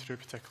opportunities coming through,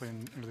 particularly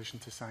in relation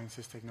to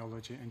sciences,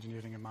 technology,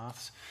 engineering and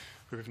maths,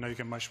 where we've now got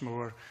a much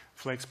more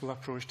flexible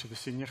approach to the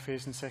senior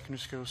phase in secondary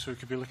school. So we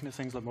could be looking at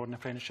things like modern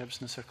apprenticeships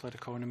and the circular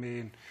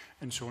economy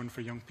and so on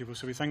for young people.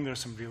 So we think there's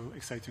some real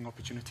exciting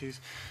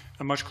opportunities.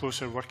 A much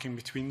closer working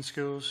between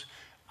schools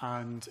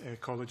and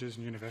colleges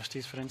and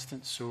universities, for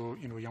instance. So,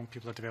 young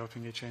people are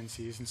developing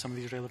HNCs in some of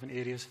these relevant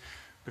areas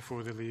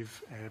before they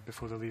leave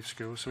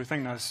school. So we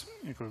think that's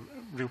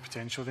real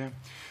potential there.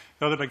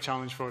 The other big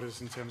challenge for us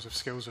in terms of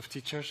skills of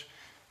teachers,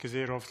 because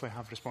they obviously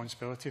have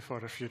responsibility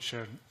for our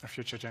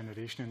future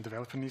generation in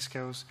developing these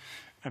skills.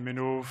 And we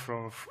know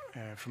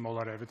from all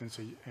our evidence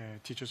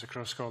that teachers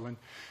across Scotland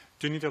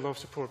do need a lot of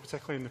support,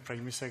 particularly in the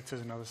primary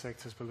sectors and other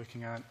sectors we're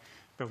looking at,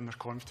 building their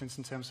confidence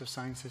in terms of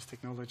sciences,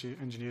 technology,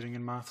 engineering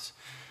and maths.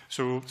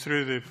 So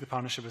through the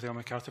partnership with the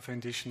MacArthur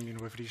Foundation,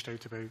 we've reached out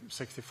to about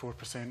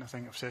 64%, I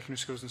think, of secondary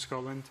schools in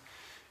Scotland,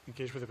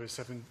 engaged with about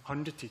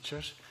 700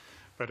 teachers.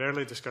 But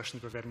early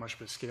discussions were very much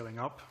about scaling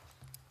up.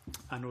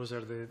 And those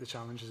are the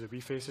challenges that we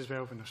face as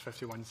well when there's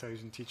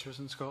 51,000 teachers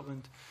in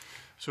Scotland.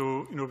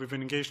 So, we've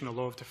been engaged in a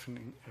lot of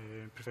different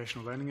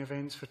professional learning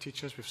events for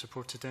teachers. We've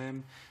supported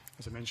them.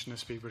 As I mentioned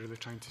this week, we're really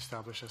trying to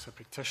establish a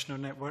practitioner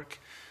network.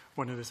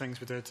 One of the things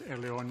we did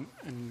early on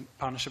in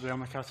partnership with the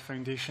MacArthur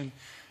Foundation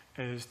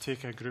is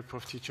take a group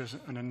of teachers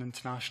on an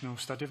international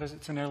study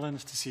visit to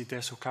Netherlands to see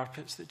Deso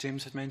Carpets that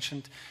James had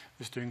mentioned,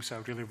 who's doing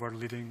some really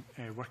world-leading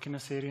work in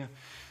this area.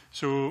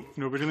 So,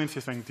 we really need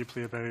to think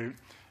deeply about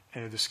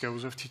the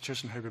skills of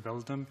teachers and how we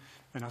build them.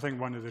 And I think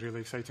one of the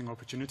really exciting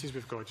opportunities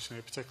we've got just now,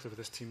 particularly with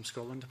this Team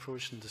Scotland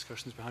approach and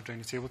discussions we had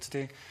around the table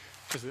today,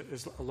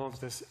 is a lot of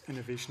this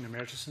innovation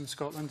emerges in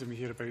Scotland, and we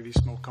hear about these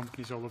small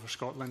companies all over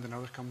Scotland and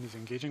other companies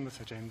engaging with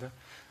the agenda,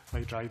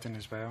 like Dryden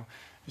as well,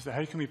 is that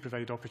how can we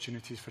provide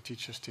opportunities for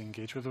teachers to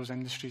engage with those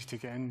industries, to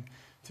get in,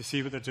 to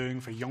see what they're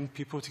doing, for young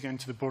people to get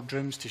into the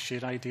boardrooms, to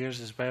share ideas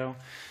as well.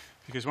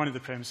 Because one of the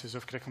premises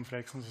of Curriculum for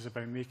Excellence is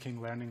about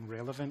making learning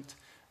relevant,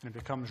 and it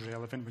becomes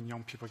relevant when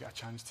young people get a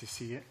chance to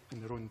see it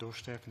in their own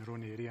doorstep, in their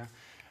own area,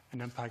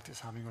 and the impact it's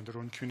having on their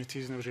own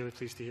communities. And I was really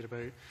pleased to hear about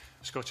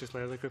the Scottish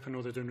Leather Group. I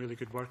know they're doing really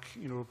good work,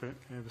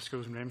 with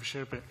schools in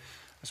Renfrewshire, but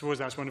I suppose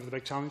that's one of the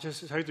big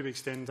challenges, is how do we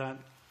extend that,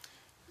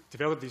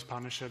 develop these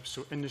partnerships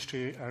so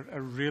industry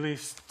are really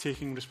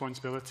taking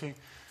responsibility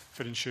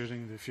for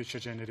ensuring the future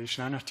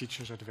generation and our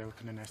teachers are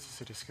developing the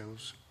necessary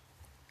skills.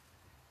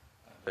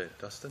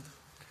 Dustin?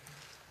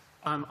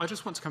 I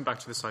just want to come back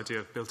to this idea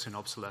of built-in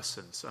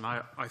obsolescence, and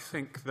I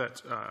think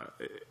that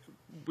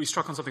we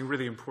struck on something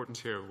really important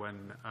here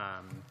when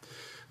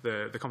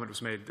the comment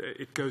was made.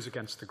 It goes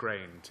against the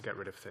grain to get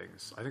rid of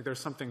things. I think there's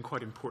something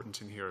quite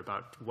important in here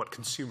about what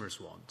consumers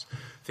want,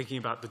 thinking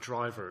about the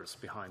drivers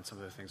behind some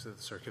of the things that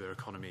the circular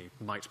economy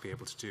might be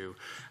able to do,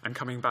 and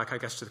coming back, I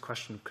guess, to the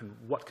question,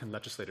 what can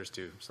legislators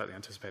do, slightly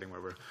anticipating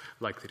where we're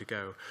likely to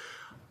go.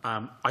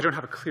 I don't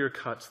have a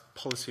clear-cut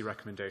policy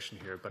recommendation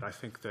here, but I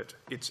think that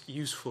it's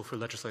useful for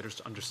legislators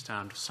to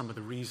understand some of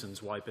the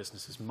reasons why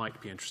businesses might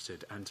be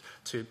interested and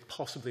to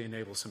possibly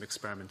enable some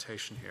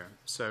experimentation here.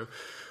 So,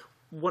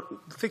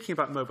 thinking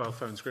about mobile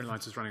phones, Green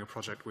Alliance is running a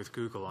project with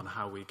Google on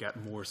how we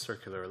get more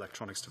circular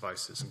electronics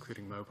devices,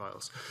 including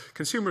mobiles.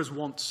 Consumers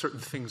want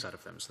certain things out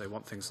of them. So they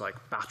want things like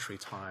battery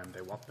time,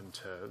 they want them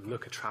to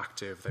look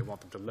attractive, they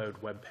want them to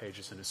load web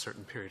pages in a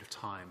certain period of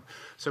time.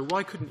 So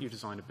why couldn't you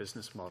design a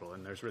business model,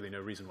 and there's really no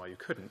reason why you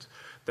couldn't,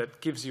 that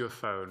gives you a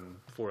phone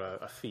for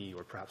a fee,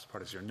 or perhaps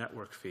part of your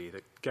network fee,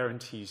 that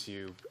guarantees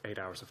you 8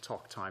 hours of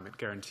talk time, it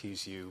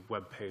guarantees you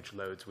web page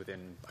loads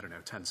within,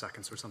 10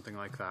 seconds or something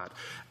like that,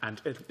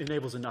 and it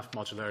enables enough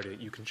modularity that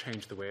you can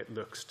change the way it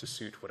looks to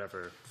suit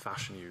whatever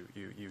fashion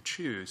you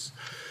choose.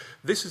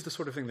 This is the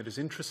sort of thing that is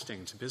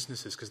interesting to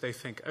businesses, because they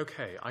think,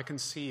 okay, I can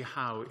see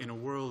how in a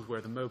world where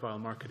the mobile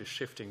market is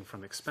shifting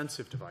from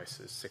expensive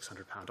devices,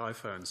 £600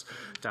 iPhones,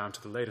 down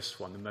to the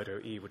latest one, the Moto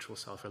E, which will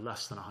sell for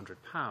less than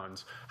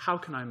 £100, how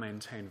can I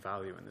maintain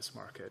value in this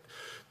market?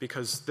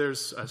 Because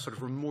there's a sort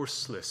of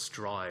remorseless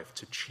drive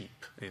to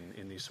cheap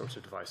in these sorts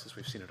of devices.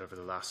 We've seen it over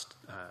the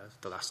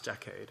last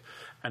decade.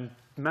 And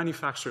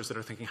manufacturers that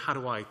are thinking, how how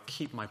do I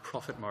keep my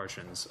profit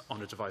margins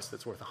on a device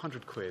that's worth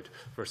 100 quid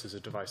versus a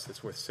device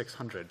that's worth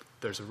 600?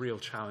 There's a real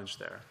challenge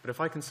there. But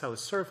if I can sell a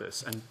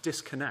service and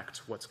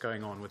disconnect what's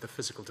going on with the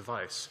physical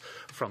device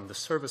from the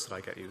service that I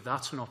get you,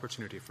 that's an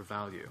opportunity for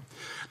value.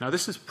 Now,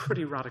 this is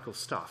pretty radical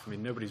stuff. I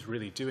mean, nobody's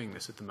really doing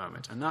this at the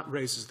moment. And that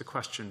raises the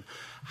question,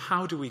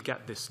 how do we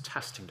get this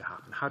testing to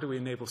happen? How do we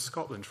enable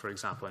Scotland, for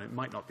example, and it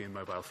might not be in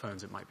mobile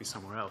phones, it might be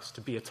somewhere else,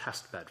 to be a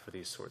test bed for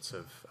these sorts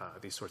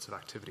of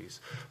activities?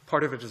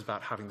 Part of it is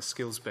about having the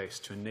skills base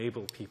to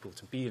enable people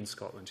to be in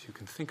Scotland who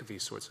can think of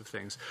these sorts of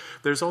things.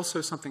 There's also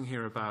something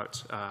here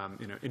about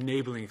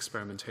enabling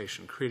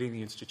experimentation, creating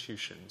the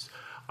institutions.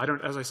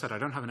 As I said, I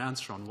don't have an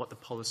answer on what the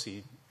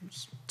policy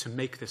to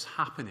make this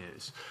happen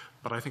is,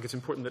 but I think it's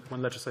important that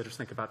when legislators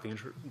think about the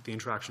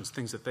interactions,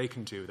 things that they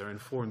can do, they're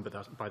informed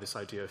by this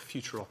idea of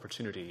future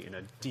opportunity in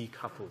a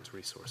decoupled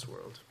resource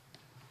world.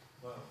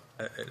 Well,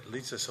 it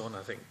leads us on,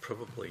 I think,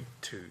 probably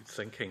to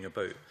thinking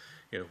about,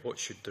 what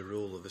should the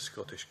role of the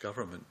Scottish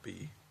Government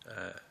be,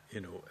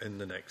 in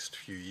the next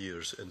few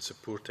years in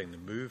supporting the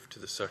move to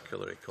the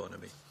circular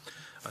economy.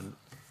 And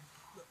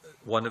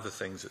one of the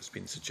things that's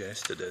been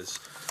suggested is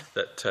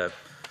that,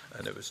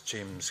 and it was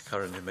James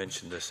Curran who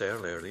mentioned this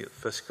earlier, that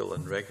fiscal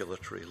and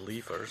regulatory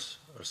levers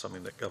are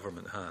something that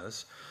government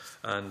has,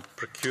 and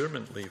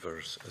procurement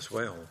levers as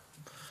well.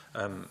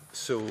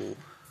 So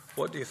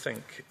what do you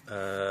think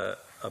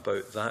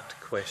about that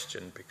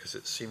question? Because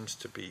it seems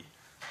to be,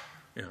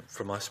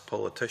 from us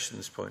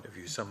politicians' point of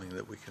view, something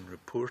that we can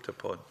report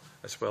upon,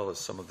 as well as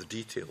some of the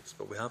details.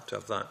 But we have to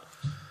have that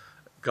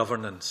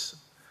governance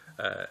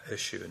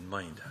issue in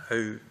mind.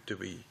 How do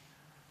we,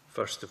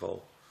 first of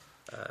all,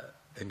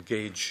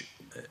 engage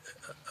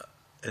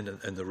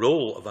in the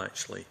role of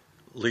actually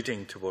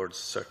leading towards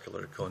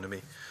circular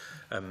economy?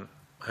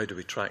 How do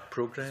we track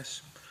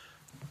progress?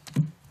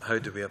 How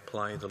do we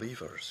apply the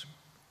levers?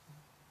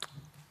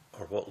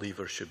 Or what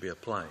levers should we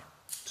apply?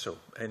 So,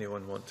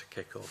 anyone want to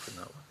kick off in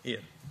that one?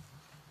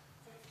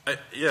 Iain?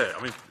 Yeah,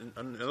 I mean,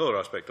 another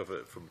aspect of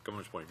it from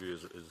government's point of view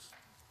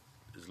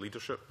is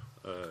leadership.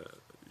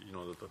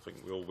 I think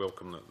we all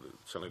welcome that,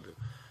 certainly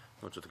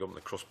not just the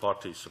government, the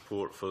cross-party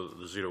support for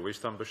the zero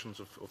waste ambitions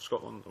of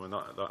Scotland. I mean,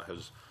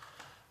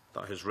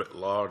 that has writ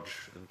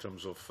large in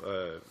terms of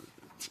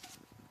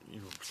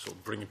sort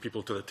of bringing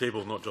people to the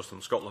table, not just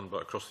in Scotland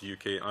but across the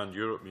UK and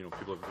Europe.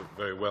 People are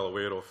very well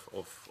aware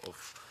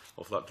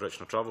of that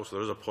direction of travel. So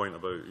there is a point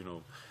about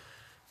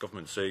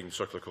government saying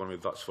circular economy,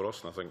 that's for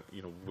us, and I think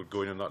we're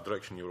going in that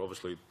direction.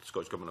 Obviously, the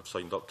Scottish Government have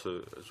signed up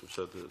to, as we've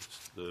said,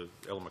 the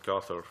Ellen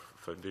MacArthur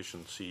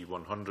Foundation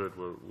C100.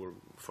 We're the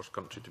first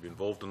country to be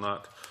involved in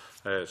that.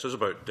 So it's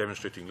about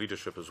demonstrating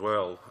leadership as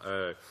well.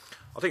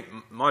 I think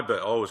my bit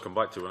I always come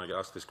back to when I get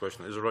asked this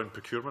question is around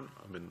procurement.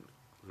 I mean,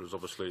 there's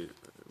obviously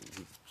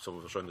some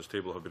of us around this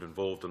table have been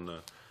involved in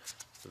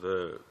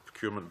the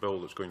procurement bill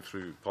that's going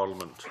through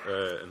Parliament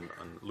and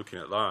looking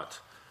at that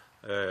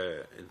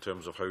in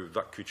terms of how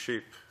that could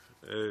shape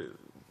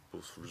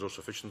both resource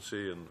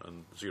efficiency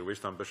and zero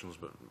waste ambitions,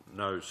 but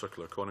now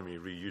circular economy,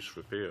 reuse,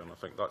 repair. And I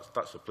think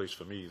that's a place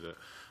for me that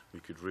we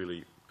could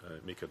really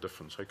make a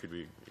difference. How could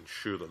we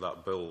ensure that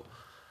that bill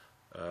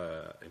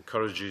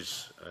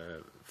encourages,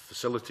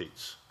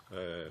 facilitates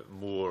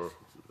more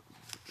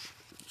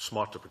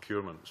smarter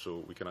procurement,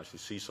 so we can actually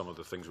see some of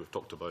the things we've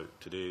talked about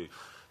today,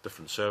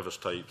 different service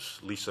types,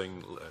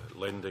 leasing,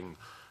 lending,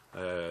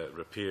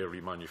 repair,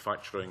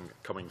 remanufacturing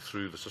coming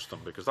through the system,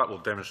 because that will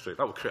demonstrate,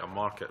 that will create a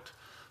market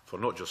for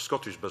not just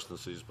Scottish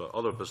businesses but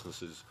other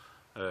businesses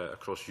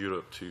across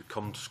Europe to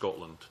come to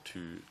Scotland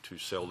to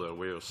sell their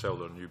wares, sell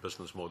their new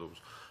business models,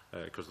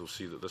 because they'll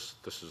see that this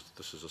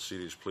is a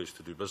serious place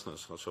to do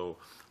business. And so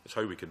it's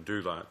how we can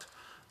do that.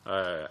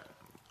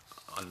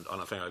 And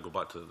I think I go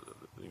back to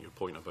your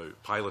point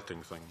about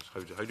piloting things.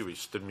 How do we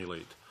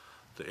stimulate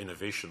the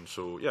innovation?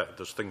 So yeah,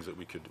 there's things that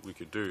we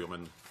could do. I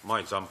mean, my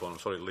example, and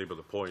I'm sorry to labour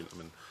the point, I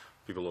mean,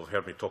 people have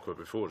heard me talk about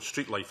before,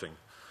 street lighting.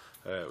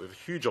 We have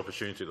a huge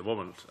opportunity at the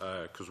moment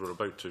because we're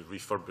about to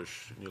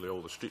refurbish nearly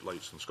all the street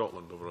lights in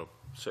Scotland over a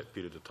set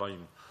period of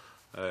time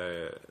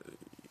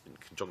in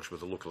conjunction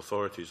with the local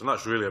authorities. And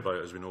that's really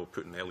about, as we know,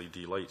 putting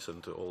LED lights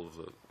into all of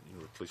the,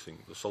 replacing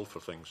the sulphur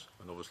things,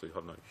 and obviously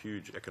having a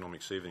huge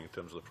economic saving in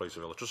terms of the price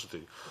of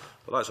electricity.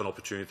 But that's an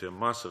opportunity, a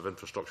massive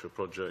infrastructure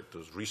project.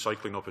 There's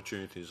recycling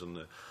opportunities in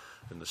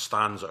the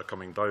stands that are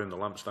coming down, the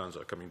lamp stands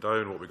that are coming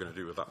down. What we're going to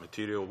do with that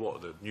material? What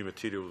are the new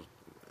materials?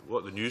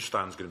 What are the new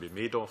stands going to be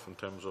made of in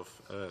terms of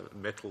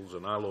metals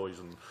and alloys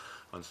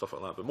and stuff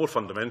like that? But more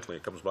fundamentally,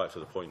 it comes back to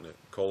the point that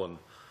Colin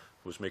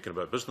was making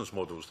about business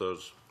models.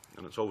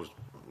 And it's always,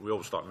 we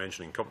always start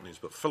mentioning companies,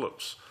 but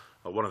Philips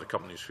are one of the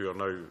companies who are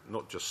now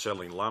not just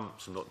selling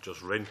lamps and not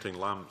just renting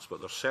lamps,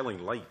 but they're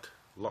selling light,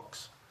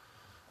 lux.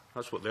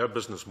 That's what their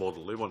business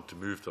model. They want to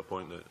move to a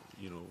point that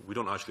we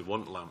don't actually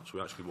want lamps,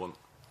 we actually want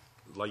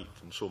light,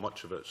 and so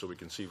much of it, so we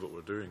can see what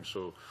we're doing.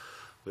 So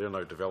they're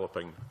now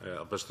developing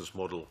a business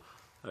model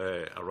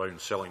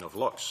around selling of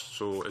Lux.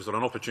 So is there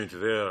an opportunity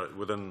there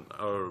within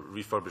our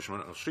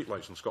refurbishment of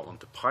streetlights in Scotland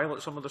to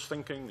pilot some of this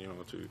thinking, you know,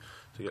 to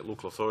get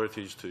local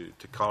authorities to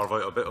carve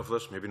out a bit of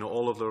this, maybe not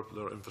all of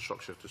their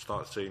infrastructure, to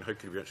start saying how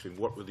can we actually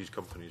work with these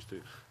companies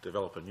to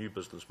develop a new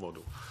business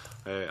model.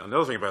 And the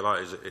other thing about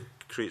that is it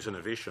creates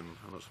innovation,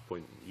 and that's the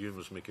point Ewan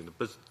was making,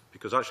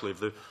 because actually if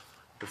the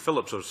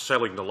Philips are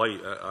selling the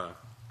light at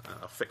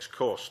a fixed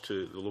cost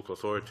to the local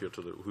authority or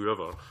to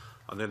whoever,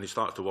 and then they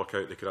start to work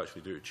out they could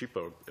actually do it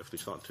cheaper if they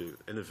start to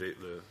innovate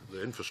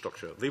the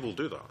infrastructure, they will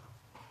do that.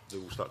 They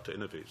will start to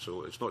innovate.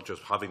 So it's not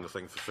just having the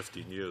thing for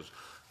 15 years.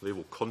 They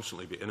will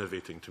constantly be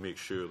innovating to make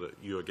sure that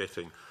you are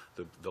getting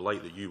the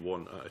light that you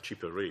want at a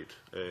cheaper rate,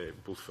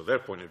 both for their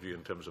point of view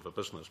in terms of a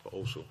business, but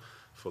also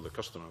for the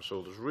customer.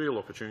 So there's real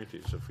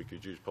opportunities if we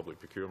could use public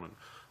procurement,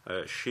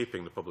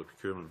 shaping the public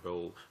procurement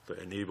bill that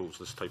enables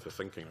this type of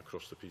thinking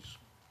across the piece.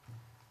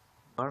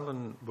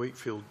 Marilyn,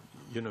 Wakefield,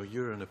 you know,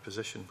 you're in a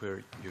position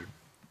where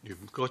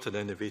you've got an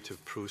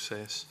innovative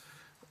process.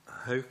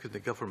 How could the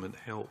government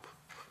help,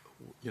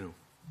 you know,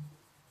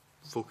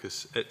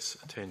 focus its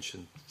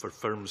attention for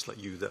firms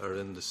like you that are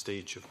in the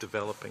stage of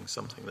developing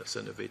something that's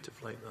innovative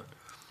like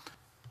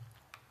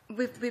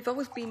that? We've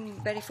always been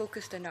very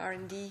focused on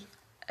R&D.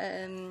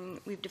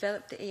 We've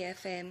developed the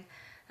AFM,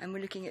 and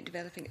we're looking at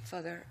developing it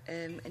further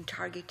and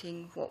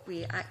targeting what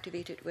we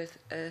activate it with,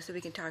 so we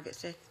can target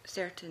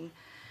certain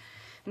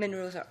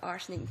minerals or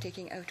arsenic and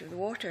taking out of the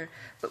water.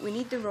 But we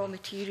need the raw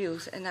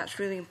materials, and that's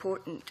really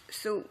important.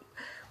 So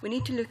we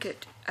need to look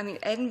at, I mean,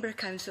 Edinburgh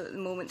Council at the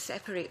moment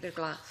separate their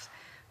glass,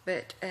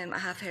 but I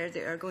have heard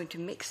they are going to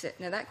mix it.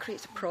 Now that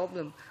creates a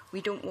problem. We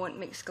don't want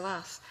mixed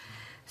glass.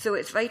 So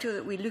it's vital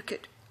that we look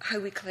at how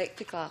we collect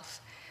the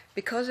glass.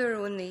 Because there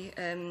are only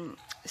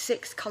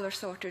 6 colour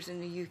sorters in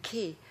the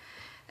UK,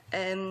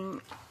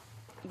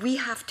 we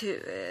have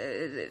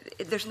to,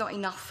 there's not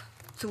enough.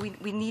 So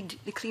we need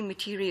the clean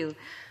material.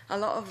 A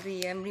lot of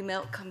the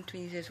remelt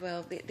companies as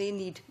well, they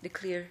need the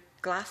clear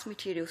glass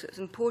material. So it's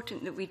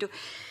important that we do.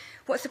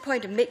 What's the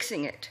point of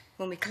mixing it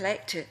when we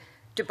collect it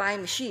to buy a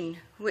machine,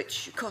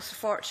 which costs a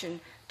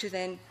fortune to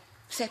then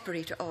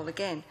separate it all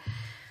again?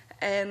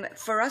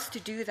 For us to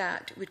do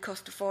that would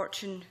cost a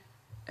fortune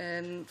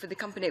for the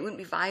company. It wouldn't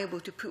be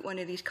viable to put one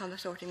of these colour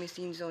sorting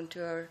machines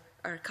onto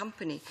our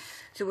company.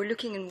 So we're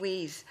looking in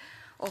ways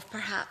of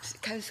perhaps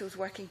councils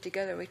working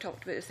together. We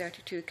talked about the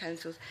 32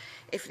 councils.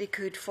 If they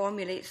could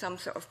formulate some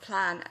sort of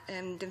plan.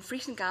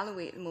 Dumfries and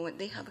Galloway at the moment,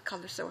 they have a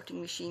colour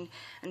sorting machine,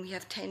 and we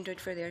have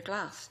tendered for their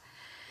glass.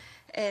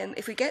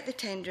 If we get the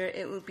tender,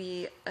 it will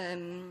be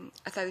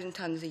 1,000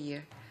 tonnes a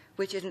year,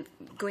 which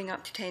isn't going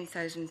up to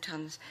 10,000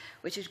 tonnes,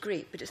 which is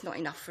great, but it's not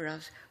enough for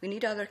us. We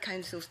need other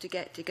councils to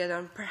get together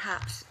and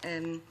perhaps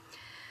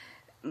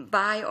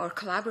buy or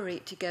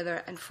collaborate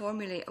together and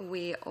formulate a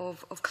way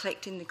of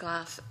collecting the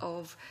glass,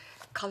 of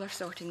colour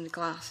sorting the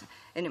glass.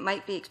 And it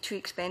might be too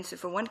expensive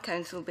for one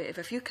council, but if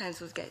a few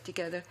councils get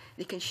together,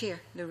 they can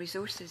share their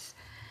resources.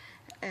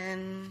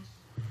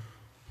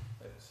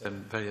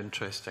 Very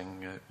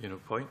interesting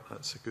point.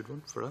 That's a good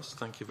one for us.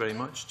 Thank you very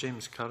much.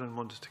 James Curran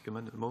wanted to come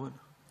in at the moment.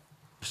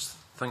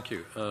 Thank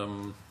you.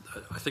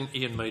 I think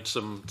Iain made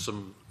some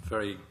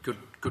very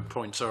good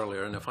points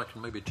earlier, and if I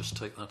can maybe just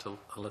take that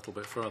a little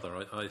bit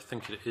further, I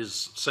think it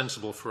is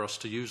sensible for us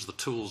to use the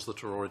tools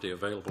that are already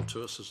available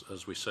to us,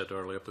 as we said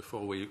earlier,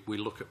 before we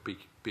look at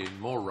being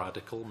more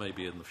radical,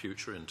 maybe in the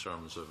future, in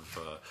terms of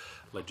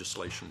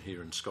legislation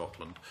here in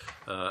Scotland.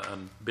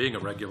 And being a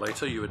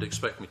regulator, you would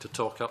expect me to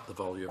talk up the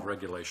value of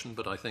regulation,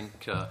 but I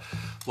think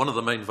one of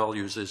the main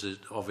values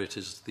of it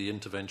is the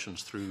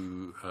interventions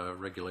through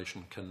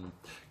regulation can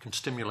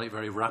stimulate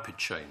very rapid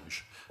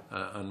change.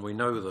 And we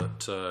know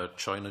that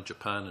China,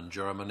 Japan and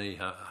Germany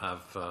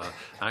have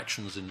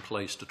actions in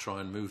place to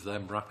try and move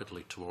them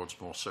rapidly towards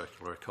more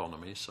circular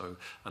economy. So,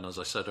 and as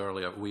I said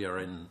earlier, we are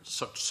in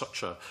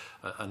such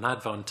an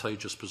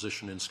advantageous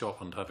position in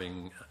Scotland,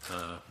 having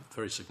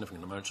very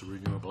significant amounts of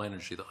renewable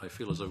energy, that I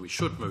feel as though we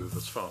should move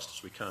as fast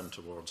as we can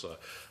towards a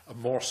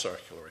more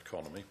circular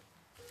economy.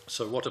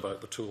 So what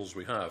about the tools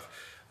we have?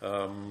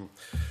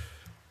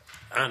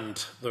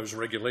 And those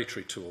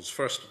regulatory tools.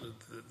 First,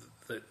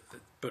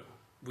 but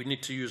we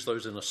need to use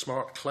those in a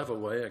smart, clever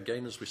way.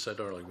 Again, as we said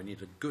earlier, we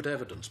need a good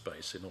evidence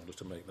base in order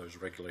to make those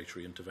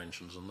regulatory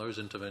interventions, and those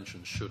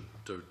interventions should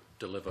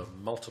deliver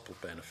multiple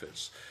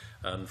benefits.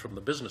 And from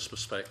the business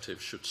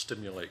perspective, should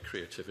stimulate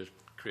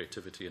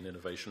creativity and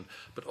innovation,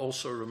 but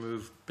also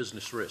remove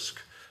business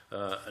risk.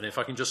 And if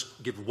I can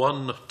just give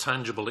one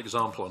tangible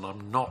example, and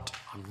I'm not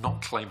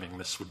claiming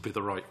this would be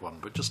the right one,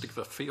 but just to give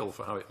a feel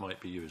for how it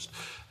might be used.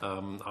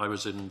 I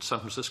was in San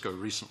Francisco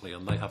recently,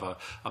 and they have a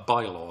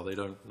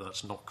bylaw.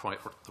 That's not quite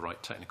the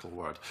right technical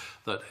word.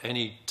 That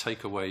any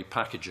takeaway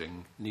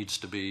packaging needs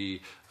to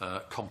be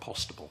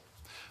compostable.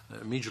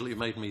 Immediately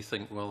made me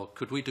think, well,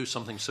 could we do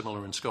something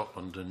similar in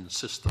Scotland and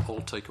insist that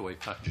all takeaway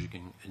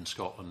packaging in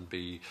Scotland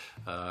be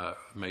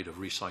made of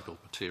recycled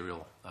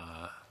material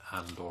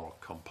and or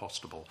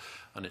compostable?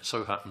 and it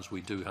so happens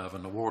we do have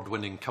an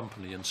award-winning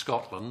company in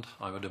Scotland,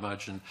 I would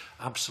imagine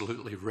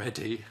absolutely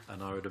ready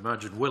and I would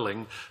imagine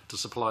willing to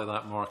supply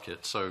that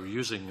market. So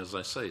using, as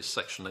I say,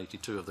 Section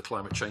 82 of the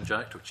Climate Change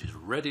Act, which is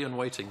ready and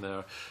waiting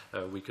there,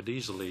 we could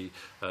easily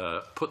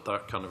put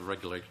that kind of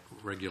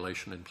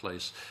regulation in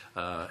place.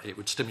 It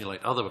would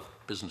stimulate other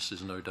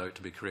businesses, no doubt,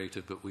 to be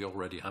creative, but we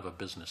already have a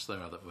business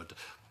there that would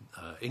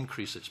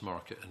increase its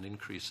market and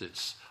increase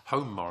its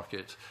home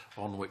market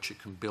on which it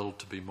can build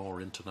to be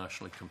more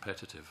internationally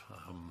competitive.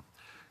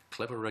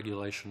 Clever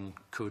regulation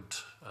could,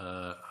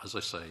 as I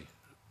say,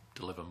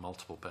 deliver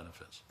multiple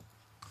benefits.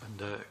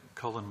 And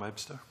Colin,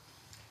 Webster?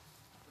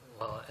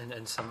 Well,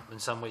 in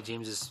some way,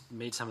 James has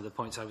made some of the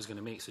points I was going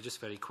to make. So just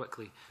very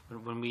quickly,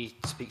 when we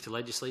speak to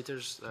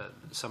legislators,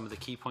 some of the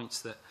key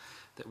points that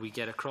we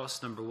get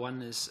across, number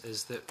one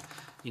is that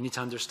you need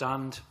to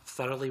understand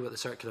thoroughly what the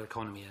circular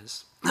economy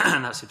is.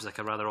 And that seems like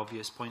a rather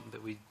obvious point,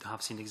 but we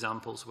have seen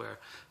examples where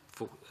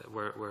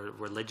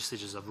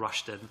legislators have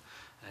rushed in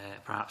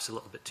perhaps a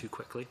little bit too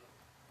quickly.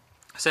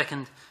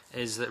 Second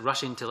is that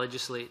rushing to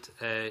legislate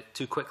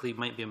too quickly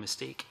might be a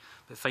mistake,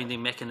 but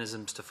finding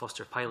mechanisms to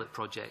foster pilot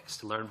projects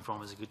to learn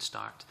from is a good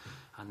start.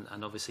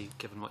 And obviously,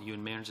 given what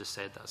Ewan Mearns has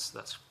said,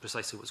 that's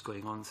precisely what's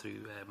going on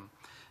through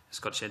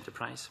Scottish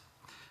Enterprise.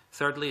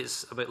 Thirdly,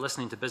 it's about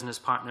listening to business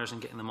partners and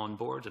getting them on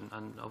board, and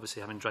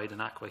obviously having Dryden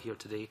and Aqua here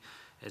today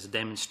is a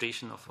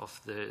demonstration of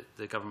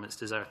the government's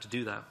desire to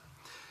do that.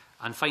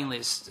 And finally,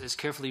 it's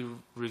carefully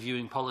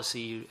reviewing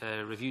policy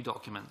review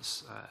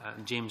documents.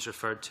 And James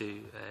referred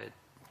to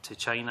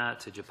China,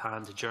 to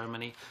Japan, to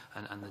Germany,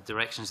 and the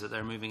directions that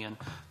they're moving in,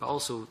 but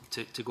also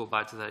to go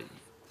back to that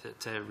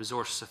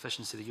resource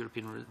sufficiency, the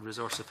European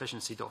resource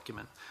sufficiency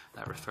document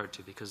that I referred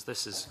to, because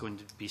this is going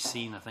to be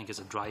seen, I think, as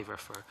a driver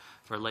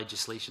for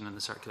legislation in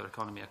the circular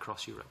economy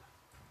across Europe.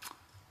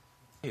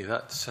 Hey,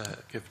 that's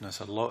given us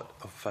a lot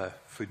of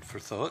food for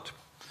thought.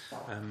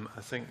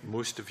 I think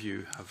most of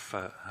you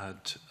have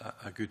had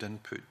a good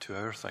input to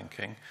our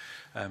thinking.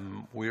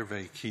 We're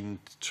very keen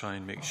to try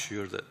and make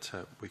sure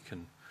that we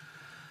can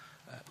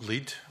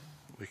lead,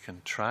 we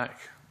can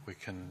track, we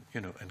can,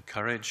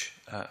 encourage,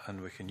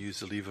 and we can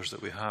use the levers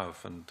that we have.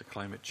 And the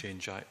Climate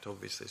Change Act,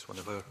 obviously, is one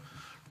of our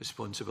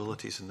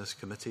responsibilities in this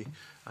committee.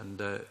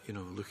 And,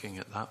 looking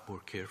at that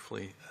more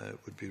carefully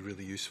would be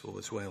really useful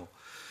as well.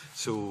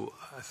 So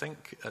I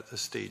think at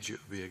this stage it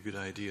would be a good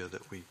idea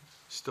that we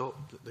stop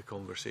the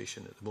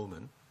conversation at the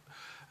moment.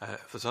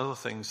 If there's other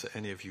things that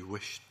any of you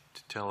wish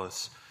to tell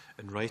us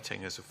in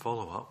writing as a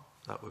follow-up,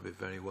 that would be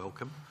very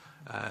welcome.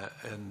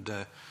 And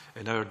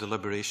in our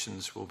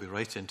deliberations, we'll be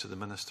right into the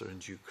Minister in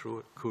due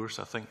course.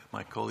 I think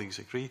my colleagues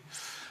agree,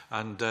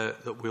 and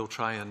that we'll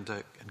try and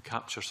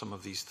capture some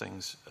of these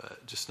things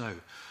just now.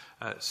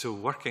 So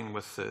working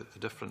with the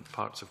different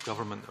parts of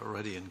government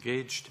already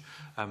engaged,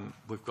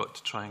 we've got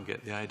to try and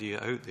get the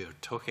idea out there,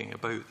 talking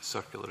about the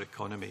circular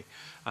economy,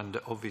 and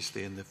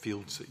obviously in the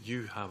fields that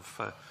you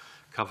have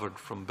covered,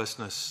 from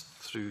business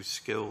through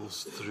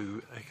skills,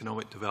 through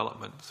economic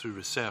development, through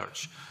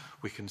research,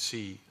 we can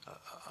see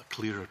a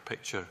clearer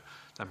picture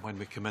than when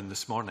we come in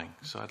this morning.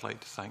 So I'd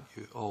like to thank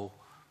you all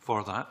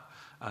for that,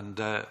 and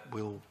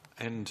we'll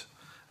end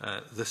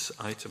this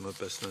item of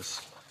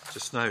business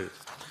just now.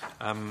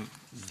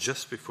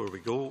 Just before we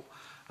go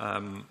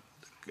and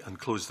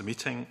close the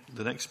meeting,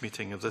 the next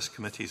meeting of this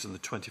committee is on the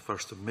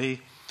 21st of May,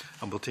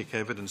 and we'll take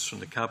evidence from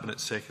the Cabinet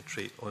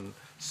Secretary on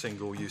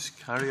single-use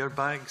carrier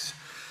bags.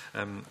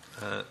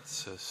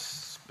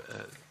 It's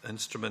an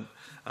instrument,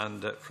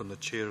 and from the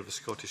Chair of the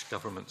Scottish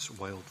Government's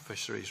Wild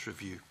Fisheries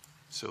Review.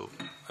 So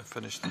I've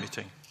finished the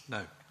meeting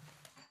now.